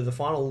on to the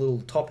final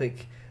little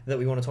topic that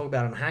we want to talk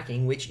about on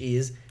hacking, which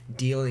is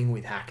dealing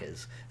with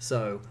hackers.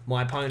 So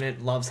my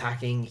opponent loves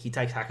hacking. He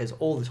takes hackers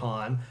all the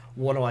time.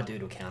 What do I do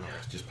to counter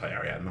it? Just play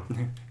Ariadne.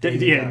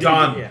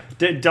 Done.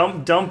 Yeah.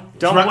 Dump.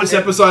 Let's wrap this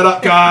episode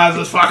up, guys.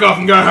 Let's fuck off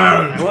and go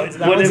home.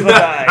 That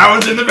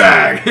one's in the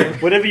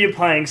bag. Whatever you're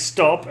playing,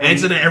 stop.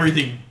 Answer to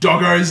everything.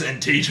 Doggos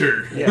and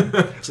T2.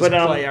 Yeah. Just But,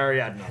 play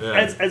Ariadne.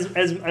 Yeah.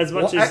 As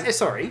much as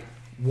sorry.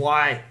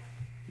 Why,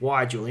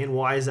 Julian?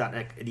 Why is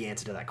that the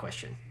answer to that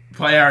question?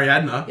 Play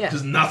Ariadne Yeah.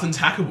 because nothing's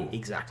hackable.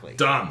 Exactly.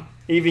 Done.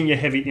 even your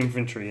heavy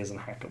infantry isn't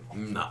hackable.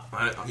 No.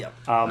 Yep.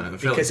 I'm fairly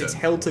Because it's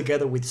certain. held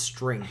together with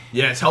string.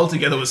 Yeah, it's held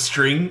together with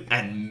string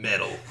and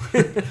metal.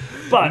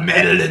 But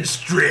Metal and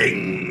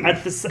string.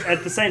 at the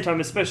same time,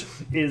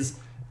 especially is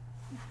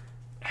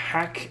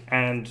Hack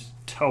and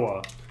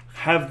Toa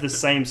have the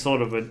same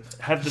sort of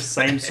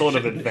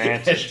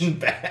advantage. Hessian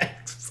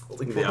bags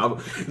holding the armor.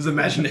 Just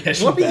imagine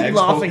Hessian What are you bags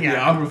laughing holding at? the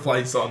armor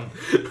plates on.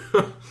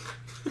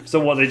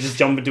 So what? They just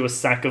jump into a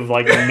sack of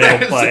like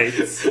metal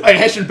plates. A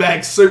Hessian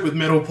bag suit with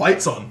metal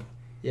plates on.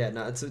 Yeah,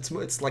 no,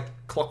 it's like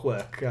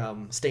clockwork,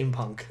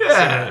 steampunk.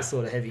 Yeah.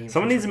 Sort of heavy.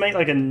 Someone needs to make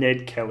like a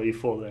Ned Kelly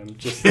for them,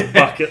 just the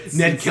buckets.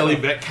 Ned Kelly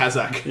Vet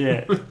Kazakh.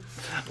 Yeah,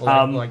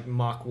 Or like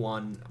Mark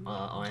 1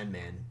 Iron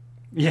Man.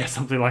 yeah,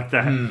 something like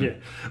that. Yeah,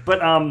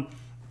 but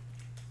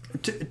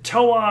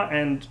Toa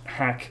and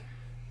Hack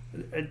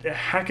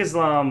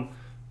Islam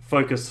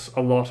focus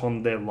a lot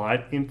on their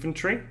light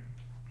infantry,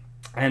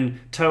 and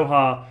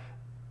Toha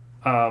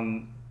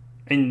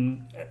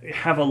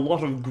have a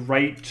lot of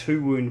great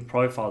 2-wound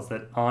profiles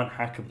that aren't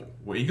hackable.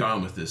 Where are you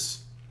going with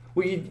this?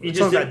 Well, you Talking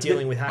just about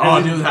dealing with hackers.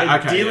 Oh, dealing with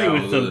okay. dealing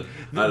yeah, with them.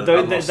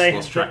 I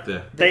lost track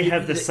there. They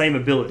have the same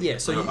ability. Yeah,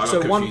 so I got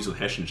so one. confused with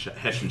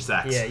Hessian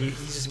sacks. Yeah, you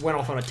just went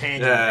off on a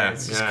tangent. Yeah, there.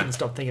 Just yeah. couldn't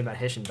stop thinking about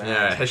Hessian bags.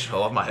 Yeah, Hessian. I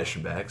love my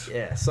Hessian bags.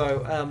 Yeah,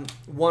 so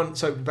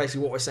so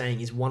basically what we're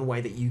saying is one way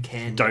that you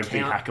can Don't be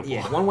hackable.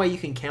 Yeah, one way you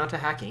can counter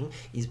hacking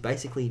is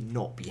basically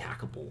not be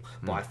hackable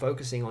by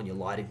focusing on your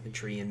light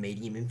infantry and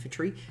medium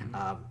infantry.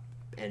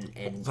 And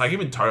It's like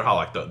even Toha,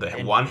 like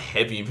the one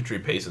heavy infantry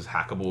piece is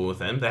hackable with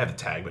them. They have the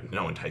tag, but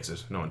no one takes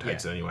it. No one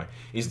takes it anyway.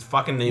 He's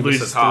fucking You Neva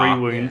lose Satar.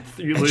 3 wounds.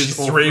 You And lose she's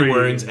all 3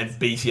 wounds wounds.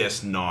 and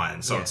BTS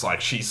 9. So Yeah. it's like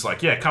she's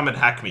like, yeah, come and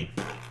hack me.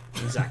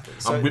 exactly.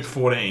 I'm whip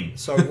 14.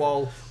 So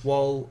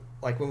while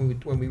like when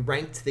we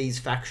ranked these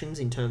factions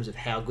in terms of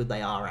how good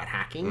they are at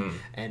hacking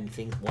and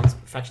things,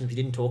 factions we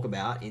didn't talk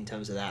about in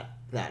terms of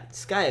that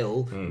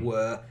scale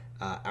were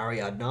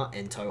Ariadne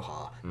and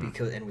Toha,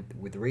 because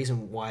with the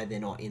reason why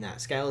they're not in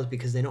that scale is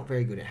because they're not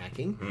very good at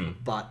hacking,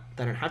 but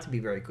they don't have to be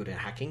very good at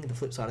hacking. The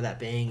flip side of that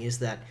being is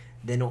that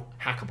they're not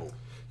hackable.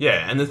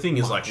 Yeah, and the thing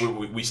is, like,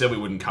 we said we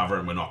wouldn't cover it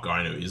and we're not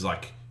going to, is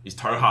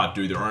Toha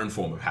do their own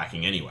form of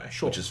hacking anyway,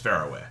 which is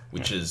Ferroware,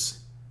 which is,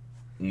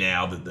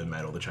 now that they've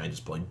made all the changes,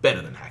 probably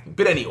better than hacking.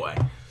 But anyway,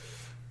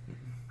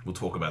 We'll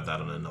talk about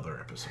that on another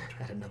episode.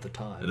 At another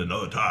time. At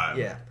another time.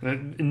 Yeah. A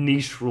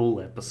niche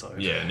rule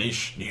episode. Yeah,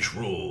 niche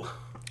rule.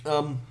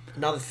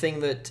 Another thing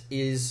that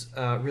is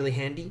really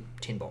handy,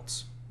 tin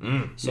bots.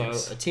 So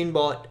Yes. a tin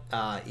bot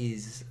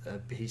is a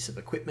piece of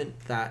equipment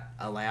that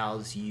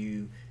allows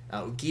you,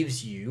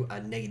 gives you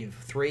a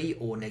 -3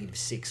 or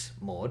 -6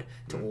 mod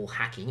to all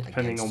hacking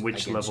Depending on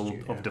which against level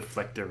you. of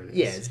deflector it is.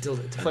 Yeah, it's still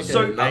deflector.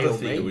 So A another or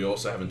thing that B. we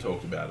also haven't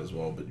talked about as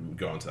well, but we'll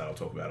go on to that. I'll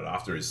talk about it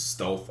after. Is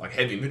stealth, like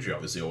heavy infantry,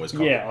 obviously always.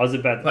 Common. Yeah, I was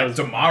about Like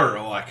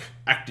Damara, like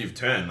active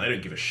turn, they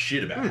don't give a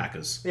shit about Hmm.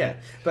 hackers. Yeah,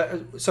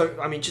 but so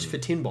I mean, just for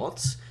tin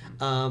bots,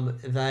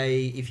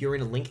 if you're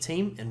in a link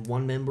team and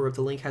one member of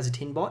the link has a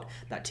tin bot,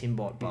 that tin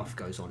bot buff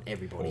goes on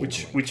everybody. in the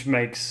link. which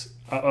makes,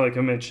 like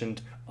I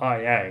mentioned,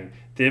 IA.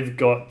 They've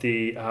got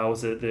the Well,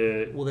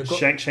 they've got-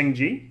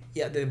 Shang-Chi.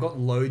 Yeah, they've got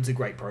loads of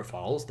great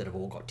profiles that have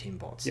all got tin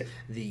bots. Yeah.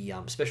 The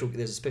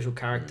there's a special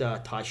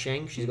character, Tai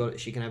Shang. She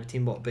can have a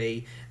tin bot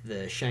B.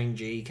 The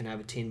Shang-Chi can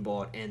have a tin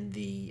bot, and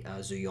the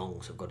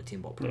Zuyongs have got a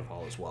tin bot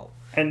profile as well.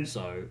 And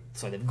So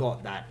they've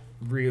got that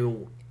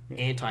real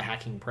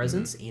anti-hacking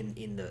presence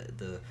in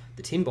the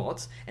tin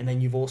bots, and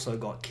then you've also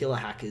got killer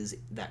hackers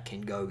that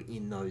can go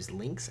in those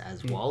links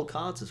as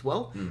wildcards as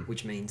well,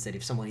 which means that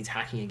if someone is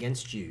hacking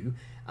against you,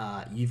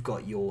 you've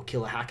got your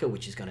killer hacker,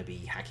 which is going to be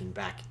hacking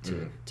back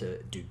to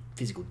do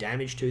physical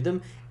damage to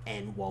them,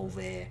 and while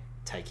they're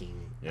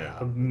taking Yeah.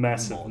 a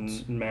mods.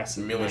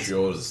 massive. Military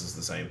orders is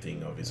the same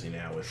thing, obviously,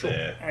 now with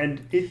their.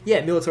 And it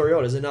Yeah, military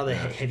orders, another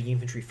heavy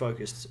infantry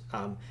focused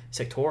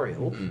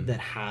sectorial that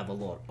have a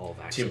lot of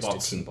access Tin to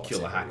bots tin and bots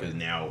killer everywhere. hackers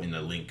now in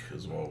the link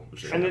as well.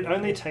 Which they and it haven't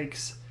only before.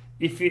 takes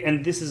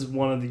and this is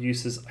one of the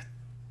uses.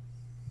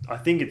 I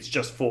think it's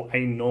just for a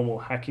normal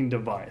hacking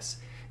device.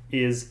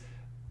 Is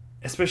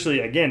especially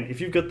again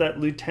if you've got that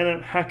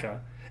lieutenant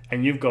hacker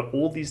and you've got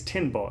all these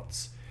tin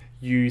bots.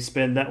 You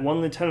spend that one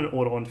lieutenant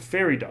order on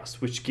Fairy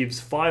Dust, which gives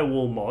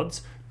firewall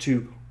mods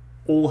to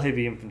all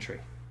heavy infantry.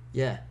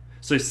 Yeah.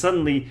 So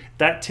suddenly,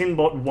 that tin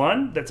bot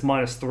 1, that's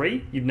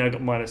 -3, you've now got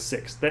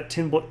 -6. That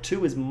tin bot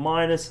 2 is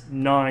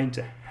 -9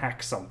 to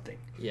hack something.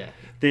 Yeah.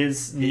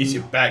 There's... Here's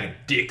your bag of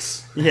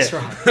dicks. Yeah.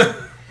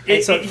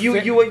 That's right.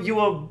 You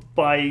are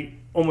by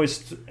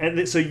almost...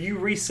 And so you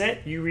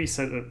reset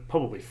it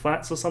probably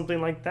flats or something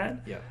like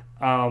that. Yeah.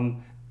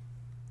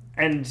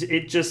 And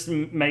it just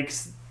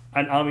makes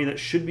an army that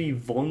should be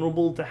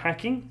vulnerable to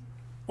hacking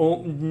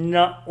or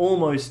not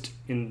almost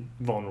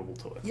invulnerable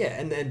to it. Yeah,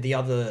 and then the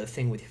other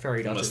thing with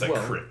Fairy Dust Unless as they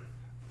well. crit.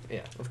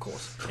 Yeah, of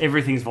course.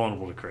 Everything's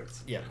vulnerable to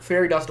crits. Yeah,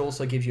 Fairy Dust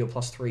also gives you a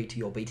 +3 to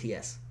your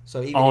BTS.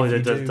 So even Oh,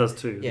 if that you does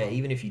too. Yeah,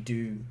 even if they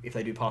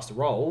do pass the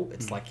roll,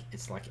 it's like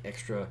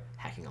extra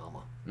hacking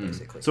armor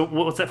basically. So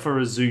what's that for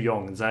a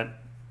Zuyong? Is that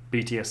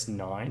BTS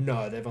 9?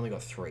 No, they've only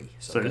got 3.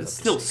 So it goes it's up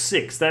to still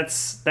 6.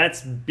 6.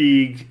 That's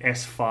big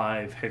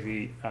S5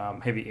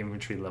 heavy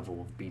infantry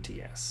level of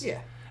BTS.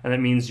 Yeah. And that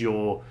means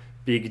your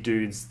big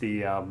dudes,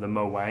 the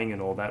Mo Wang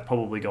and all that,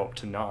 probably go up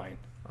to 9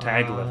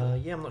 tag level.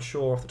 Yeah, I'm not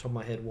sure off the top of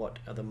my head what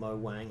the Mo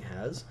Wang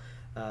has.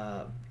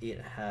 It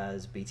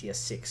has BTS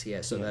 6, yeah,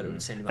 so that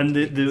would send him up And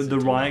to the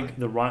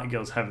BTS Riot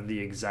Girls have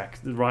the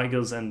Riot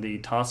Girls and the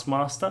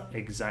Taskmaster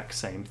exact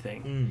same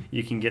thing.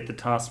 You can get the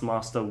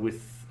Taskmaster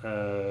with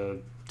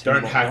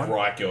Don't hack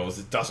Riot Girls.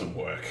 It doesn't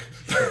work.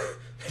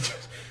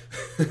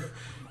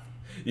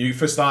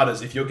 For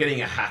starters, if you're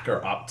getting a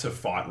hacker up to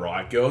fight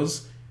Riot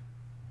Girls,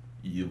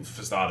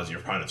 for starters, your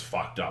opponent's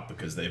fucked up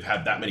because they've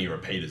had that many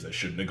repeaters. They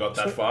shouldn't have got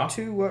that far.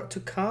 To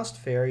cast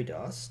Fairy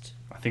Dust,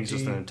 I think it's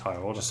just an entire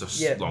order.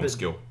 Just a Yeah, long but-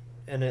 skill.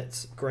 and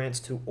it grants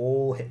to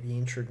all heavy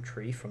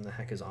infantry from the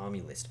hacker's army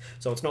list.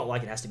 So it's not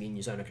like it has to be in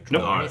your zone of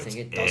control No, or anything.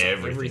 it's It does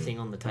everything. everything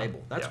on the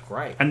table. That's Yeah.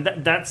 great. And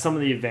that's some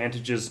of the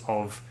advantages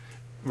of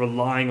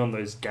relying on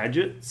those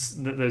gadgets,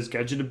 those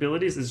gadget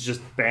abilities. Is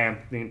just bam,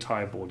 the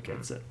entire board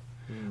gets it.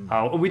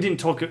 We didn't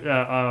talk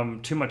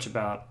too much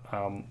about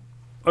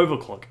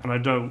overclock, and I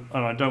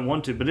don't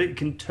want to, but it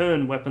can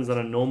turn weapons that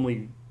are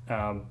normally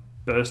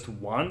burst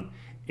 1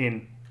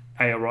 in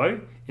ARO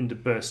into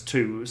burst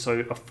 2. So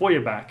a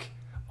Feuerback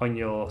on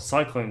your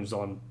Cyclone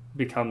Zone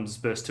becomes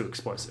burst 2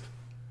 explosive.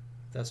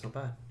 That's not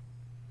bad.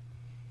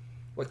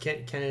 What can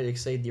it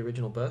exceed the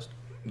original burst?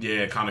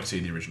 Yeah, can't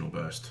exceed the original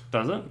burst.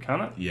 Does it?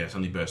 Can it? Yeah, it's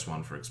only burst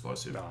 1 for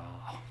explosive.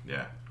 Ah.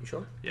 Yeah, You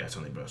sure? yeah, it's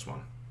only burst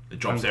 1. It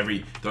drops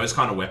those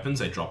kind of weapons.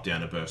 They drop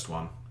down to burst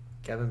 1.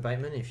 Gavin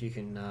Bateman, if you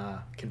can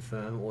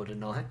confirm or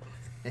deny.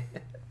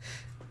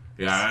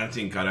 Yeah, I don't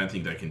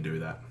think they can do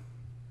that.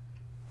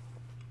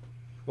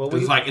 Well,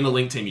 Because like in a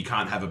link team, you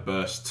can't have a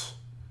burst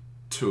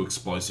 2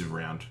 explosive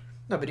round.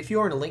 no, but if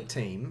you're in a link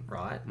team,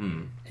 right,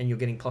 and you're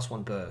getting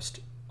 +1 burst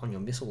on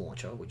your missile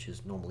launcher, which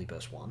is normally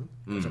burst 1,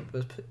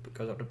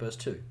 goes up to burst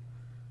 2.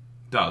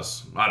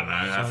 Does I don't know.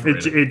 I haven't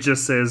read it. It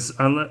just says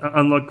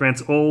unlock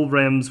grants all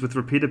REMs with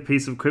repeated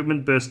piece of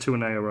equipment burst 2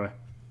 in ARO.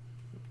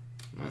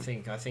 I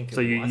think So I think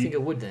you-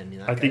 it would then. In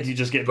that I think case. you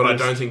just get. But I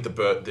burst. don't think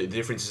the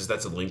difference is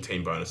that's a link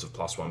team bonus of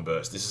 +1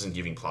 burst. This isn't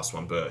giving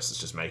 +1 burst. It's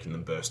just making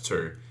them burst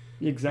 2,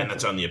 and Exactly.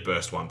 that's only a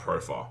burst 1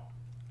 profile.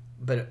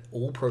 But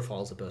all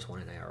profiles are burst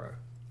 1 in ARO.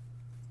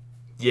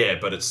 Yeah,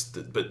 but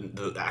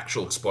the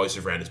actual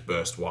explosive round is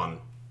burst 1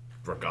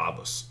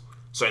 regardless.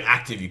 So in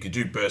active, you could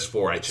do burst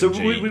 4 HMG So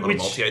on a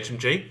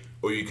multi-HMG,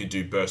 or you could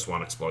do burst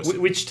 1 explosive.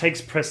 Which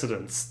takes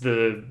precedence,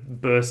 the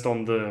burst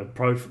on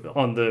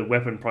the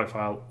weapon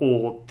profile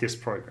or this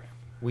program?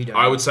 We don't.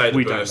 I would say the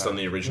We don't burst know. on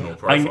the original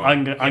profile.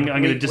 I'm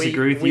going to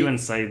disagree with you we- and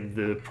say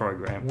the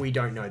program. We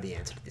don't know the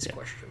answer to this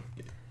question.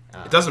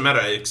 It doesn't matter.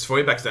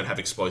 Foyabacks don't have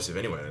explosive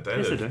anyway, don't they?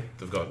 Yes, they do.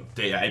 They've got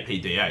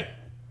APDA.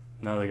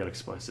 No, they got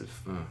explosive.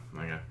 Oh,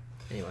 okay.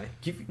 Anyway,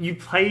 You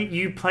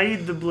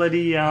played the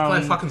bloody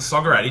Play fucking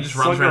Soggerat. He just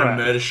runs around and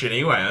Soggerat. murders shit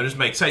anyway. I just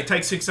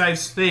take 6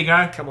 saves. There you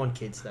go. come on,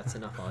 kids. That's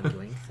enough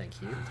arguing.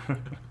 Thank you.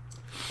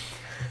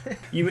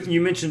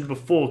 You mentioned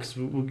before, because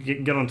we'll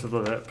get onto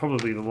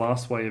probably the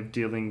last way of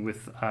dealing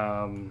with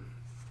the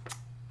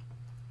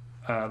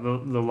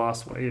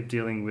last way of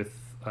dealing with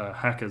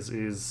hackers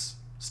is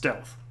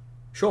stealth.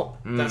 Sure.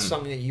 That's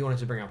something that you wanted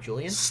to bring up,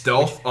 Julian.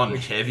 Stealth on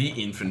heavy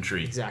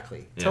infantry.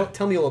 Exactly. Yeah.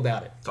 Tell me all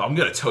about it. So I'm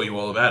going to tell you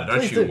all about it. Don't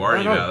Please you do.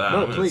 worry No, about that. no,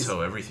 I'm going please. to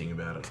tell everything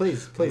about it.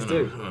 Please I'm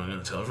do. going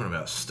to tell everyone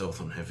about stealth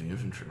on heavy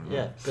infantry.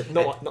 Yeah, but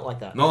not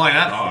like that. Not like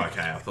that? Oh,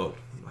 okay. I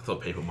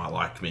thought people might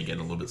like me getting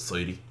a little bit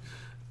seedy.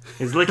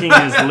 He's licking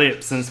his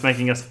lips and it's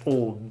making us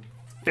all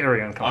very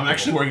uncomfortable. I'm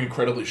actually wearing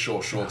incredibly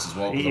short shorts as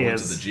well because I went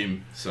to the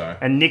gym. So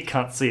And Nick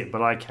can't see it,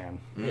 but I can.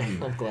 Yeah,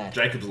 I'm glad.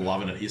 Jacob's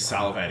loving it. He's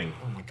salivating.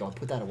 Oh my god,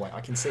 put that away.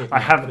 I can see it. I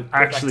now. have Put it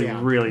back actually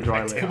down. really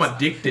dry Put lips. my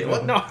dick down.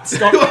 What? No,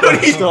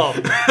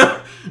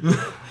 stop.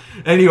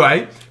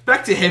 Anyway,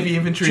 back to heavy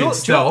infantry and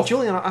stealth.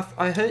 Julian,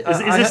 I heard. Is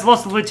this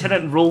Lost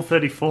Lieutenant Rule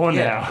 34 now?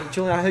 Yeah,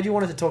 Julian, I heard you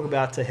wanted to talk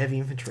about heavy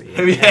infantry.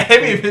 Heavy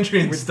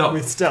infantry and stealth.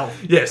 With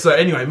stealth. Yeah, so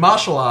anyway,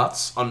 martial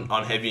arts on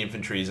heavy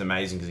infantry is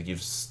amazing because it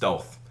gives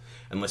stealth.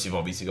 Unless you've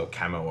obviously got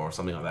camo or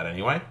something like that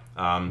anyway.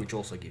 Which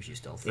also gives you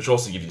stealth. Which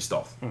also gives you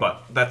stealth.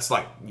 But that's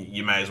like,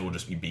 you may as well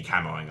just be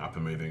camoing up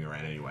and moving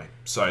around anyway.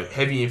 So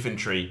heavy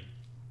infantry,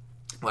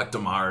 like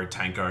Damaru,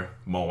 Tanko,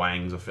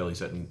 Mowangs are fairly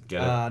certain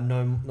get it.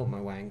 No, not my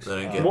wangs.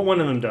 They don't get What one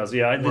of them does?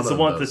 Yeah, it's of the them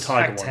one, does. the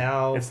tiger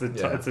Tactile. one.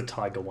 Yeah. It's the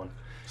tiger one.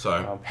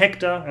 So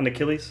Hector and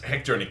Achilles.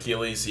 Hector and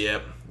Achilles,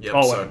 yep.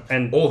 Oh, So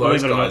and all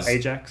those believe it or not, guys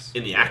Ajax.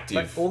 in the Like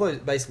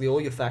active. basically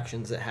all your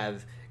factions that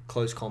have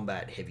close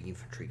combat heavy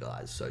infantry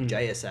guys. So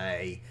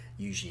JSA,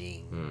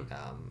 Eugene,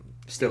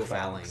 Steel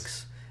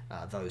Phalanx,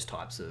 those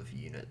types of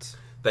units.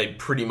 They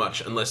pretty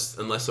much, unless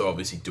they're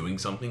obviously doing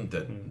something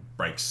that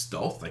breaks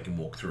stealth, they can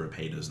walk through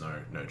repeaters,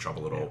 no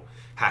trouble at all.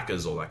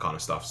 Hackers, all that kind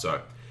of stuff.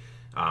 So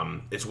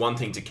it's one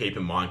thing to keep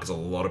in mind because a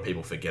lot of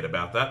people forget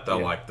about that.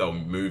 They'll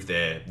move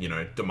their,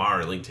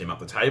 Damaru linked him up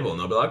the table and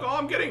they'll be like, oh,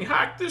 I'm getting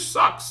hacked. This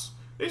sucks.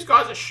 These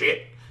guys are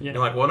shit. Yeah.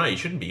 You're like, well, no, you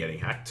shouldn't be getting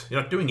hacked.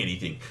 You're not doing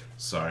anything.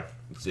 So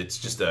it's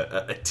just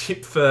a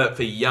tip for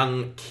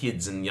young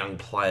kids and young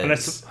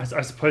players. And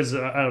I suppose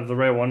out of the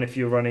rare one, if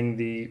you're running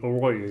the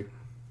Oroyu.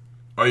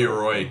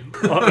 Oyuroi.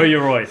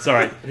 Oyuroi,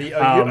 sorry. The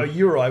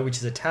Uroi, which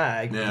is a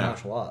tag with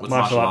martial arts, With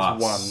Martial martial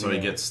arts arts, one, so he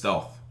yeah. gets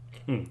stealth.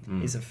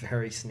 is a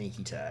very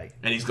sneaky tag.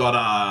 And he's got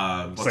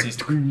and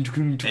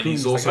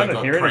he's also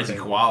got crazy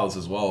koalas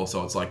as well.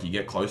 So it's like you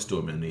get close to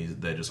him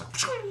and they're just like.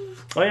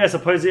 Oh yeah, I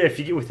suppose if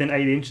you get within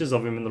 8 inches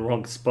of him in the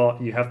wrong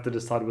spot, you have to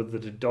decide whether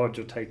to dodge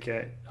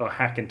or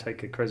hack and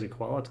take a crazy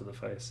koala to the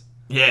face.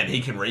 Yeah, and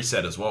he can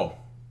reset as well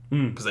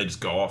because they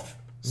just go off.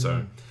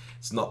 So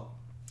it's not.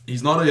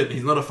 He's not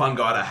a fun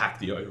guy to hack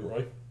the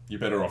Oyuroi. You're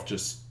better off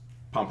just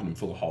pumping him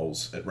full of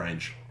holes at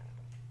range.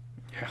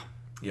 Yeah.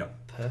 Yep.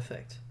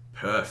 Perfect.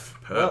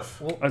 Perf.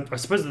 Well, I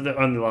suppose that the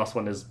only last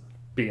one is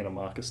be in a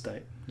marker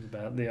state. Is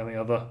about the only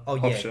other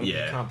option. You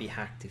can't be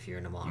hacked if you're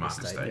in a marker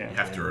Market state. state. Yeah. You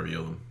have to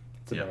reveal them.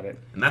 That's about it.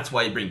 And that's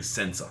why you bring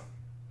sensor.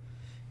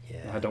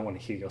 Yeah. I don't want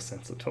to hear your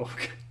sensor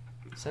talk.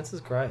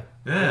 Sensor's great.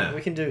 Yeah.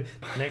 We can do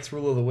next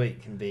rule of the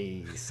week can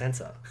be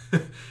sensor.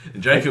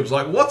 And Jacob's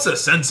like, what's a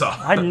sensor?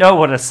 I know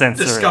what a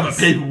sensor Discover is.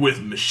 people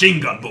with machine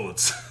gun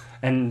bullets.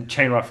 And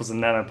chain rifles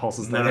and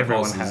nanopulses that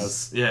everyone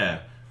has. Yeah.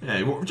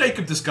 Yeah. What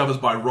Jacob discovers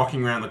by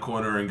rocking around the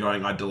corner and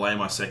going, I delay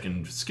my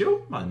second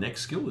skill. My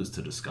next skill is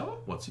to discover.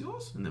 What's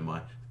yours? And then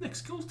my next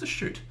skill is to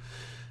shoot.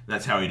 And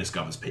that's how he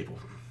discovers people.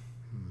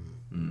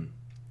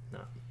 No,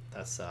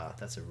 that's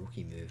a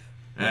rookie move.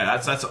 Yeah,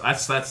 that's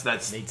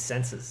Need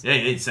sensors. yeah,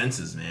 you need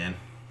sensors, man.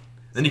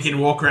 Then you can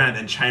walk around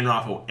and chain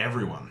rifle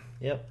everyone.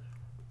 Yep.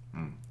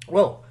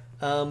 Well,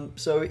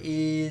 so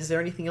is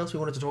there anything else we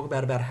wanted to talk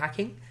about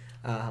hacking?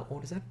 Or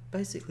does that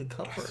basically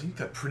cover I it? think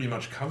that pretty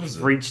much covers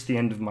it. Reached the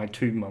end of my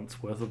 2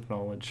 months worth of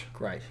knowledge.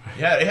 Great.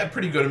 Yeah, he had a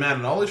pretty good amount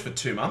of knowledge for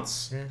 2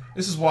 months. Yeah.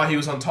 This is why he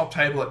was on top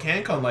table at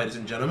CanCon, ladies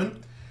and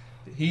gentlemen.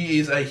 He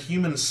is a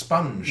human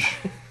sponge.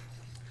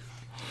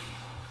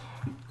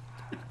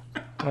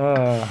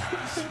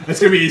 That's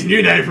going to be his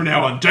new name from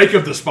now on,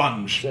 Jacob the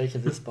Sponge.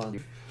 Jacob the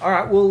Sponge. All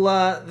right, well,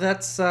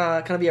 that's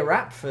going to be a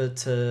wrap for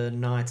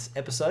tonight's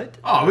episode.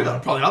 Oh, we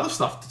got probably other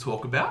stuff to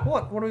talk about.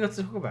 What do we got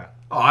to talk about?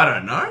 Oh, I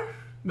don't know.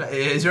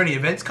 Is there any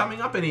events coming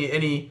up?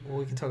 Any? Well,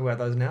 we can talk about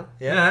those now.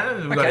 Yeah,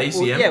 we've got ECM.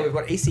 Well, yeah, we've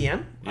got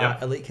ECM,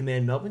 Yep. Elite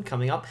Command Melbourne,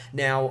 coming up.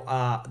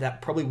 Now,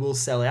 that probably will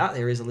sell out.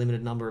 There is a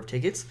limited number of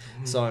tickets.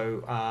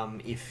 So,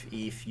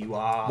 if you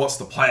are... What's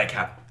the player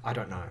cap? I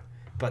don't know.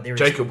 But there is...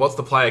 Jacob, what's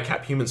the player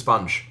cap? Human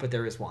Sponge. But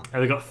there is one.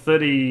 And they got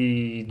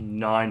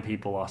 39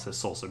 people last I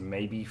saw, so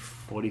maybe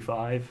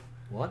 45.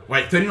 What?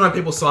 Wait, 39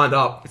 people signed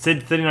up. It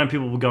said 39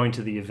 people were going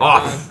to the event.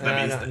 Oh,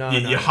 that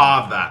means you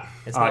halve that.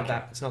 It's not Okay.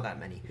 that. It's not that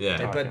many.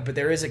 Yeah. But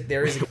there is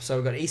a. So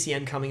we've got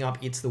ECM coming up.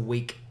 It's the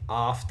week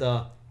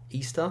after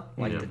Easter,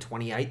 like the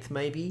 28th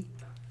maybe.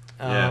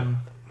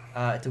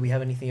 Do we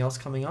have anything else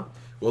coming up?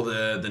 Well,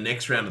 the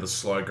next round of the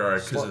Slow Go,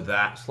 because of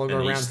that. Slow Go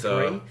and round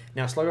Easter, 3.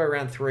 Now Slow Go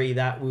round 3,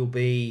 that will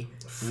be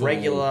Full-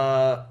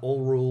 regular, all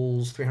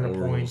rules, 300 All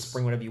points, rules.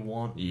 bring whatever you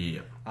want.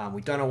 Yeah.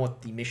 We don't know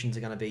what the missions are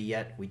going to be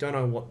yet. We don't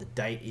know what the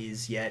date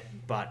is yet,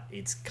 but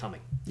it's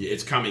coming. Yeah,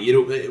 it's coming.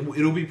 It'll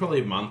be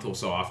probably a month or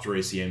so after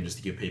ECM just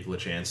to give people a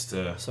chance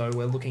to... So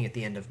we're looking at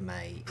the end of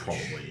May.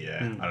 Probably, yeah.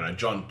 I don't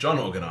know. John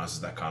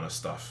organises that kind of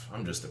stuff.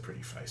 I'm just a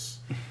pretty face.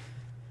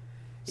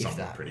 If Somewhat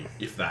that. pretty.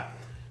 If that.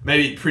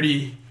 Maybe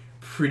pretty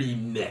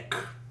neck.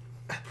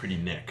 Pretty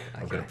neck.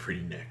 I've got a Okay.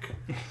 pretty neck.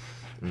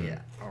 Yeah,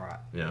 all right.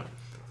 Yeah.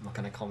 I'm not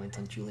going to comment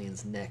on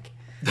Julian's neck.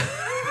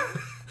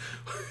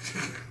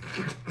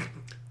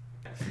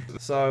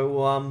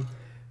 So,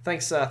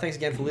 thanks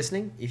again for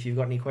listening. If you've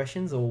got any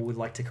questions or would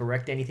like to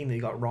correct anything that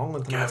you got wrong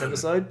on tonight's Gavin.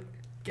 episode,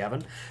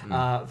 Gavin,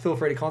 feel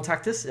free to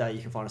contact us. You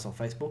can find us on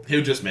Facebook,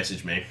 He'll just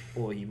message me.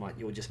 or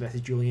you'll just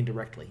message Julian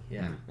directly.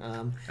 Yeah,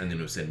 And then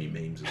he'll send me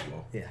memes as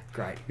well. yeah,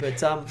 great.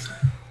 But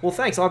well,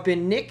 thanks. I've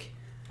been Nick,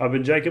 I've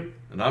been Jacob.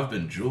 And I've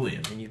been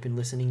Julian. and you've been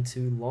listening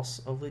to Loss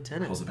of I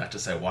Lieutenant. was about to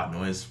say white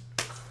noise.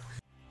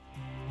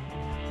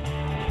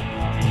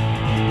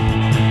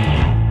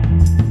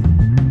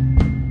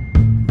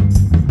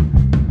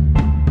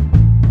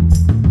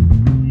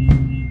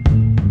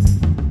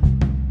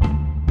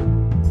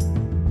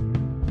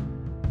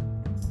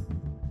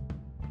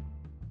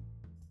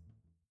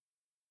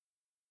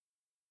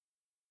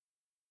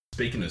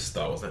 Speaking of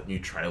Star Wars, that new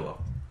trailer.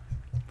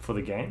 For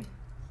the game?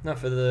 No,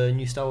 for the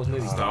new Star Wars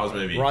movie, Star Wars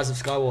movie. Rise of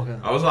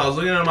Skywalker. I was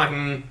looking at it,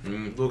 I'm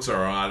like, looks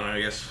alright.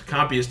 I guess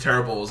can't be as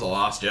terrible as The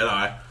Last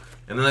Jedi.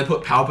 And then they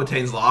put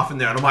Palpatine's laugh in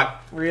there, and I'm like,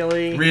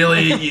 Really?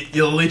 really?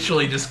 You're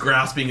literally just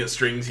grasping at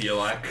strings here,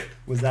 like,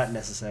 Was that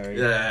necessary?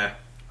 yeah.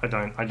 I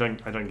don't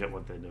get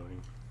what they're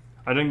doing.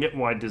 I don't get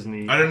why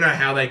Disney. I don't know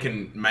how they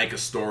can make a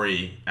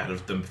story out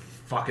of the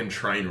fucking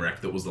train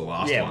wreck that was the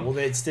last Yeah, one. well,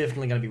 it's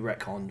definitely going to be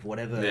retconned.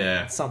 Whatever.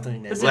 Yeah. Something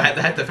in there. Well,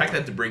 the fact they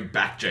had to bring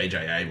back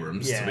J.J.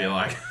 Abrams to Yeah. be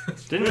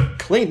like,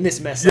 Clean this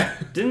mess up.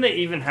 Didn't they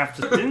even have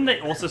to? Didn't they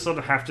also sort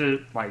of have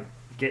to like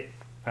get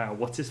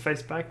what's his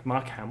face back,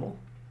 Mark Hamill?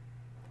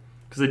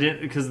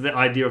 Because the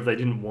idea of they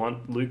didn't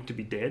want Luke to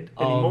be dead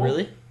anymore. Oh,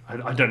 really?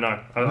 I don't know.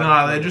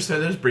 no, they're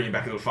just bringing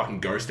back a little fucking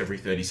ghost every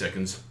 30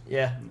 seconds.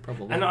 Yeah,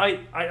 probably. And I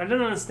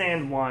don't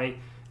understand why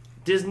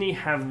Disney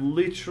have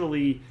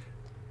literally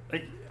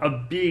a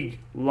big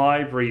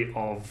library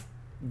of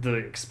the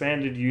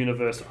expanded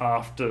universe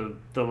after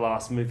the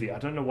last movie. I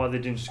don't know why they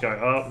didn't just go,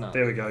 oh, No.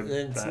 there we go.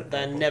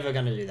 They're never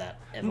going to do that,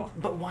 ever.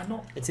 But why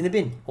not? It's in the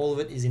bin. All of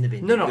it is in the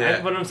bin. No.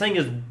 Yeah. What I'm saying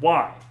is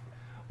why?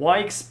 Why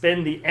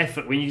expend the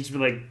effort when you can just be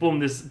like, boom,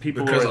 this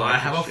people. Because already I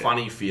like have this a shit.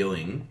 funny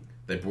feeling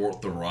they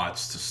brought the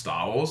rights to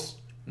Star Wars,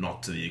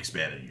 not to the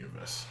expanded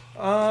universe.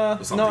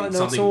 something- no,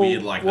 something it's all,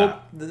 weird like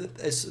that.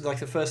 It's like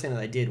the first thing that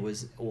they did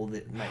was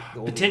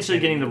Potentially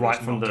getting the right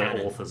from the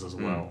canon. authors as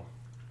well.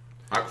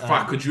 Like,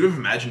 fuck, could you have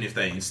imagined if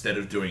they, instead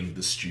of doing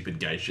the stupid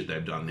gay shit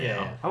they've done now,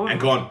 Yeah. I would-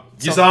 and gone,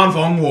 Yazan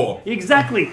Vong War? Exactly.